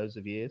loads and loads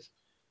of years.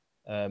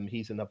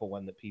 He's another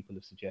one that people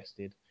have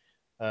suggested.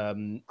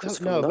 Don't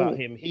know about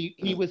him.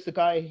 He was the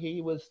guy.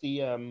 He was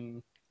the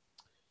in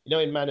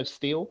Man of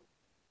Steel,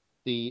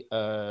 the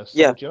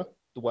soldier.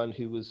 The one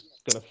who was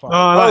going to fight.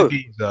 Oh,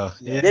 geezer.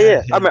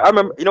 Yeah. I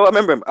remember. You know what I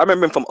remember him? I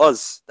remember him from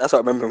Oz. That's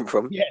what I remember him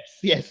from.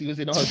 Yes, he was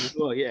in Oz as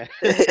well. Yeah.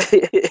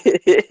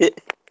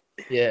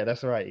 Yeah,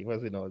 that's right. He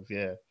was in Oz.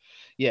 Yeah,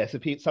 yeah. So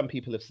some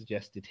people have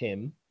suggested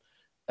him.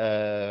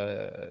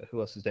 Who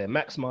else is there?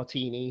 Max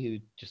Martini, who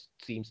just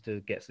seems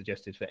to get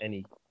suggested for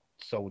any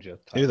soldier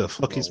type Who the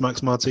fuck is role.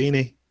 Max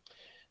Martini?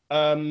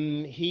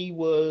 He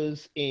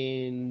was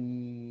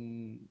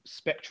in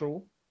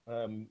Spectral.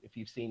 If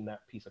you've seen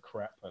that piece of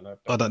crap, and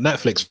Oh, that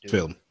Netflix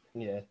film.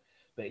 Yeah,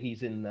 but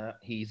he's in that.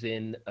 He's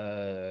in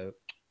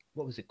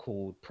what was it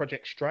called?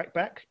 Project Strike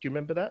Back. Do you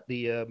remember that?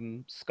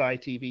 The Sky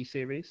TV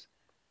series.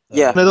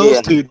 Yeah, One of those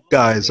yeah. two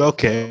guys.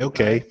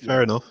 Okay,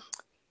 fair enough.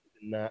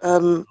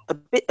 A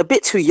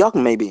bit too young,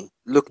 maybe.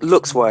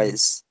 Looks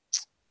wise.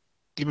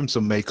 Give him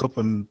some makeup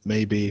and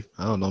maybe,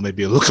 I don't know,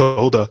 maybe a look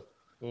older.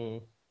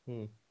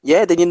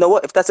 Yeah, then you know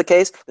what? If that's the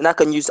case, then I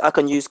can use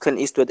Clint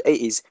Eastwood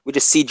 80s. We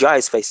just CGI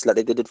his face like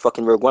they did in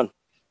fucking Rogue One.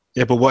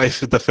 Yeah, but what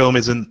if the film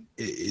isn't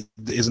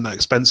that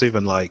expensive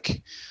and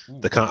like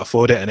they can't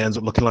afford it and it ends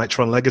up looking like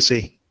Tron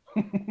Legacy?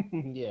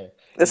 Yeah.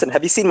 Listen,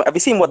 have you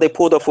seen what they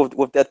pulled off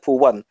with Deadpool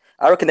 1?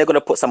 I reckon they're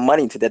gonna put some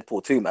money into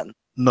Deadpool 2, man.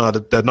 No,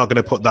 they're not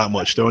going to put that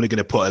much. They're only going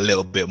to put a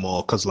little bit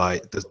more because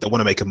like they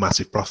want to make a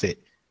massive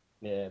profit.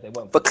 Yeah, they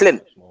won't. For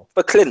Clint,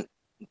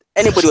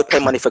 anybody would pay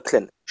money for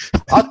Clint.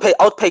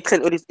 I'd pay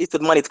Clint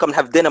Eastwood money to come and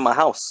have dinner in my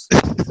house.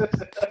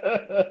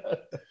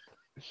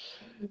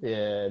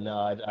 Yeah,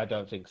 no, I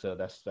don't think so.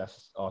 That's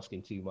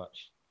asking too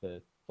much for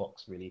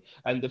Fox, really.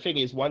 And the thing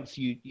is, once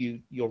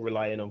you're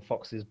relying on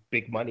Fox's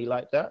big money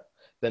like that,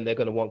 then they're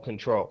going to want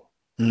control.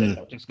 They're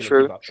not just going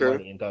to give up the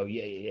money and go,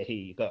 yeah, here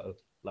you go.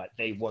 Like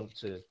they want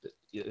to.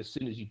 As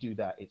soon as you do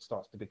that, it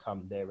starts to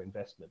become their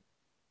investment.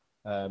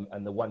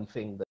 And the one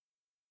thing that,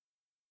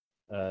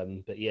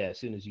 but yeah, as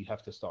soon as you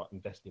have to start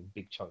investing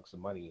big chunks of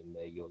money in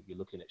there, you're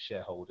looking at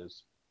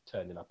shareholders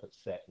turning up at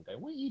set and going,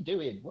 "What are you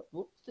doing?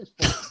 What's this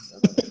for?"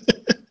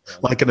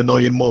 Like an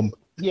annoying mum.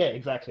 Yeah,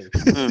 exactly,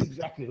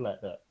 exactly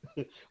like that.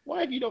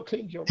 Why have you not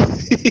cleaned your room?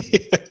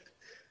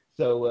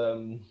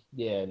 So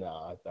yeah,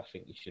 no, I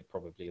think you should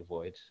probably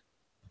avoid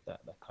that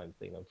kind of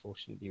thing.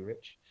 Unfortunately,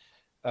 Rich.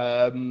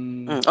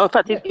 In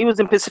fact, he was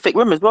in Pacific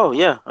Rim as well.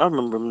 Yeah, I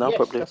remember him now. Yes,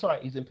 probably. That's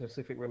right. He's in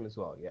Pacific Rim as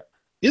well. Yeah.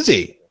 Is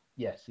he?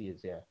 Yes, he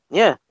is. Yeah.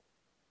 Yeah.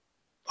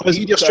 Oh, is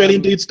he the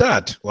Australian dude's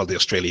dad? Well, the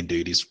Australian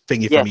dude is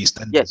thingy from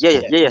EastEnders.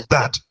 Yeah. His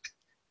dad.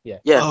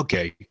 Yeah.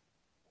 Okay.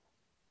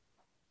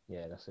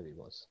 Yeah, that's who he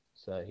was.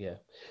 So yeah,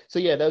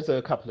 those are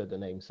a couple of the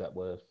names that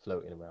were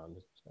floating around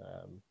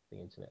the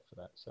internet for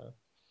that. So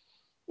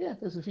yeah,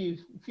 there's a few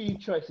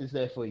choices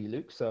there for you,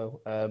 Luke.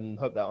 So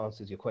hope that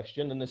answers your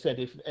question. And I said,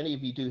 if any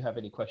of you do have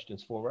any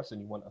questions for us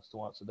and you want us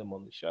to answer them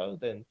on the show,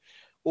 then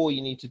all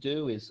you need to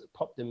do is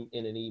pop them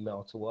in an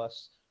email to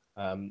us.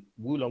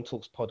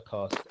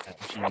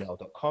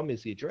 WulongTalksPodcast@gmail.com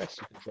is the address.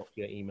 You can drop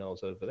your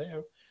emails over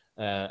there,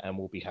 and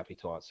we'll be happy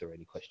to answer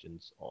any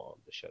questions on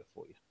the show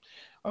for you.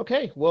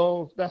 Okay,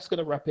 well, that's going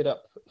to wrap it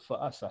up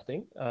for us, I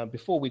think.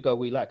 Before we go,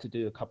 we like to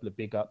do a couple of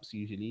big ups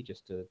usually,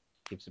 just to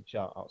give some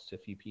shout outs to a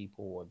few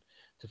people and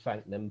to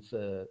thank them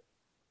for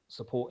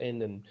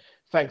supporting, and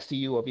thanks to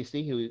you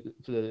obviously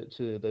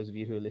to those of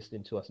you who are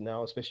listening to us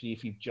now, especially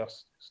if you've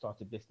just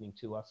started listening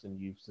to us and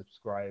you've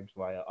subscribed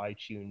via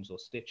iTunes or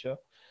Stitcher.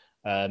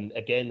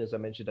 Again, as I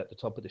mentioned at the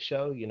top of the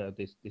show,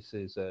 this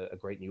is a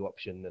great new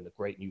option and a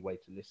great new way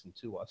to listen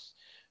to us.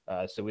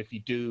 So if you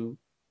do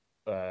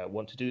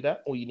want to do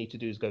that, all you need to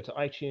do is go to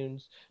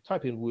iTunes,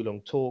 type in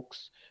Wulong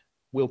Talks,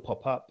 we'll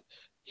pop up,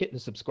 hit the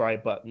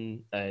subscribe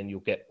button, and you'll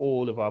get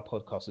all of our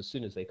podcasts as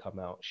soon as they come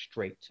out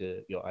straight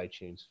to your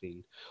iTunes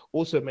feed.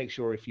 Also, make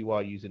sure if you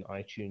are using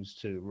iTunes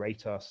to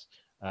rate us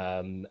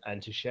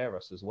and to share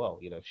us as well.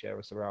 Share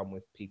us around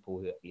with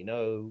people that you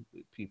know,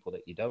 with people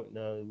that you don't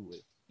know,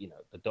 with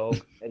the dog,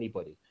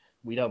 anybody.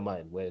 We don't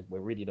mind. We're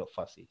really not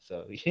fussy.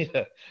 So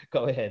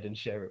go ahead and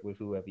share it with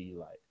whoever you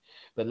like.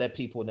 But let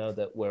people know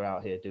that we're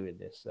out here doing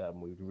this.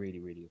 We'd really,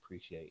 really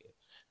appreciate it.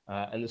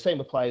 And the same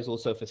applies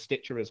also for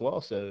Stitcher as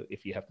well. So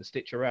if you have the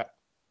Stitcher app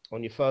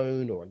on your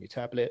phone or on your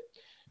tablet,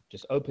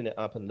 just open it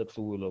up and look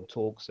for Wulong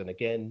Talks. And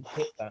again,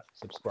 hit that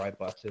subscribe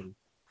button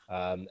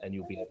and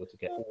you'll be able to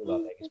get all our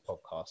latest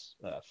podcasts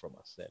from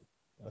us then.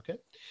 Okay.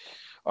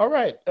 All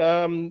right.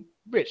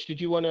 Rich, did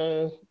you want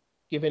to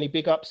give any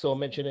big ups or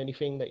mention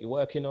anything that you're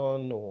working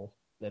on, or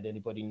let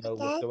anybody know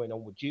what's going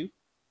on with you?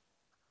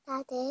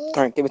 Daddy. All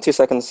right, give me 2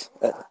 seconds.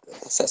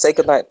 Say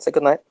good night. Say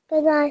good night.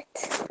 Good night.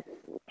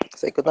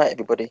 Say good night,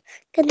 everybody.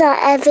 Good night,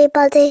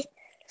 everybody.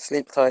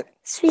 Sleep tight.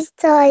 Sleep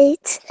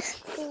tight.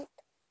 Sleep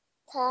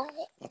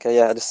tight. Okay,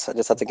 yeah, I just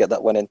had to get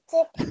that one in.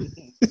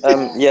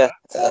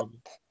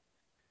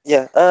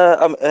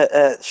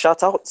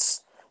 Shout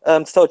outs.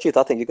 To tell the truth,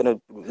 I think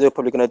they're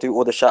probably gonna do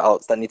all the shout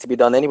outs that need to be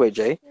done anyway,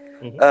 Jay.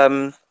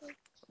 Mm-hmm.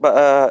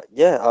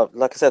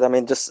 Like I said, I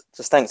mean, just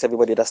thanks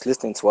everybody that's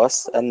listening to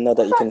us, and know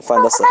that you can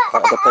find us at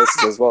other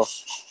places as well.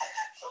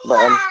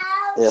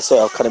 But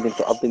sorry,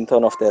 I've been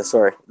thrown off there.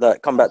 Sorry,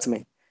 come back to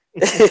me.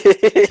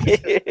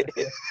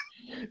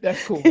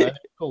 That's cool, man.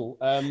 Cool.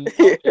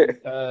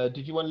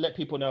 Did you want to let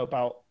people know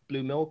about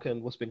Blue Milk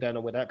and what's been going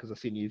on with that? Because I've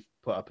seen you've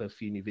put up a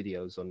few new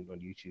videos on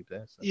YouTube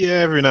there. So.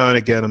 Yeah, every now and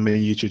again on my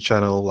YouTube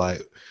channel,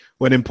 like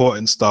when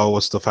important Star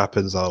Wars stuff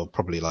happens, I'll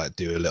probably like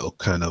do a little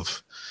kind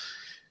of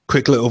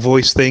quick little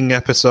voice thing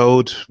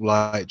episode,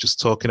 like just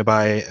talking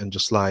about it and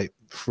just like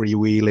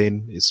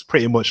freewheeling. It's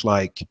pretty much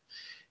like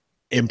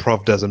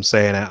improv as I'm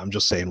saying it. I'm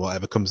just saying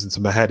whatever comes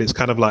into my head. It's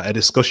kind of like a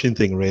discussion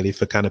thing, really,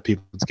 for kind of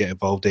people to get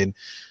involved in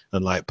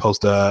and like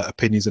post their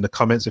opinions in the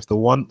comments if they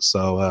want.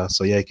 So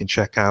yeah, you can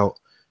check out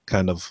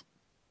kind of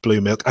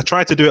Blue Milk. I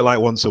try to do it like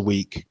once a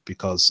week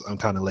because I'm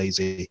kind of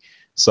lazy.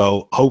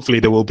 So hopefully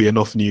there will be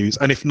enough news,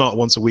 and if not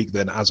once a week,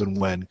 then as and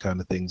when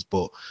kind of things.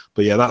 But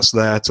yeah, that's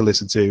there to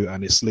listen to,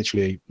 and it's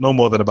literally no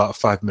more than about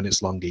 5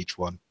 minutes long each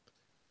one.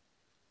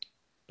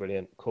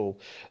 Brilliant, cool.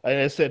 And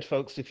as I said,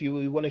 folks, if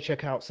you want to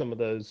check out some of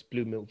those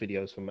Blue Milk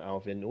videos from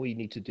Alvin, all you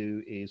need to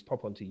do is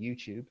pop onto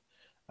YouTube,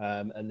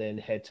 and then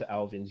head to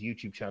Alvin's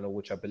YouTube channel,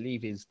 which I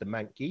believe is The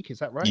Mank Geek. Is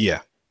that right?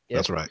 Yeah,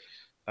 that's right.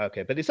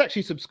 Okay, but it's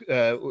actually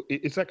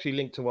it's actually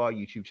linked to our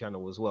YouTube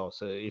channel as well.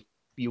 So if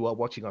you are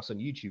watching us on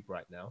YouTube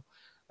right now,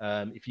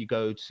 if you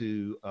go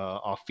to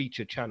our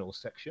featured channel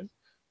section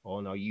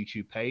on our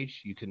YouTube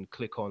page, you can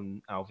click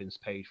on Alvin's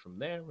page from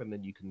there, and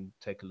then you can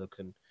take a look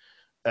and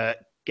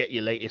get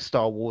your latest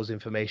Star Wars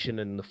information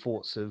and the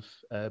thoughts of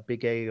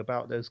Big A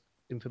about those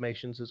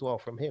informations as well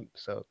from him.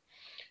 So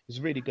it's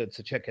really good.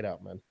 So check it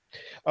out, man.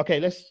 Okay,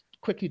 let's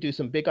quickly do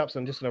some big ups.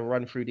 I'm just going to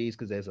run through these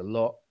because there's a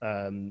lot.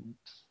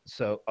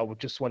 So I would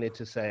just wanted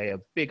to say a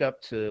big up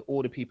to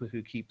all the people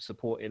who keep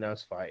supporting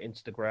us via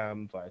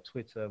Instagram, via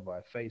Twitter,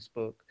 via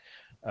Facebook.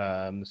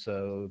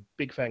 So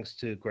big thanks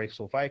to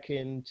Graceful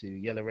Viking, to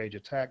Yellow Rage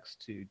Attacks,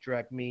 to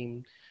Drag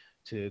Meme,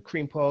 to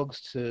Cream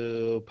Pogs,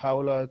 to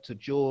Paola, to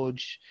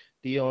George,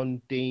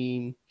 Dion,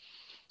 Dean,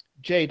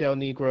 Jay Del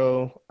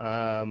Negro.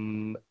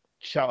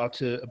 Shout out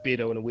to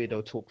Abido and a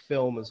Weirdo Talk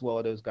Film as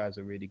well. Those guys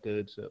are really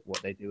good at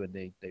what they do, and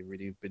they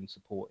really have been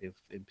supportive,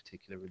 in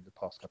particular in the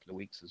past couple of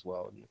weeks as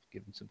well, and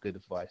given some good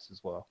advice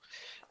as well.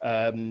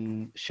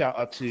 Shout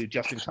out to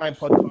Just in Time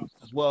Podcast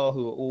as well,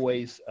 who are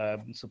always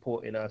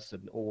supporting us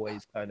and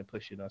always kind of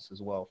pushing us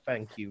as well.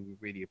 Thank you, we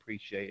really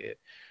appreciate it,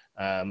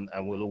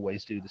 and we'll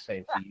always do the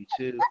same for you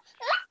too.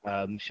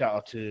 Shout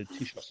out to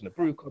Two Shots in the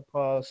Brew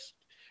Podcast.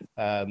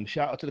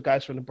 Shout out to the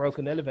guys from the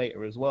Broken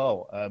Elevator as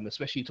well,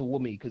 especially to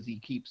Woomy, because he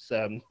keeps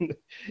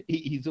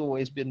he's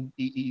always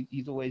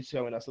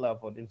showing us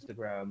love on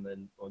Instagram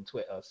and on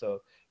Twitter. So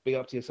big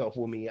up to yourself,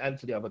 Woomy, and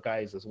to the other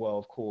guys as well,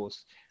 of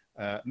course.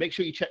 Make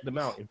sure you check them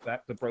out. In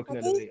fact, the Broken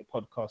Elevator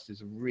podcast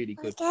is a really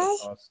good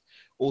podcast.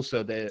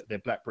 Also, they're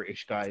Black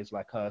British guys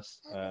like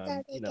us.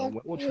 You know,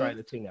 we're all trying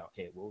to thing out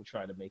here. We're all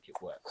trying to make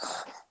it work.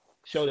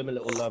 Show them a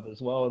little love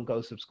as well, and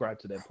go subscribe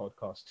to their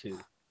podcast too.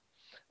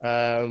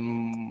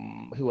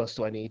 Who else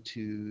do I need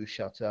to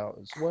shout out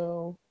as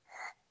well?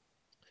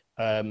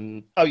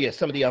 Oh yeah,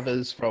 some of the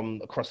others from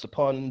across the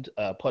pond,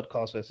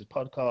 Podcast versus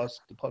Podcast,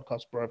 the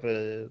Podcast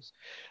Brothers,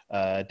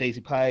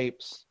 Daisy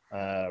Pipes,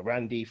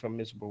 Randy from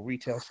Miserable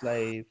Retail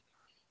Slave,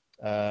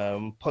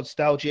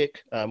 Podstalgic,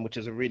 which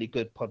is a really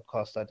good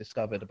podcast I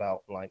discovered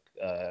about like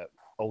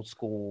old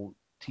school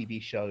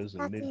TV shows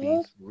and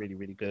movies, really,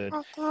 really good.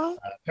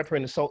 Pepper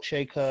and the Salt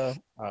Shaker,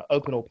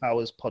 Open All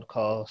Powers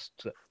Podcast,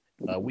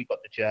 We Got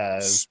the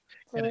Jazz,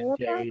 Ken and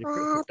Jay, the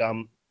Critical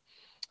Dump,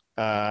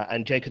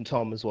 and Jake and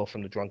Tom as well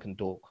from the Drunken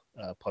Dork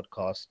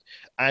podcast.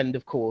 And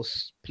of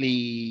course,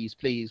 please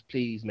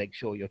make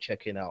sure you're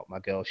checking out my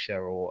girl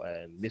Cheryl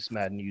and Miss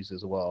Mad News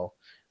as well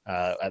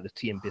at the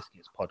Tea and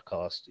Biscuits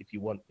podcast. If you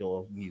want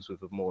your news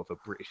with more of a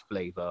British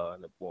flavor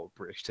and a more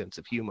British sense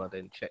of humor,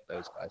 then check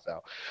those guys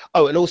out.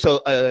 Oh, and also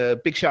a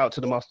big shout out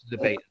to the Master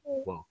Debate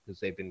as well, because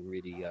they've been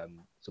really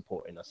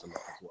supporting us a lot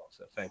as well.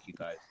 So thank you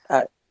guys.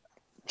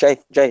 Jay,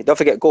 don't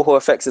forget Goho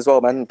Effects as well,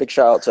 man. Big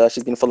shout out to her.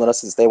 She's been following us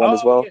since day one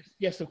as well.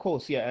 Yes, of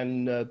course. Yeah,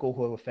 and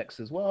Goho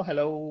Effects as well.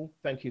 Hello.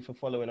 Thank you for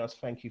following us.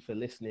 Thank you for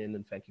listening,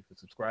 and thank you for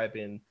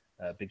subscribing.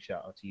 Big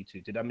shout out to you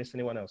too. Did I miss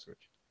anyone else,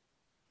 Rich?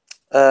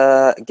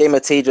 Gamer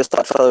T just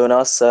started following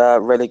us.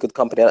 Really good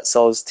company that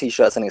sells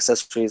t-shirts and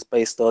accessories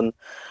based on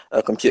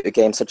computer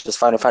games such as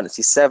Final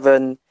Fantasy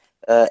VII,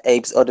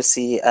 Abe's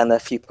Odyssey, and a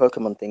few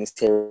Pokemon things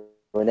here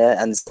and there.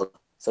 And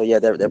so yeah,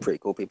 they're pretty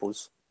cool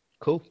peoples.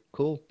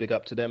 Cool. Big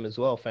up to them as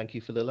well. Thank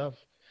you for the love.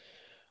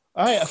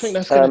 All right, I think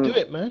that's going to do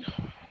it, man.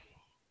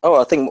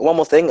 Oh, I think one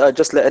more thing.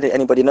 Just let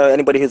anybody know,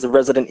 anybody who's a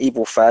Resident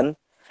Evil fan,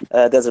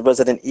 there's a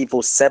Resident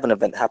Evil 7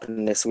 event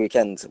happening this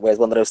weekend, where it's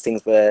one of those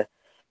things where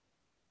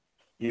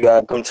you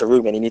go into a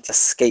room and you need to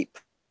escape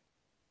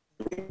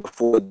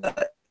before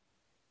the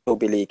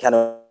hillbilly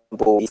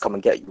cannibal come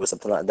and get you or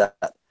something like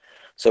that.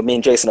 So me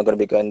and Jason are going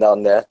to be going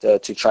down there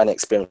to try and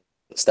experience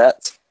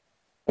that.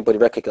 Anybody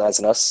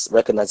recognizes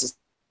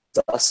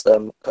us,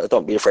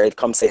 don't be afraid,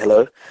 come say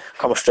hello,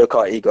 come stroke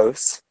our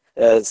egos,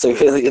 so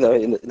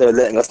they're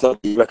letting us know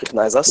you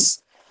recognize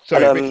us.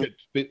 Sorry,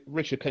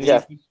 Richard, can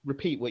you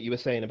repeat what you were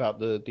saying about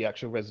the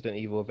actual Resident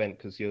Evil event,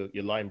 because your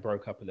line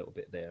broke up a little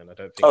bit there, and I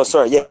don't think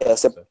so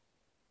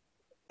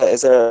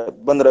it's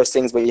one of those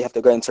things where you have to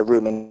go into a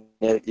room and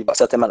you've got a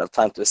certain amount of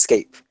time to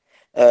escape,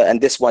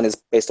 and this one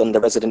is based on the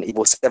Resident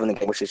Evil 7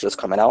 game, which is just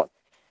coming out.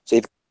 So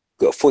you've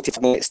got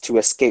 45 minutes to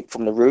escape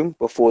from the room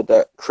before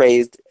the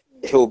crazed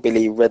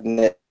hillbilly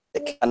redneck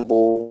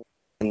cannibal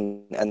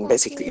and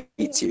basically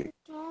eats you.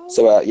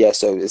 So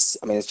so it's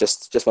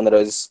just one of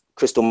those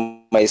Crystal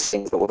Maze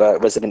things, but with a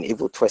Resident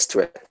Evil twist to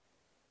it.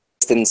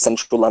 It's in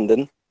central London,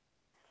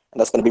 and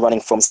that's going to be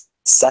running from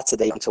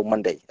Saturday until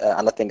Monday,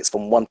 and I think it's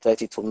from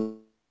 1:30 till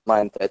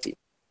 9:30.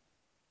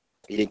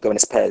 You go in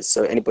its pairs.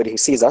 So anybody who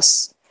sees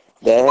us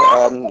there,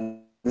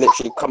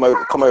 literally come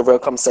over,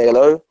 come say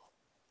hello.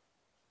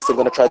 So I'm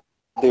going to try to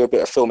do a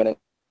bit of filming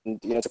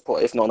and to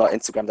put, if not on our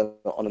Instagram, then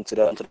onto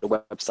the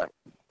website.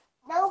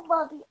 No,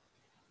 Bobby.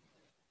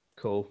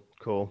 Cool.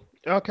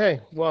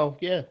 Okay, well,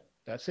 yeah,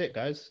 that's it,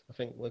 guys. I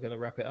think we're gonna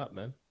wrap it up,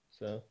 man.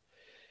 So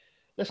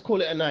let's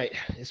call it a night.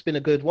 It's been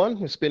a good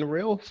one. It's been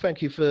real.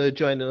 Thank you for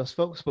joining us,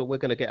 folks. But we're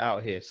gonna get out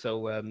of here.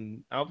 So,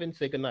 Alvin,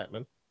 say good night,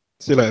 man.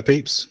 See you later,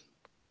 peeps.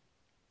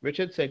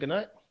 Richard, say good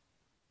night.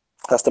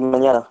 Hasta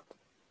mañana.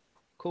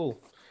 Cool.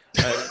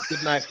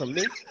 Good night from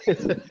me.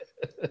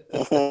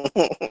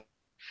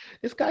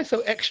 This guy's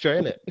so extra,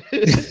 isn't it?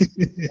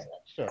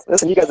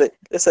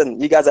 Listen,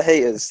 you guys are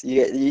haters.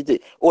 You do.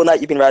 All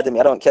night you've been riding me.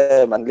 I don't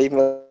care, man. Leave me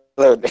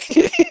alone.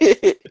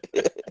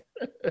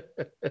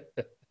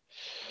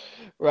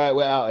 Right,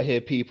 we're out of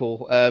here,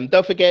 people.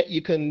 Don't forget,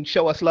 you can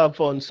show us love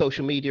on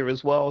social media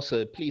as well.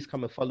 So please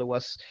come and follow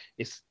us.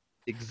 It's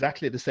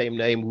exactly the same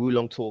name,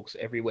 Wulong Talks,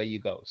 everywhere you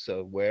go.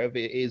 So wherever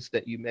it is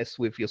that you mess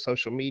with your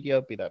social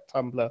media, be that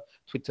Tumblr,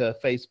 Twitter,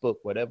 Facebook,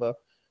 whatever,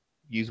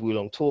 use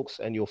Wulong Talks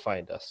and you'll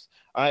find us.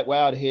 All right, we're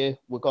out of here.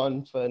 We're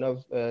gone for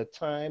another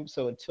time.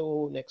 So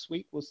until next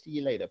week, we'll see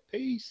you later.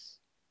 Peace.